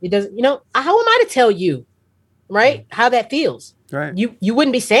 It doesn't, how am I to tell you, right, how that feels? Right. You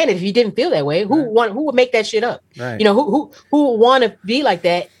wouldn't be saying it if you didn't feel that way. Who would make that shit up? Right. Who would want to be like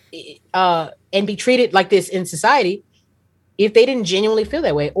that and be treated like this in society if they didn't genuinely feel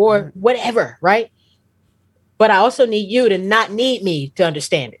that way or whatever, right? But I also need you to not need me to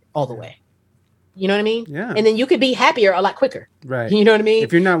understand it all the way. You know what I mean? Yeah. And then you could be happier a lot quicker. Right. You know what I mean?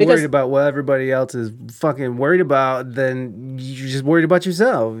 If you're not Because- worried about what everybody else is fucking worried about, then you're just worried about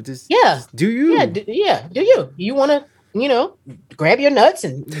yourself. Just do you? Yeah, do you? You want to, grab your nuts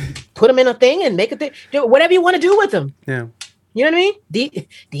and put them in a thing and make a thing. Do whatever you want to do with them. Yeah. You know what I mean?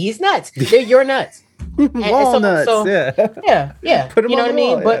 These nuts, they're your nuts. Walnuts. Yeah. Put 'em You know on what I the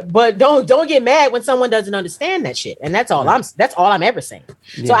mean? wall, But don't get mad when someone doesn't understand that shit. And that's all I'm ever saying.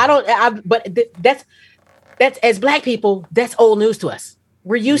 So that's as Black people, that's old news to us.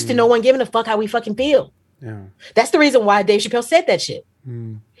 We're used to no one giving a fuck how we fucking feel. Yeah. That's the reason why Dave Chappelle said that shit.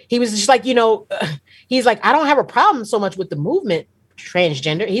 He was just like, he's like, I don't have a problem so much with the movement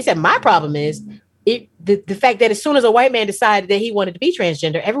transgender. He said, my problem is the fact that as soon as a white man decided that he wanted to be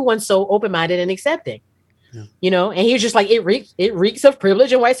transgender, everyone's so open-minded and accepting. Yeah. And he was just like, it reeks of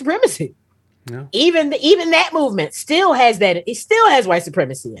privilege and white supremacy. Yeah. Even that movement still has that. It still has white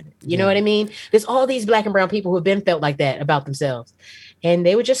supremacy in it. You know what I mean? There's all these Black and brown people who have been felt like that about themselves, and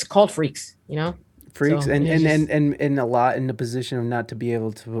they were just called freaks. Freaks, So, and a lot in the position of not to be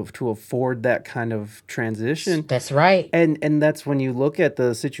able to afford that kind of transition. That's right. And that's when you look at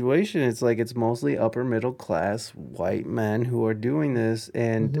the situation, it's like it's mostly upper middle class white men who are doing this,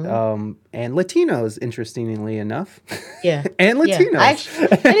 and Latinos, interestingly enough. Yeah. And Latinos.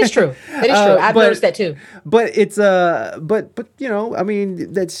 Yeah. That is true. That is true. I've noticed that too. But it's but I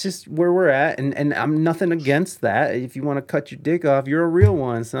mean, that's just where we're at, and I'm nothing against that. If you want to cut your dick off, you're a real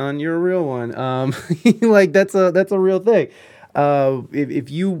one, son. You're a real one. Like that's a real thing. If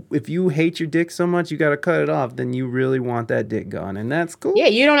you hate your dick so much you got to cut it off, then you really want that dick gone, and that's cool. Yeah,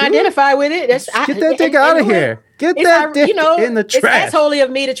 you don't identify with it. Get that dick out of here. Get that dick in the trash. It's assholey of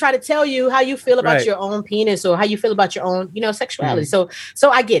me to try to tell you how you feel about your own penis or how you feel about your own, sexuality. So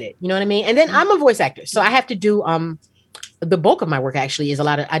I get it. You know what I mean? And then I'm a voice actor, so I have to do the bulk of my work actually is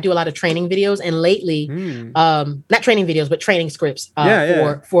I do a lot of training videos, and lately, not training videos, but training scripts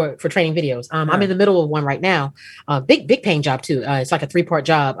for training videos. I'm in the middle of one right now. Big paying job too. It's like a 3-part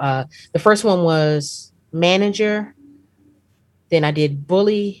job. The first one was manager. Then I did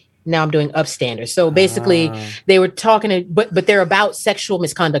bully. Now I'm doing upstander. So basically they were talking, but they're about sexual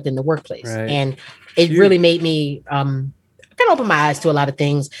misconduct in the workplace. Right. And it really made me, kind of open my eyes to a lot of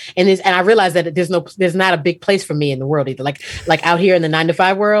things, and I realized that there's not a big place for me in the world either. Like out here in the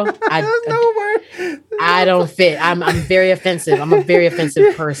 9-to-5 world, I don't fit. I'm very offensive. I'm a very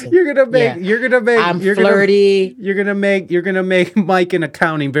offensive person. I'm flirty. You're gonna make Mike in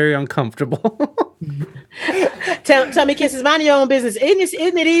accounting very uncomfortable. Tell me, kisses, mind your own business.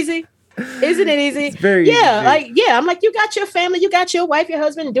 Isn't it easy? Isn't it easy? It's very easy. I'm like, you got your family, you got your wife, your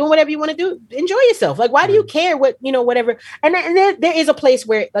husband, and doing whatever you want to do. Enjoy yourself. Like, why do you care what, whatever? And there is a place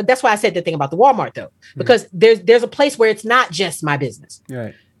where, that's why I said the thing about the Walmart though, because there's a place where it's not just my business.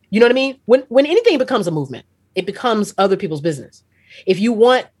 Right. You know what I mean? When anything becomes a movement, it becomes other people's business. If you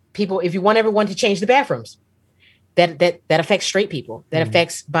want everyone to change the bathrooms, that affects straight people, that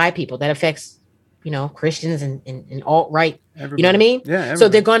affects bi people, that affects, Christians and alt-right. Everybody. You know what I mean? Yeah. Everybody. So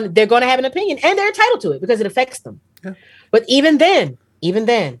they're going to have an opinion, and they're entitled to it because it affects them. Yeah. But even then,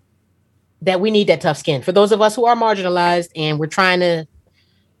 that we need that tough skin. For those of us who are marginalized and we're trying to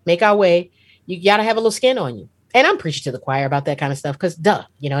make our way, you got to have a little skin on you. And I'm preaching to the choir about that kind of stuff because,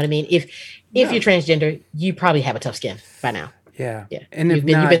 you know what I mean? If you're transgender, you probably have a tough skin by now. Yeah. And if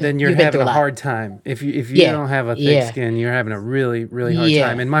not, then you're having a hard time. If you don't have a thick skin, you're having a really, really hard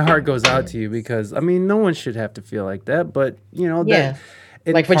time. And my heart goes out to you because, no one should have to feel like that. But,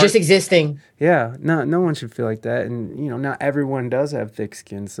 for just existing. Yeah. No one should feel like that. And, not everyone does have thick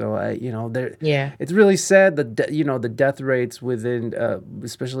skin. So, it's really sad that, the death rates within,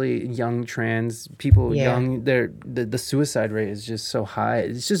 especially young trans people, the suicide rate is just so high.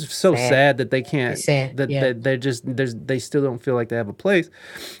 It's just so sad that they can't, they still don't feel like they have a place.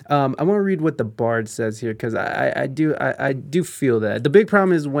 I want to read what the Bard says here because I do feel that. The big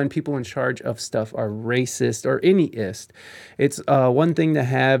problem is when people in charge of stuff are racist or anyist. It's one thing to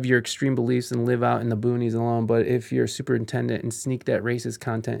have your extreme beliefs and live out in the boonies alone, but if you're a superintendent and sneak that racist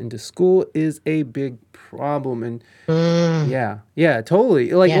content into school is a big problem. And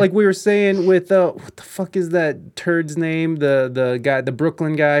totally. Like we were saying with what the fuck is that turd's name? The guy, the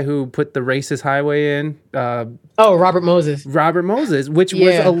Brooklyn guy who put the racist highway in. Robert Moses. Which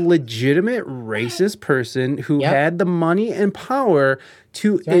was a legitimate racist person who had the money and power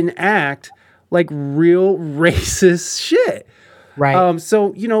to enact like real racist shit. Right.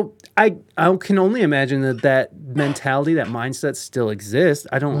 So, I can only imagine that mentality, that mindset still exists.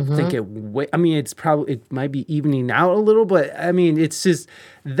 I don't think I mean, it might be evening out a little, but I mean, it's just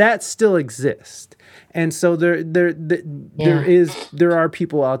that still exists. And so there are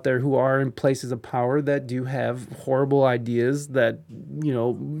people out there who are in places of power that do have horrible ideas that, you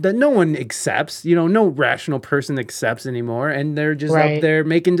know, that no one accepts, you know, no rational person accepts anymore. And they're just up there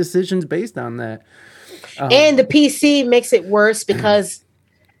making decisions based on that. And the PC makes it worse because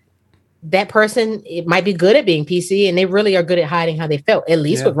that person, it might be good at being PC, and they really are good at hiding how they felt. At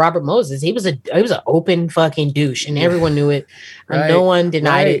least with Robert Moses, he was an open fucking douche, and everyone knew it. And no one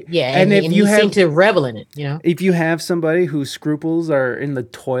denied it. Yeah, and if you seem to revel in it, you know. If you have somebody whose scruples are in the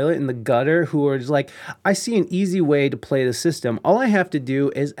toilet, in the gutter, who are just like, I see an easy way to play the system. All I have to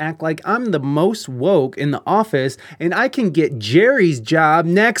do is act like I'm the most woke in the office, and I can get Jerry's job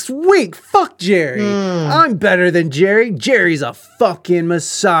next week. Fuck Jerry. I'm better than Jerry. Jerry's a fucking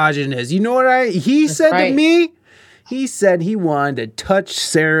misogynist. You know what he said to me? He said he wanted to touch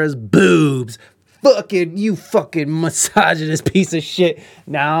Sarah's boobs. You fucking misogynist piece of shit.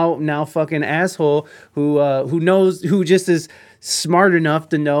 Now fucking asshole who just is smart enough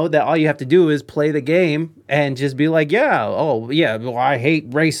to know that all you have to do is play the game and just be like, well, I hate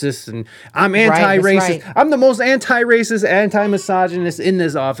racists and I'm anti-racist. I'm the most anti-racist, anti-misogynist in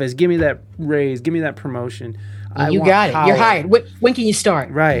this office. Give me that raise. Give me that promotion. You got it. You're hired. When can you start?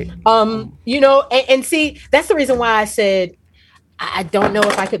 Right. You know, and see, that's the reason why I said I don't know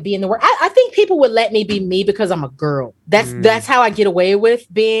if I could be in the work. I think people would let me be me because I'm a girl. That's how I get away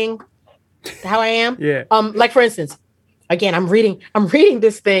with being how I am. Yeah. Like for instance, again, I'm reading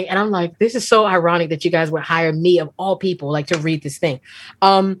this thing and I'm like, this is so ironic that you guys would hire me of all people, like to read this thing.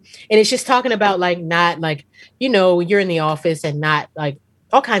 And it's just talking about like, not like, you know, you're in the office and not like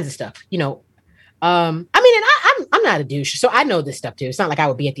all kinds of stuff, you know. I mean, and I'm not a douche, so I know this stuff too. It's not like I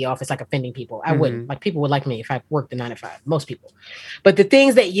would be at the office like offending people. I wouldn't. Like people would like me if I worked the 9 to 5. Most people, but the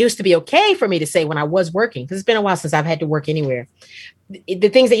things that used to be okay for me to say when I was working, because it's been a while since I've had to work anywhere. The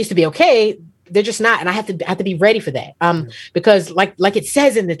things that used to be okay, they're just not, and I have to be ready for that. Because like it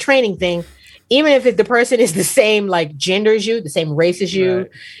says in the training thing, even if the person is the same like gender as you, the same race as you,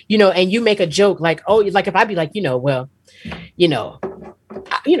 you know, and you make a joke like, oh, like if I'd be like, well,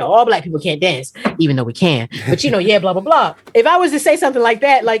 all black people can't dance, even though we can. But blah blah blah. If I was to say something like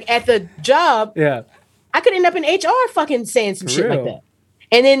that, like at the job, I could end up in HR fucking saying some shit like that.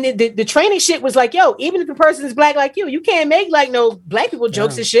 And then the training shit was like, yo, even if the person is black like you can't make like no black people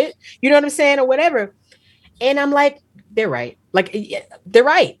jokes and shit. You know what I'm saying, or whatever. And I'm like, they're right. Like they're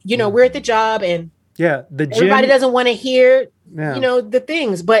right. You know, we're at the job and everybody doesn't want to hear the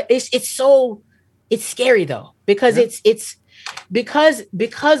things, but it's scary though because it's. Because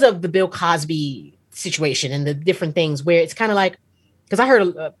of the Bill Cosby situation and the different things where it's kind of like, because I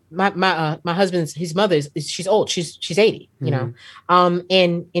heard my husband's his mother she's old, she's 80, you know,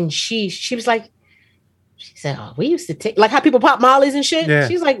 and she was like, she said, oh, we used to take like how people pop mollies and shit. Yeah.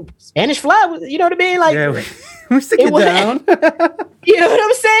 She's like Spanish fly, you know what I mean? Like we stick it down. You know what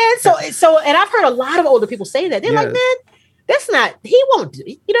I'm saying? So, and I've heard a lot of older people say that they're like, man, that's not. He won't do.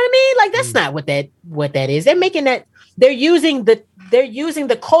 You know what I mean? Like that's not what that is. They're making that. They're using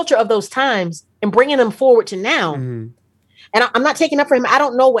the culture of those times and bringing them forward to now. And I'm not taking up for him. I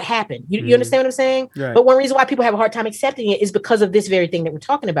don't know what happened. You understand what I'm saying? Right. But one reason why people have a hard time accepting it is because of this very thing that we're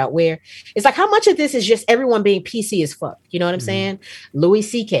talking about, where it's like how much of this is just everyone being PC as fuck. You know what I'm saying? Louis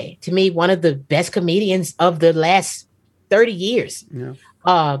C.K., to me, one of the best comedians of the last 30 years. Yeah.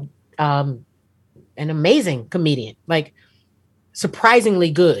 An amazing comedian, like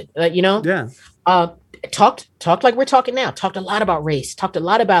surprisingly good. You know? Yeah. Talked like we're talking now. Talked a lot about race. Talked a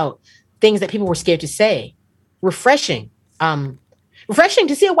lot about things that people were scared to say. Refreshing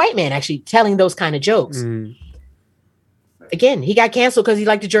to see a white man actually telling those kind of jokes. Again, he got canceled because he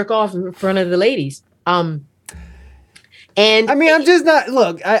liked to jerk off in front of the ladies. And I mean, I'm just not.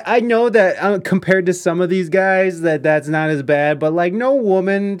 Look, I know that compared to some of these guys, that's not as bad. But like, no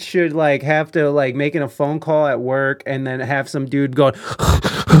woman should like have to like making a phone call at work and then have some dude going.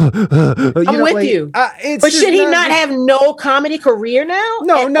 I'm with you. But should he not have no comedy career now?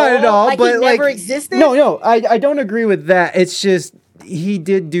 No, not at all. Like but he never existed. No, I don't agree with that. It's just he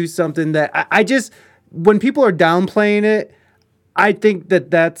did do something that I just when people are downplaying it, I think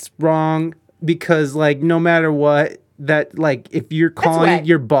that's wrong because like no matter what. That like if you're calling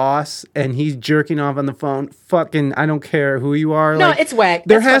your boss and he's jerking off on the phone, fucking I don't care who you are. No, like, it's whack.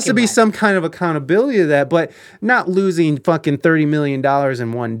 There has to be some kind of accountability to that, but not losing fucking $30 million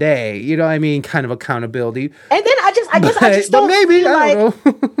in one day. You know what I mean? Kind of accountability. And then I just don't. Maybe I don't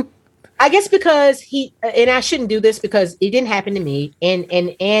know. I guess because he and I shouldn't do this because it didn't happen to me, and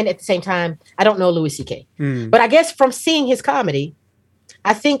at the same time, I don't know Louis C.K. But I guess from seeing his comedy,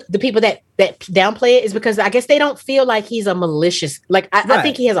 I think the people that downplay it is because I guess they don't feel like he's a malicious. Like I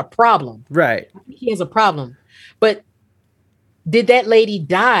think he has a problem. Right. I think he has a problem. But did that lady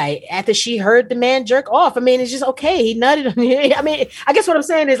die after she heard the man jerk off? I mean, it's just okay. He nutted on you. I mean, I guess what I'm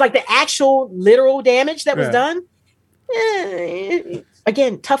saying is like the actual literal damage that was done.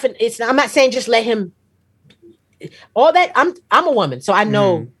 Again, toughen. I'm not saying just let him. All that. I'm a woman, so I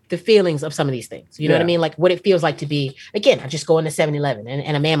know the feelings of some of these things. You know what I mean? Like what it feels like to be. Again, I just go into 7-Eleven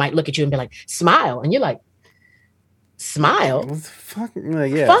and a man might look at you and be like, "Smile," and you're like, "Smile." Fuck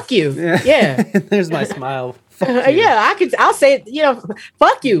you. Yeah. There's my smile. Yeah, I'll say it,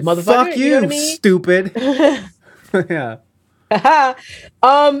 fuck you, motherfucker. Fuck you, know what I mean? stupid. Yeah.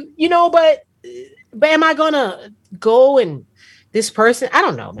 But am I gonna go and this person? I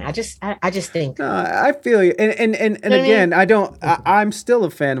don't know, man. I just think. No, I feel you. And again, I'm still a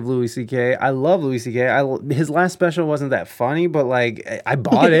fan of Louis C.K. I love Louis C.K. His last special wasn't that funny, but like I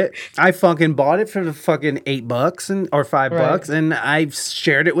bought it. I fucking bought it for the fucking $8 or $5, and I've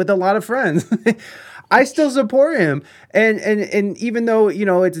shared it with a lot of friends. I still support him, and even though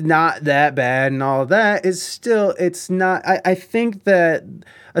it's not that bad and all of that, it's not. I think that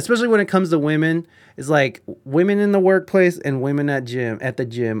especially when it comes to women, it's like women in the workplace and women at the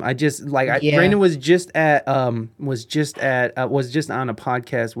gym. I just like Brandon was just on a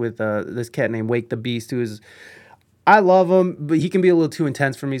podcast with this cat named Wake the Beast, who's I love him, but he can be a little too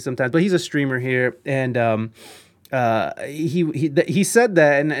intense for me sometimes. But he's a streamer here, and he said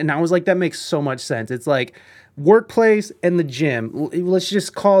that, and I was like, that makes so much sense. It's like workplace and the gym. Let's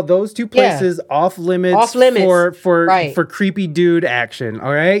just call those two places off limits for creepy dude action.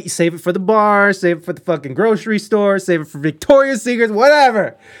 All right, save it for the bar, save it for the fucking grocery store, save it for Victoria's Secrets,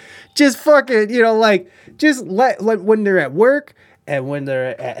 whatever. Just fucking just let when they're at work and when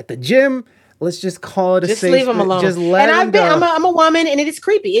they're at the gym. Let's just call it a just safe. Leave them alone. Just let them go. I'm a woman, and it is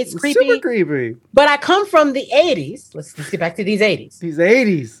creepy. It's creepy. Super creepy. But I come from the 80s. Let's get back to these 80s. These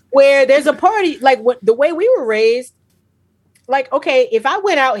 80s. Where there's a party, like the way we were raised, like, okay, if I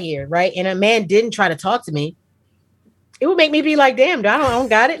went out here, right, and a man didn't try to talk to me, it would make me be like, damn, I don't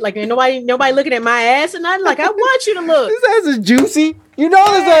got it. Like, nobody looking at my ass and I'm like, I want you to look. This ass is juicy. This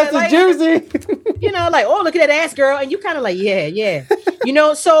ass is juicy. Like, oh, look at that ass, girl. And you kind of like, yeah.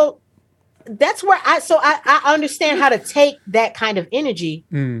 So that's where I understand how to take that kind of energy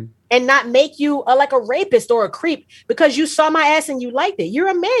and not make you like a rapist or a creep because you saw my ass and you liked it. You're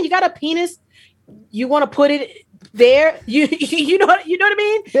a man. You got a penis. You want to put it there. You know what I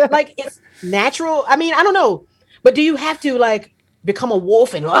mean? Yeah. Like it's natural. I mean, I don't know, but do you have to like become a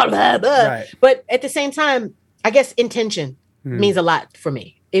wolf and blah, blah, blah? Right. But at the same time, I guess intention means a lot for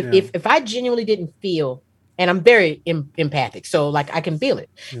me. If I genuinely didn't feel. And I'm very empathic, so like I can feel it.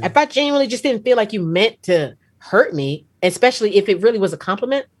 Yeah. If I genuinely just didn't feel like you meant to hurt me, especially if it really was a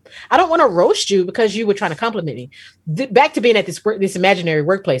compliment, I don't want to roast you because you were trying to compliment me. Back to being at this imaginary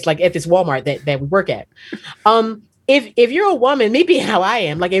workplace, like at this Walmart that we work at. If you're a woman, me being how I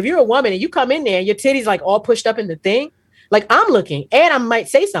am, like if you're a woman and you come in there and your titties like all pushed up in the thing, like I'm looking and I might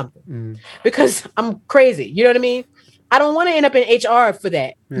say something because I'm crazy. You know what I mean? I don't want to end up in HR for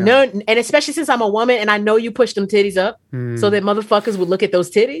that. Yeah. No, and especially since I'm a woman and I know you push them titties up so that motherfuckers would look at those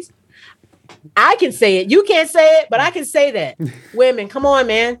titties. I can say it. You can't say it, but I can say that. Women, come on,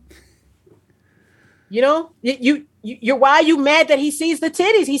 man. You're why are you mad that he sees the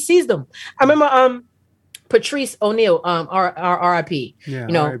titties? He sees them. I remember Patrice O'Neal, RIP. Yeah,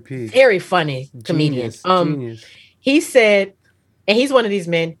 RIP. Very funny comedian. Genius. He said. And he's one of these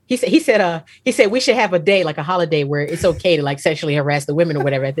men. He said we should have a day, like a holiday, where it's okay to like sexually harass the women or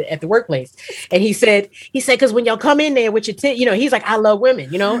whatever at the workplace. And he said because when y'all come in there with your he's like, I love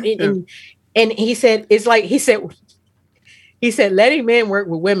women, and he said it's like he said letting men work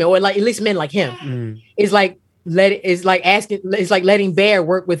with women, or like at least men like him, is like letting bear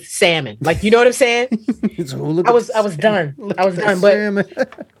work with salmon. Like, you know what I'm saying? I was done.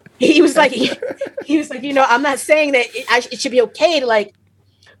 But. He was like, I'm not saying that it should be okay to like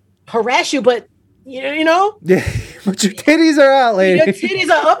harass you, but Yeah, but your titties are out, lady. Your titties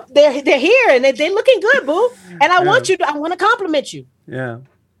are up. They're here and they're looking good, boo. And I want to compliment you. Yeah.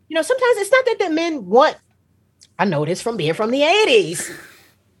 Sometimes it's not that men want. I know this from being from the 80s.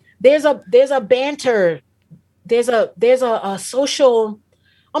 There's a banter. There's a social,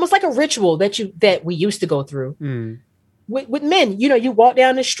 almost like a ritual that we used to go through. With men, you walk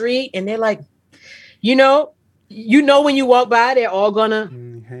down the street and they're like, when you walk by, they're all gonna,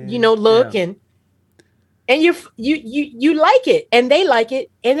 look and and you like it, and they like it,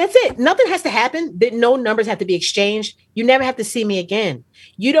 and that's it. Nothing has to happen. No numbers have to be exchanged. You never have to see me again.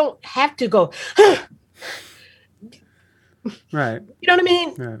 You don't have to go. Right. You know what I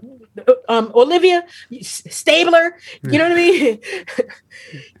mean? Right. Olivia Stabler. You know what I mean?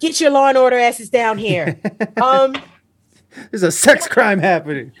 Get your Law and Order asses down here. There's a sex crime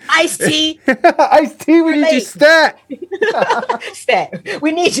happening. Ice-T. Ice-T, we need you stat. Stat.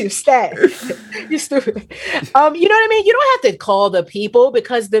 We need you stat. You're stupid. You know what I mean? You don't have to call the people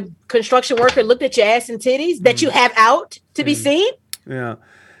because the construction worker looked at your ass and titties that you have out to be seen. Yeah.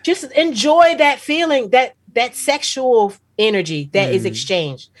 Just enjoy that feeling, that sexual energy that is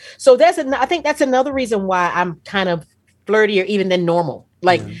exchanged. So I think that's another reason why I'm kind of flirtier even than normal.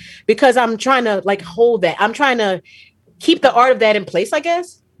 Like, because I'm trying to like hold that. I'm trying to keep the art of that in place, I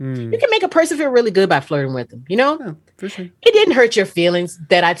guess. You can make a person feel really good by flirting with them, you know? Yeah, for sure. It didn't hurt your feelings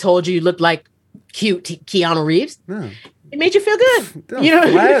that I told you looked like cute Keanu Reeves. No. It made you feel good. I'm You know,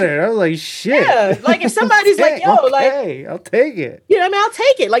 flattered. I was like, shit. yeah. Like if somebody's like, yo, like, okay, I'll take it. you know what I mean? I'll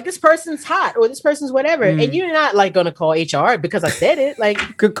take it. Like this person's hot or this person's whatever. And you're not like going to call HR because I said it.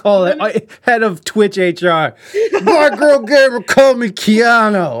 Like, Could call it head of Twitch HR. My girl Gabriel called me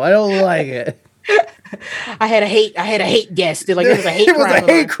Keanu. I don't like it. I had a hate guest. Like it was a hate It was crime. a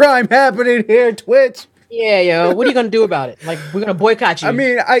hate crime happening here at Twitch. Yeah, yo. What are you going to do about it? Like we're going to boycott you. I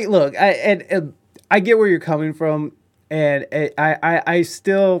mean, I get where you're coming from, and I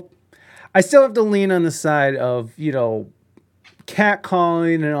still have to lean on the side of, you know,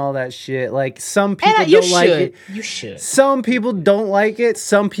 catcalling and all that shit. Like some people don't like it. You should. Some people don't like it.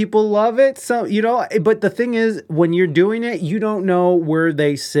 Some people love it. Some, you know, but the thing is, when you're doing it, you don't know where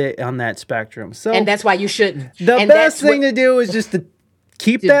they sit on that spectrum. So, And that's why you shouldn't. the And best that's thing to do is just to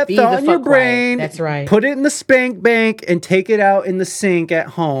keep To that be thought the in your fuck quiet. brain. That's right. Put it in the spank bank and take it out in the sink at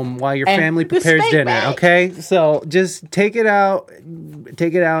home while your And family the prepares spank dinner. bank. Okay, so just take it out in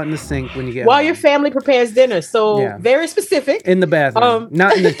the sink when you get while home. your family prepares dinner. So Yeah. very specific. In the bathroom,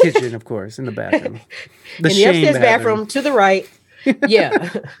 not in the kitchen, of course. In the bathroom, In the shame upstairs bathroom to the right. Yeah.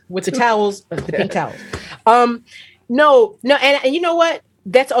 With the towels, the pink towels. No, and you know what?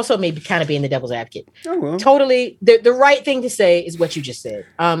 That's also maybe kind of being the devil's advocate. Oh, well. Totally. The right thing to say is what you just said.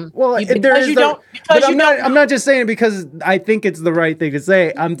 Well, Because you don't. I'm not just saying it because I think it's the right thing to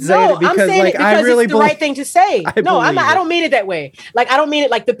say. I'm saying it because, I'm saying like, it because I really it's the believe. right thing to say. I No, believe I it. don't mean it that way. Like I don't mean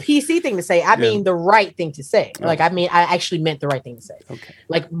it like the PC thing to say. I mean the right thing to say. Like I mean I actually meant the right thing to say. Okay.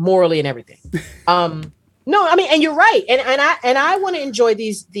 Like morally and everything. No, I mean, and you're right, and I want to enjoy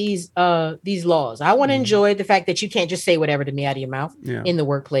these laws. I want to enjoy the fact that you can't just say whatever to me out of your mouth in the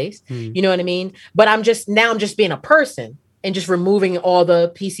workplace. You know what I mean? But I'm just being a person and just removing all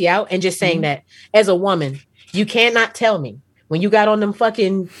the PC out and just saying that as a woman, you cannot tell me when you got on them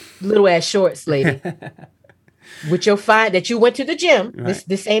fucking little ass shorts, lady, with your that you went to the gym,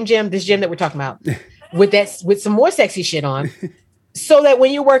 this same gym, this gym that we're talking about, with some more sexy shit on, so that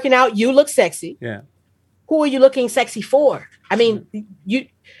when you're working out, you look sexy. Yeah. Who are you looking sexy for? I mean,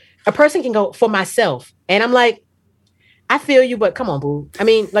 a person can go for myself. And I'm like, I feel you, but come on, boo. I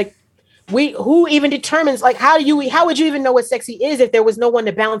mean, like who even determines, like, how would you even know what sexy is if there was no one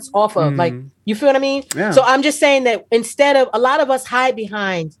to bounce off of? Like, you feel what I mean? Yeah. So I'm just saying that instead of, a lot of us hide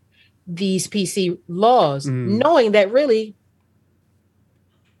behind these PC laws, knowing that really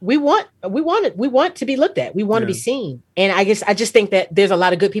we want to be looked at. We want to be seen. And I just think that there's a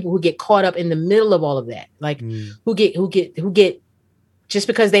lot of good people who get caught up in the middle of all of that. Like who get just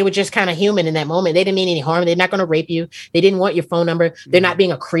because they were just kind of human in that moment. They didn't mean any harm. They're not going to rape you. They didn't want your phone number. They're not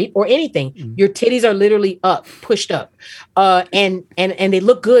being a creep or anything. Your titties are literally pushed up. And they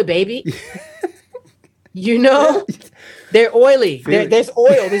look good, baby. You know, they're oily. There's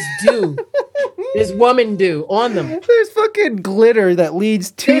oil, there's dew. There's woman dew on them. There's fucking glitter that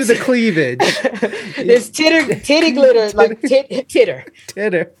leads to the cleavage. There's titty glitter, like titter.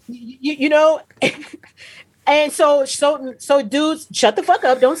 Titter. You know, and so dudes, shut the fuck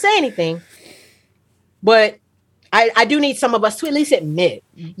up. Don't say anything. But I do need some of us to at least admit,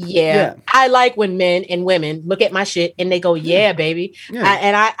 I like when men and women look at my shit and they go, yeah, baby.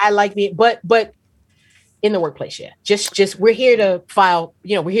 Yeah. I like me, but in the workplace, just we're here to file,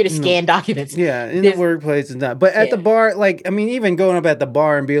 we're here to scan documents. Yeah, in the workplace is not. But at the bar, like, I mean, even going up at the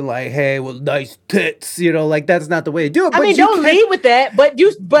bar and being like, hey, well, nice tits, like, that's not the way to do it. I mean, don't lead with that, but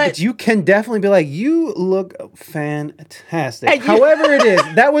you can definitely be like, you look fantastic. However it is,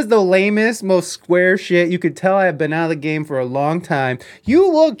 that was the lamest, most square shit. You could tell I have been out of the game for a long time. You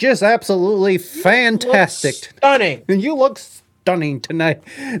look just absolutely fantastic. Stunning. And you look stunning tonight.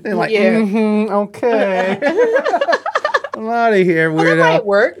 They're like, okay. I'm out of here,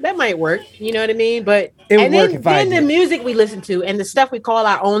 weirdo. That might work. You know what I mean? But It would and work then, if I then the did. music we listen to and the stuff we call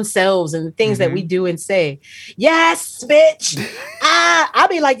our own selves and the things that we do and say. Yes, bitch. I'll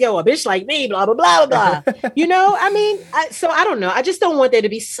be like, yo, a bitch like me, blah, blah, blah, blah. You know, I mean, so I don't know. I just don't want there to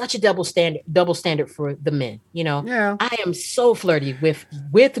be such a double standard for the men. You know, Yeah. I am so flirty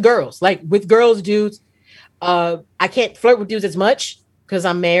with girls, like with girls, dudes. I can't flirt with dudes as much because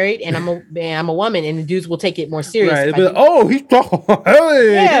I'm married and I'm a woman, and the dudes will take it more serious. Right. if I But, do. oh, he's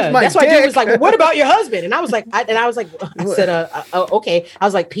hey, Yeah, here's my that's why dude dick. was like, well, "What about your husband?" And I was like, I said, okay. I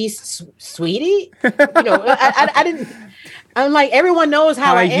was like, "Peace, sweetie." You know, I didn't. I'm like, everyone knows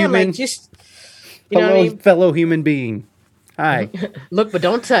how Hi, I am. human. Like, just you know what I Hello, mean. fellow human being. Hi. Look, but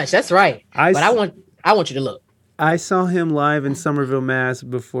don't touch. That's right. I But I want you to look. I saw him live in Somerville, Mass.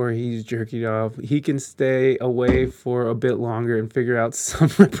 Before he's jerking off. He can stay away for a bit longer and figure out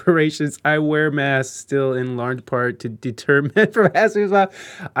some reparations. I wear masks still in large part to deter men from asking his mouth.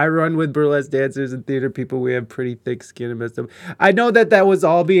 I run with burlesque dancers and theater people. We have pretty thick skin and messed up. I know that was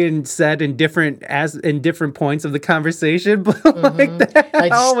all being said in different points of the conversation, but like that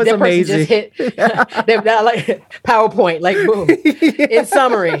all was that person amazing. just hit they're like PowerPoint, like boom. In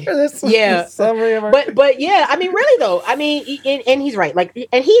summary. This was Yeah. the summary of our- But yeah, I mean, really though, I mean, and he's right. Like,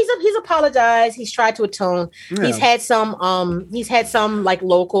 and he's apologized. He's tried to atone. Yeah. He's had some like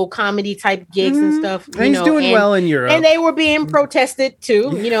local comedy type gigs and stuff. And he's doing well in Europe. and they were being protested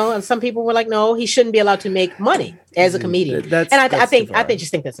too. You know, and some people were like, no, he shouldn't be allowed to make money as a comedian. That's I too think far.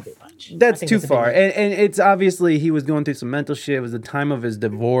 just think that's a bit much. That's I think too a bit far. much. And it's obviously he was going through some mental shit. It was the time of his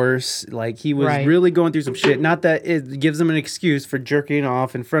divorce. Like he was Right. really going through some shit. Not that it gives him an excuse for jerking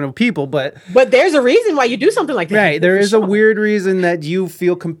off in front of people, but But there's a reason why you do something like that. right, there For is sure. a weird reason that you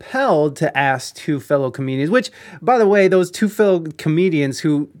feel compelled to ask two fellow comedians, which by the way, those two fellow comedians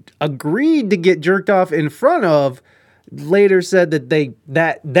who agreed to get jerked off in front of later said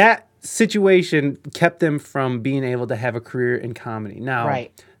that that situation kept them from being able to have a career in comedy. Now,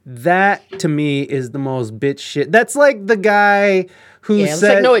 Right. that to me is the most bitch shit. That's like the guy who Yeah, it's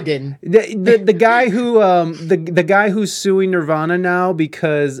said like, no, it didn't. the guy who the guy who's suing Nirvana now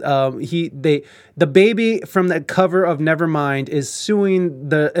because the baby from the cover of Nevermind is suing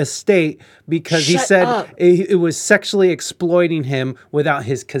the estate because he Shut said up. it was sexually exploiting him without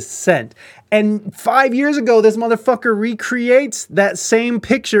his consent. And 5 years ago, this motherfucker recreates that same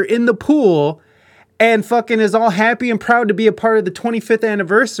picture in the pool and fucking is all happy and proud to be a part of the 25th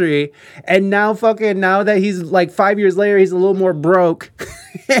anniversary. And now that he's like 5 years later, he's a little more broke.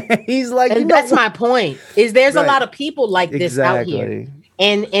 He's like, And that's my point. Is there's Right. a lot of people like this out here,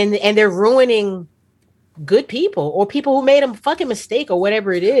 Exactly. and they're ruining good people or people who made a fucking mistake or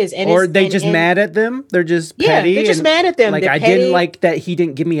whatever it is, and or it's, they and, just and, mad at them. They're just Yeah, petty. they're just and, mad at them. Like They're I petty. didn't like that he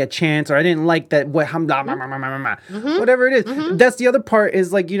didn't give me a chance, or I didn't like that whatever it is. That's the other part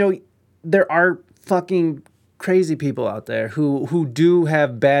is like, you know, there are fucking crazy people out there who do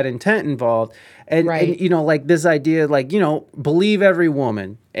have bad intent involved, and, Right. and you know, like this idea, like, you know, believe every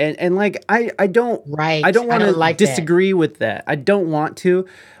woman, and like I don't Right. I don't want I to don't like that. disagree with that. I don't want to,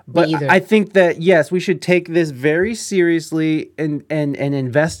 but either. I think that yes, we should take this very seriously and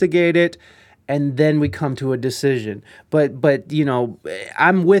investigate it. And then we come to a decision. But you know,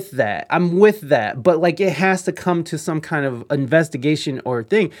 I'm with that. But like it has to come to some kind of investigation or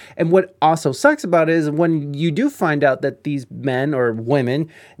thing. And what also sucks about it is when you do find out that these men or women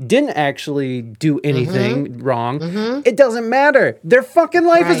didn't actually do anything wrong, it doesn't matter. Their fucking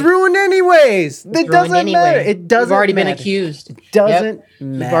life is Right. ruined anyways. It ruined doesn't anyway. matter. It doesn't You've already been matter. accused. It doesn't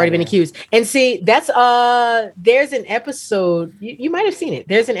You've already been matter. accused. And see, that's there's an episode, you might have seen it.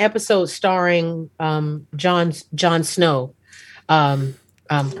 There's an episode starring Jon Snow.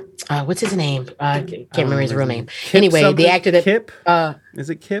 What's his name? Can't remember his real name. Kip Anyway, the something? actor that Kip? Is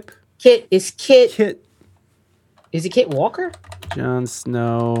it Kip? Kit is Kit Kit. Kit Walker? Jon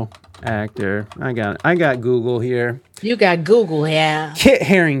Snow actor. I got Google here. You got Google, yeah. Kit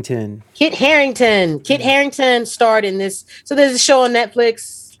Harington. Kit Harington starred in this. So there's a show on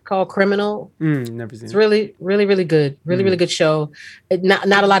Netflix called Criminal. Never seen It's it. really, really, really good. Really good show. Not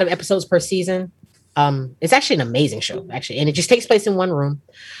a lot of episodes per season. It's actually an amazing show, actually, and it just takes place in one room,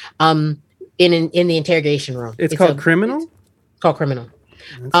 in the interrogation room. It's called Criminal? It's called Criminal.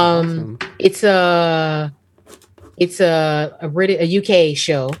 That's awesome. It's a UK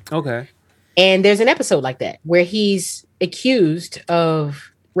show, Okay. and there's an episode like that where he's accused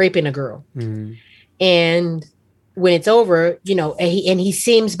of raping a girl, and when it's over, you know, and he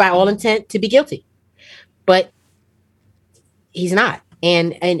seems by all intent to be guilty, but he's not.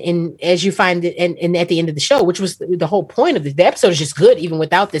 And as you find it, and at the end of the show, which was the whole point of the episode, is just good even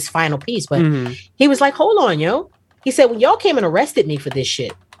without this final piece. But he was like, "Hold on, yo." He said, "When y'all came and arrested me for this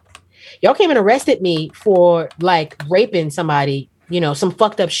shit, Y'all came and arrested me for like raping somebody, some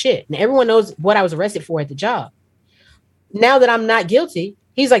fucked up shit. And everyone knows what I was arrested for at the job. Now that I'm not guilty,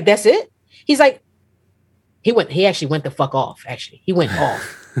 he's like, that's it? He's like, he actually went the fuck off. Actually, he went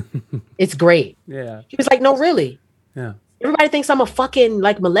off. It's great. Yeah. He was like, no, really? Yeah. Everybody thinks I'm a fucking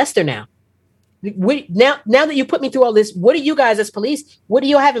like molester now. Now that you put me through all this, what do you guys as police, what do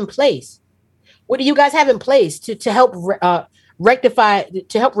you have in place? What do you guys have in place to help rectify,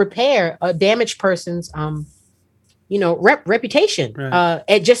 to help repair a damaged person's, reputation? Right.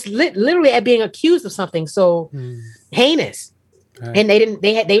 At just literally at being accused of something so heinous. Right. And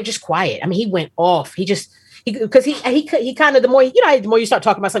they were just quiet. I mean, he went off. Because he kind of, the more you start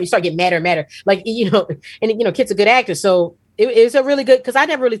talking about something, you start getting madder and madder. Like, and Kit's a good actor. So it's a really good, because I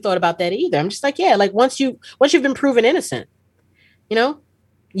never really thought about that either. I'm just like, yeah, like once you've been proven innocent,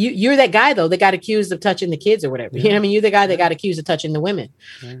 you're that guy though that got accused of touching the kids or whatever. Yeah. You know what I mean? You're the guy that got accused of touching the women.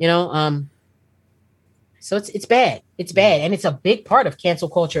 Yeah. So it's bad. It's bad. And it's a big part of cancel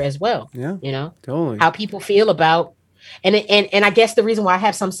culture as well. Yeah. Totally. How people feel about, and I guess the reason why I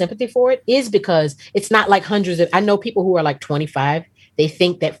have some sympathy for it is because it's not like I know people who are like 25. They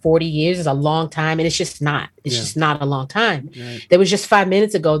think that 40 years is a long time, and it's just not. It's just not a long time. Right. There was just 5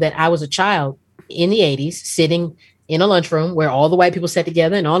 minutes ago that I was a child in the 80s sitting in a lunchroom where all the white people sat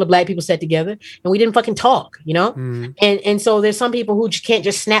together and all the black people sat together, and we didn't fucking talk, And so there's some people who just can't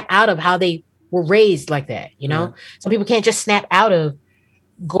just snap out of how they were raised like that, Some people can't just snap out of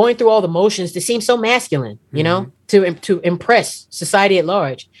going through all the motions to seem so masculine, to impress society at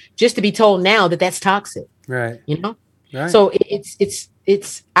large, just to be told now that that's toxic, right? Right. So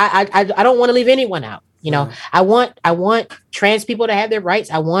I don't want to leave anyone out. I want trans people to have their rights.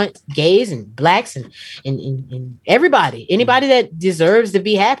 I want gays and blacks and anybody that deserves to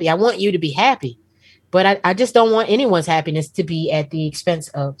be happy. I want you to be happy, but I just don't want anyone's happiness to be at the expense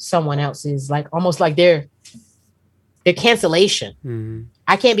of someone else's, like almost like their cancellation. Mm-hmm.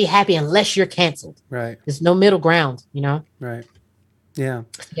 I can't be happy unless you're canceled. Right. There's no middle ground, Right. Yeah.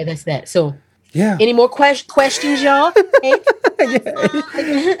 Yeah, that's that. So yeah. Any more questions, y'all?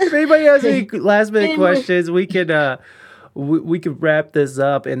 If anybody has any last minute questions, we could we could wrap this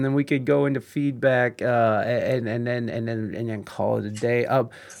up, and then we could go into feedback and then call it a day.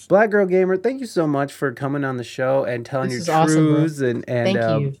 Black Girl Gamer, thank you so much for coming on the show and telling your truths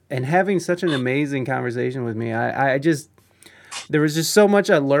and having such an amazing conversation with me. I just, there was just so much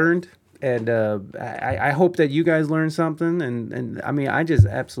I learned. And I hope that you guys learned something, and I mean, I just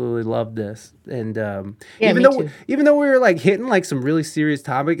absolutely love this. And even though we were like hitting like some really serious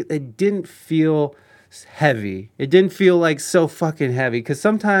topic, it didn't feel heavy. It didn't feel like so fucking heavy. Because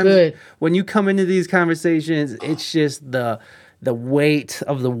sometimes when you come into these conversations, it's just the weight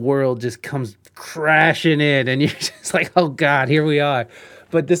of the world just comes crashing in, and you're just like, oh God, here we are.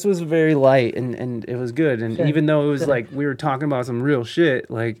 But this was very light, and it was good. And even though it was like we were talking about some real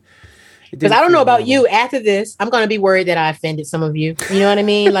shit, like. Because I don't know about you. After this, I'm going to be worried that I offended some of you. You know what I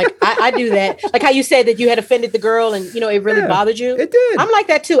mean? Like, I do that. Like how you said that you had offended the girl and, it really bothered you. It did. I'm like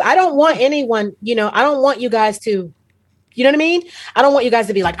that too. I don't want anyone, I don't want you guys to, you know what I mean? I don't want you guys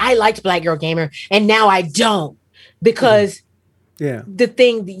to be like, I liked Black Girl Gamer and now I don't. Because the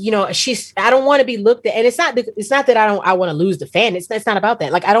thing, I don't want to be looked at. And it's not that I want to lose the fan. It's not about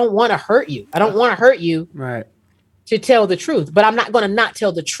that. Like, I don't want to hurt you. I don't want to hurt you. Right. To tell the truth. But I'm not going to not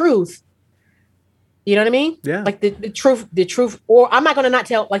tell the truth. You know what I mean? Yeah. Like the truth, or I'm not going to not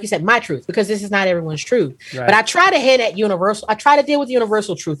tell, like you said, my truth, because this is not everyone's truth. Right. But I try to hint at universal. I try to deal with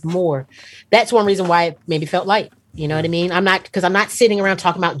universal truth more. That's one reason why it maybe felt light. You know what I mean? I'm not sitting around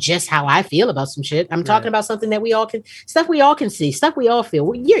talking about just how I feel about some shit. I'm talking about something that we all can see, stuff we all feel.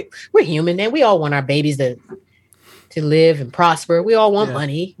 We're human, and we all want our babies to live and prosper. We all want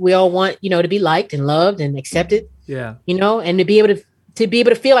money. We all want, to be liked and loved and accepted. Yeah. And to be able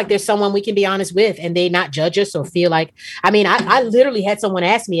to feel like there's someone we can be honest with and they not judge us or feel like, I literally had someone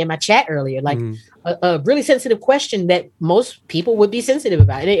ask me in my chat earlier, like a really sensitive question that most people would be sensitive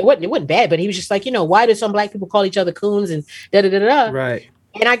about. And it wasn't bad, but he was just like, why do some Black people call each other coons and da-da-da-da? Right.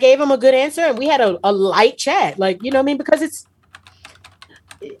 And I gave him a good answer and we had a light chat, like, you know what I mean? Because it's,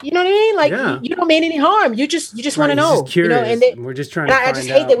 you know what I mean? Like you don't mean any harm. You just want to know. Just curious. And we're just trying to. I just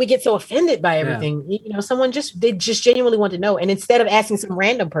hate that we get so offended by everything. Yeah. Someone they just genuinely want to know, and instead of asking some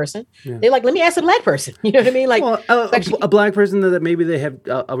random person, they're like, "Let me ask a Black person." You know what I mean? Like, a Black person that maybe they have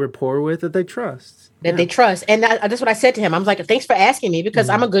a rapport with that they trust. They trust, and that's what I said to him. I was like, "Thanks for asking me because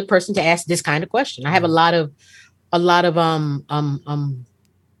I'm a good person to ask this kind of question. I have a lot of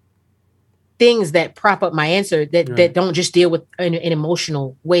things that prop up my answer that don't just deal with an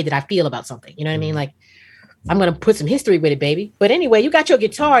emotional way that I feel about something. You know what I mean? Like, I'm gonna put some history with it, baby. But anyway, you got your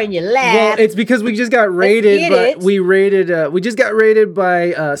guitar in your lap. Well, it's because we just got rated, we just got rated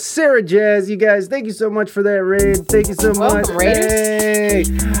by Sarah Jazz. You guys, thank you so much for that raid. Thank you so much. Hey,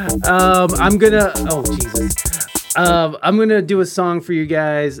 I'm gonna. Oh Jesus. I'm gonna do a song for you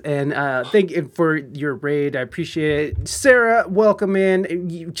guys, and thank you for your raid. I appreciate it. Sarah, welcome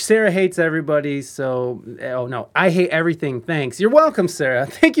in. Sarah hates everybody, so oh no, I hate everything. Thanks. You're welcome, Sarah.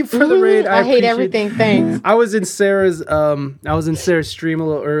 Thank you for the raid. I hate everything. Thanks. I was in Sarah's stream a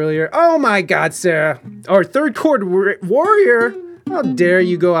little earlier. Oh my God, Sarah, our third chord warrior. How dare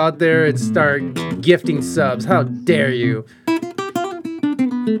you go out there and start gifting subs? How dare you?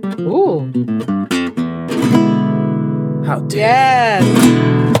 Ooh. How dare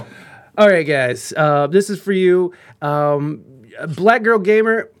Yes. All right, guys. This is for you. Black Girl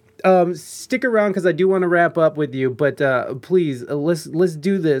Gamer, stick around because I do want to wrap up with you. But please, let's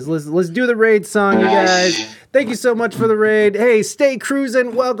do this. Let's do the raid song, you guys. Thank you so much for the raid. Hey, stay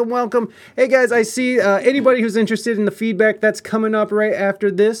cruising. Welcome. Hey, guys, I see anybody who's interested in the feedback that's coming up right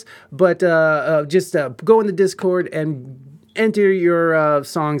after this. But just go in the Discord and enter your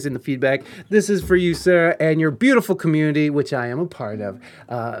songs in the feedback. This is for you, Sarah, and your beautiful community, which I am a part of.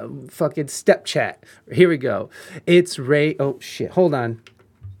 Fucking step chat. Here we go. It's Ray. Oh shit. Hold on.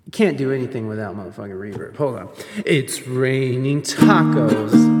 You can't do anything without motherfucking reverb. Hold on. It's raining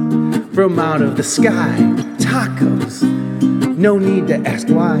tacos from out of the sky. Tacos. No need to ask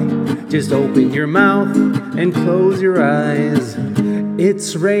why. Just open your mouth and close your eyes.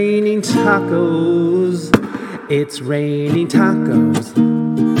 It's raining tacos. It's raining tacos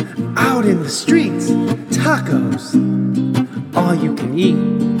out in the streets. Tacos, all you can eat.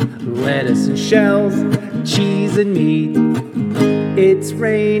 Lettuce and shells, cheese and meat. It's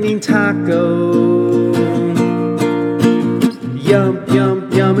raining tacos. Yum,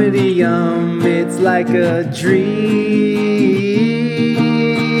 yum, yummity yum. It's like a dream.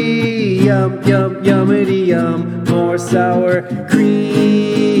 Yum, yum, yummity yum. More sour cream.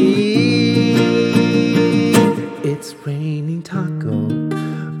 It's raining taco.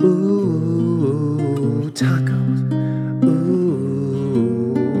 Ooh, tacos.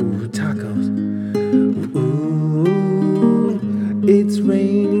 Ooh, tacos. Ooh, it's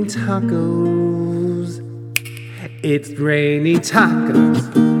raining tacos. It's raining tacos.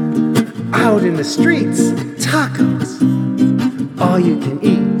 Out in the streets, tacos. All you can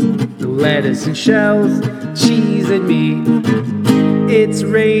eat. Lettuce and shells, cheese and meat. It's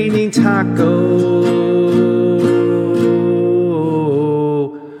raining tacos.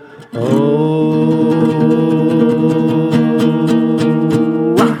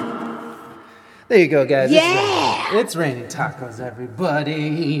 There you go, guys. Yeah. It's raining tacos,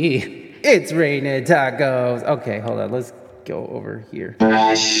 everybody. It's raining tacos. Okay, hold on. Let's go over here.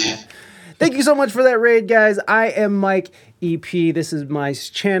 Thank you so much for that raid, guys. I am Mike EP. This is my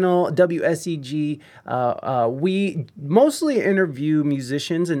channel, WSEG. We mostly interview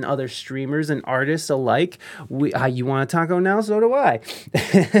musicians and other streamers and artists alike. You want a taco now? So do I.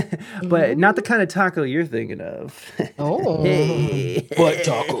 But not the kind of taco you're thinking of. Oh. Hey. Butt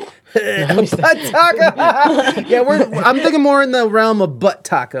taco. Butt taco. Yeah, I'm thinking more in the realm of butt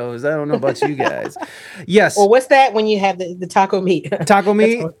tacos. I don't know about you guys. Yes. Or what's that when you have the taco meat? Taco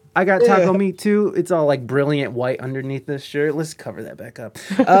meat. I got taco meat too. It's all like brilliant white underneath this shirt. Let's cover that back up.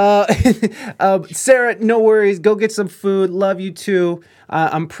 Sarah, no worries. Go get some food. Love you too.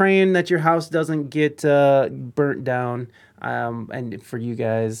 I'm praying that your house doesn't get burnt down. And for you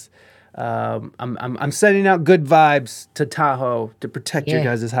guys, I'm sending out good vibes to Tahoe to protect your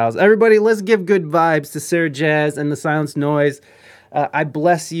guys' house. Everybody, let's give good vibes to Sarah Jazz and the Silence Noise. I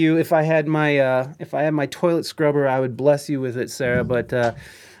bless you. If I had my toilet scrubber, I would bless you with it, Sarah. But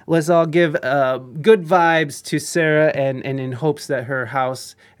let's all give good vibes to Sarah, and in hopes that her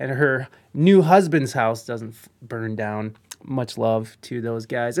house and her new husband's house doesn't burn down. Much love to those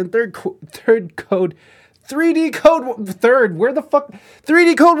guys. And third code. 3D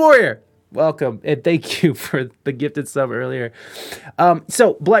Code Warrior. Welcome and thank you for the gifted sub earlier.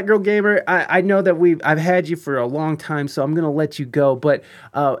 So Black Girl Gamer, I know that I've had you for a long time, so I'm gonna let you go. But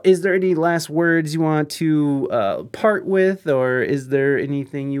is there any last words you want to part with, or is there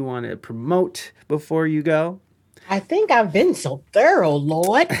anything you want to promote before you go? I think I've been so thorough,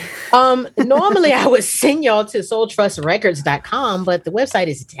 Lord. Normally I would send y'all to soultrustrecords.com, but the website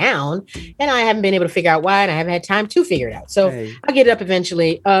is down and I haven't been able to figure out why, and I haven't had time to figure it out. So I'll get it up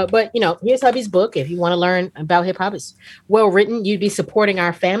eventually. But here's hubby's book. If you want to learn about hip hop, it's well written. You'd be supporting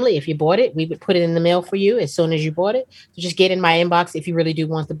our family if you bought it. We would put it in the mail for you as soon as you bought it. So just get in my inbox if you really do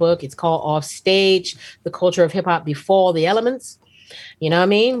want the book. It's called Off Stage: The Culture of Hip Hop Before the Elements. You know what I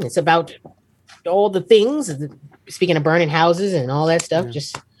mean? It's about all the things. Speaking of burning houses and all that stuff,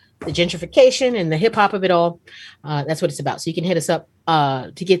 just the gentrification and the hip hop of it all. That's what it's about. So you can hit us up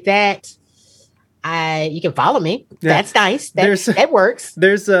to get that. You can follow me. Yeah. That's nice. That works.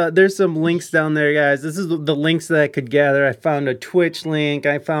 There's some links down there, guys. This is the links that I could gather. I found a Twitch link.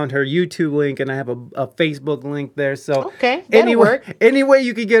 I found her YouTube link, and I have a Facebook link there. So okay, work. Any way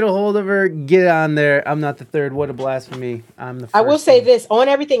you could get a hold of her, get on there. I'm not the third. What a blasphemy! I'm the first. I will say this on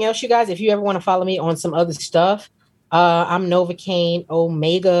everything else, you guys. If you ever want to follow me on some other stuff, I'm Novocaine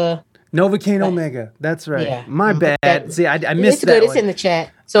Omega. Novocaine Omega. That's right. Yeah. My bad. See, I missed that. It's good. It's in the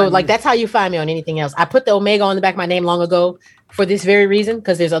chat. So that's how you find me on anything else. I put the Omega on the back of my name long ago for this very reason,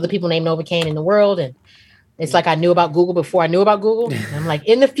 because there's other people named Novocaine in the world. And it's like I knew about Google before I knew about Google. And I'm like,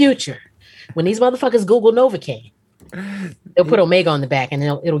 in the future, when these motherfuckers Google Novocaine, they'll put Omega on the back and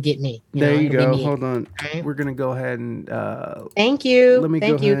it'll get me. There you go. Hold on. Right. We're going to go ahead and... Thank you. Let me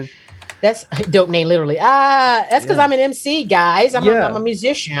go ahead. That's a dope name, literally. That's because I'm an MC, guys. I'm a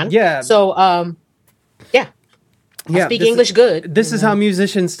musician. Yeah. So, I speak English good. This is how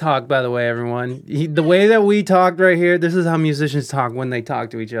musicians talk, by the way, everyone. The way that we talked right here, this is how musicians talk when they talk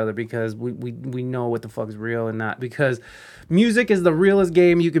to each other, because we know what the fuck is real and not. Because music is the realest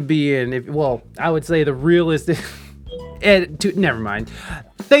game you could be in. I would say the realest... never mind.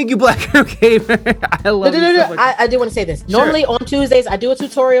 Thank you, Black Girl Gamer. I love you so much. I do want to say this. Sure. Normally on Tuesdays, I do a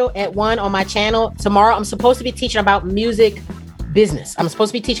tutorial at 1 on my channel. Tomorrow, I'm supposed to be teaching about music business. I'm supposed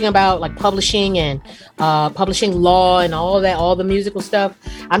to be teaching about like publishing and publishing law and all that, all the musical stuff.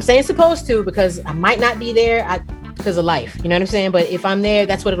 I'm saying supposed to because I might not be there because of life. You know what I'm saying? But if I'm there,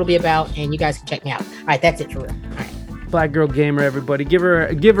 that's what it'll be about, and you guys can check me out. All right, that's it for real. All right. Black Girl Gamer, everybody. Give her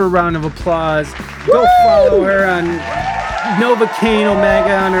a round of applause. Go follow her on Novocaine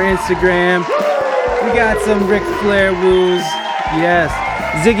Omega on her Instagram. We got some Ric Flair woos. Yes.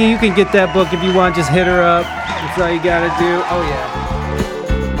 Ziggy, you can get that book if you want. Just hit her up. That's all you gotta do. Oh, yeah.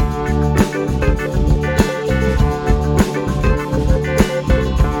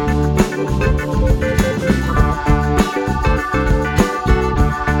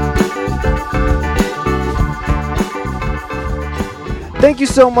 Thank you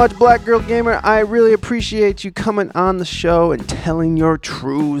so much, Black Girl Gamer. I really appreciate you coming on the show and telling your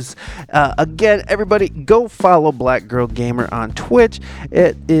truths. Again, everybody, go follow Black Girl Gamer on Twitch.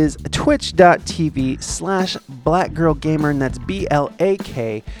 It is twitch.tv/BlackGirlGamer, and that's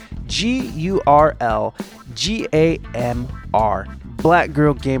BlackGurlGamer. Black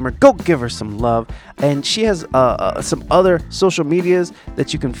Girl Gamer. Go give her some love. And she has some other social medias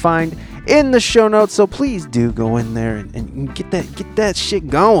that you can find in the show notes. So please do go in there and get that shit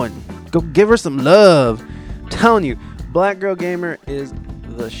going. Go give her some love. I'm telling you, Black Girl Gamer is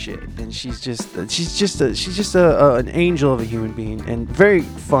the shit, and she's just an angel of a human being, and very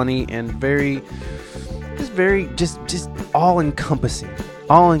funny and very all encompassing.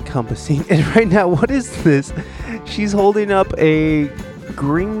 And right now, what is this? She's holding up a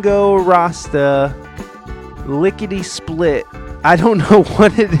Gringo Rasta lickety split. I don't know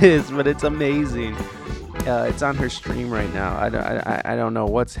what it is, but it's amazing. It's on her stream right now. I don't know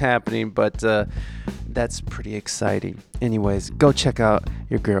what's happening, but that's pretty exciting. Anyways, go check out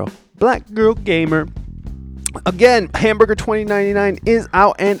your girl, Black Girl Gamer. Again, Hamburger 2099 is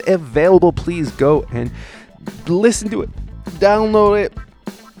out and available. Please go and listen to it, download it.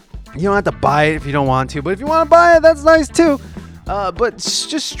 You don't have to buy it if you don't want to, but if you want to buy it, that's nice too. But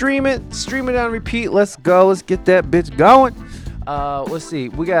just stream it on repeat. Let's go. Let's get that bitch going. Let's see.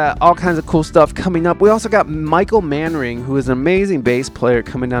 We got all kinds of cool stuff coming up. We also got Michael Manring, who is an amazing bass player,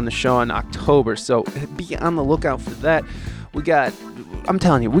 coming down the show in October. So be on the lookout for that. I'm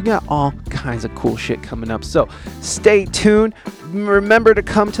telling you, we got all kinds of cool shit coming up. So stay tuned. Remember to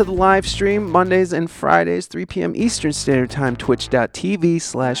come to the live stream Mondays and Fridays, 3 p.m. Eastern Standard Time,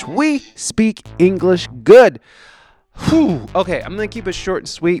 twitch.tv/We Speak English Good. Whew. Okay, I'm going to keep it short and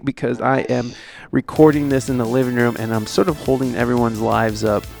sweet because I am recording this in the living room, and I'm sort of holding everyone's lives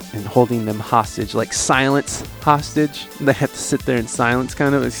up and holding them hostage, like silence hostage. They have to sit there in silence,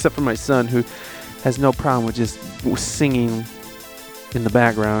 kind of, except for my son, who has no problem with just singing in the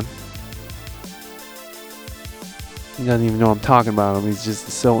background. He doesn't even know I'm talking about him. He's just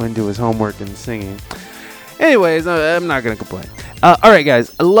so into his homework and singing. Anyways, I'm not going to complain. All right,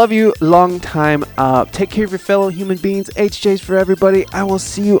 guys. I love you. Long time. Take care of your fellow human beings. HJs for everybody. I will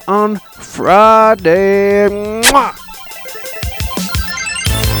see you on Friday. Mwah!